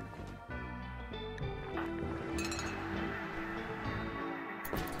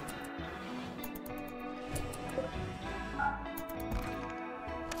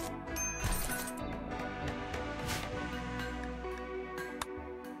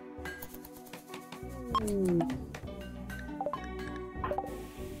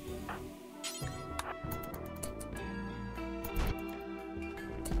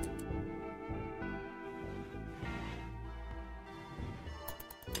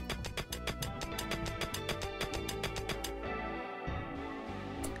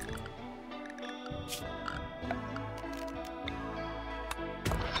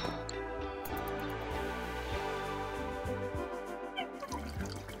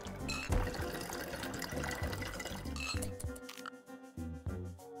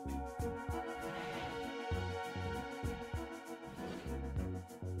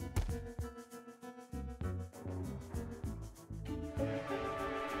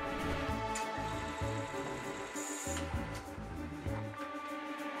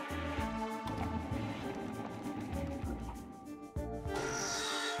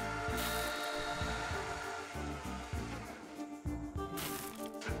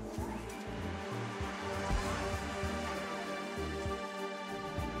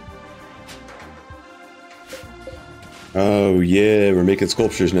 Oh yeah, we're making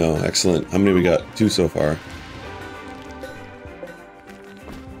sculptures now. Excellent. How many we got? 2 so far.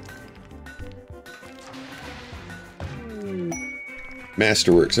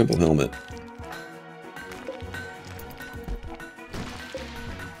 Masterwork, simple helmet.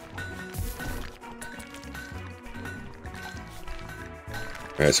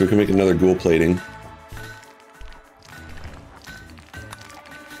 Alright, so we can make another ghoul plating.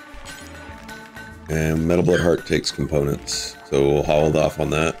 And Metal Blood Heart takes components, so we'll hold off on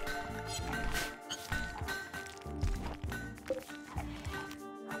that.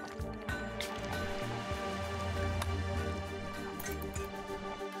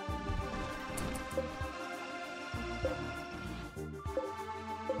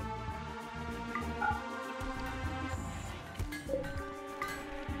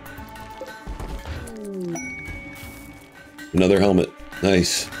 Another helmet.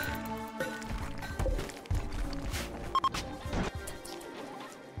 Nice.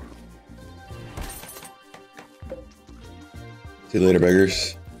 See you later,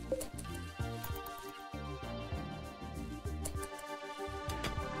 beggars.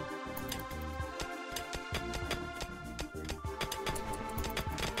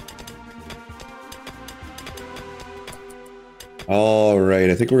 All right,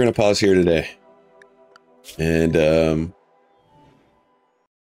 I think we're going to pause here today. And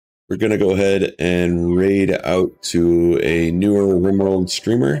we're going to go ahead and raid out to a newer Rimworld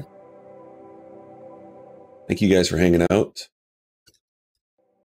streamer. Thank you guys for hanging out.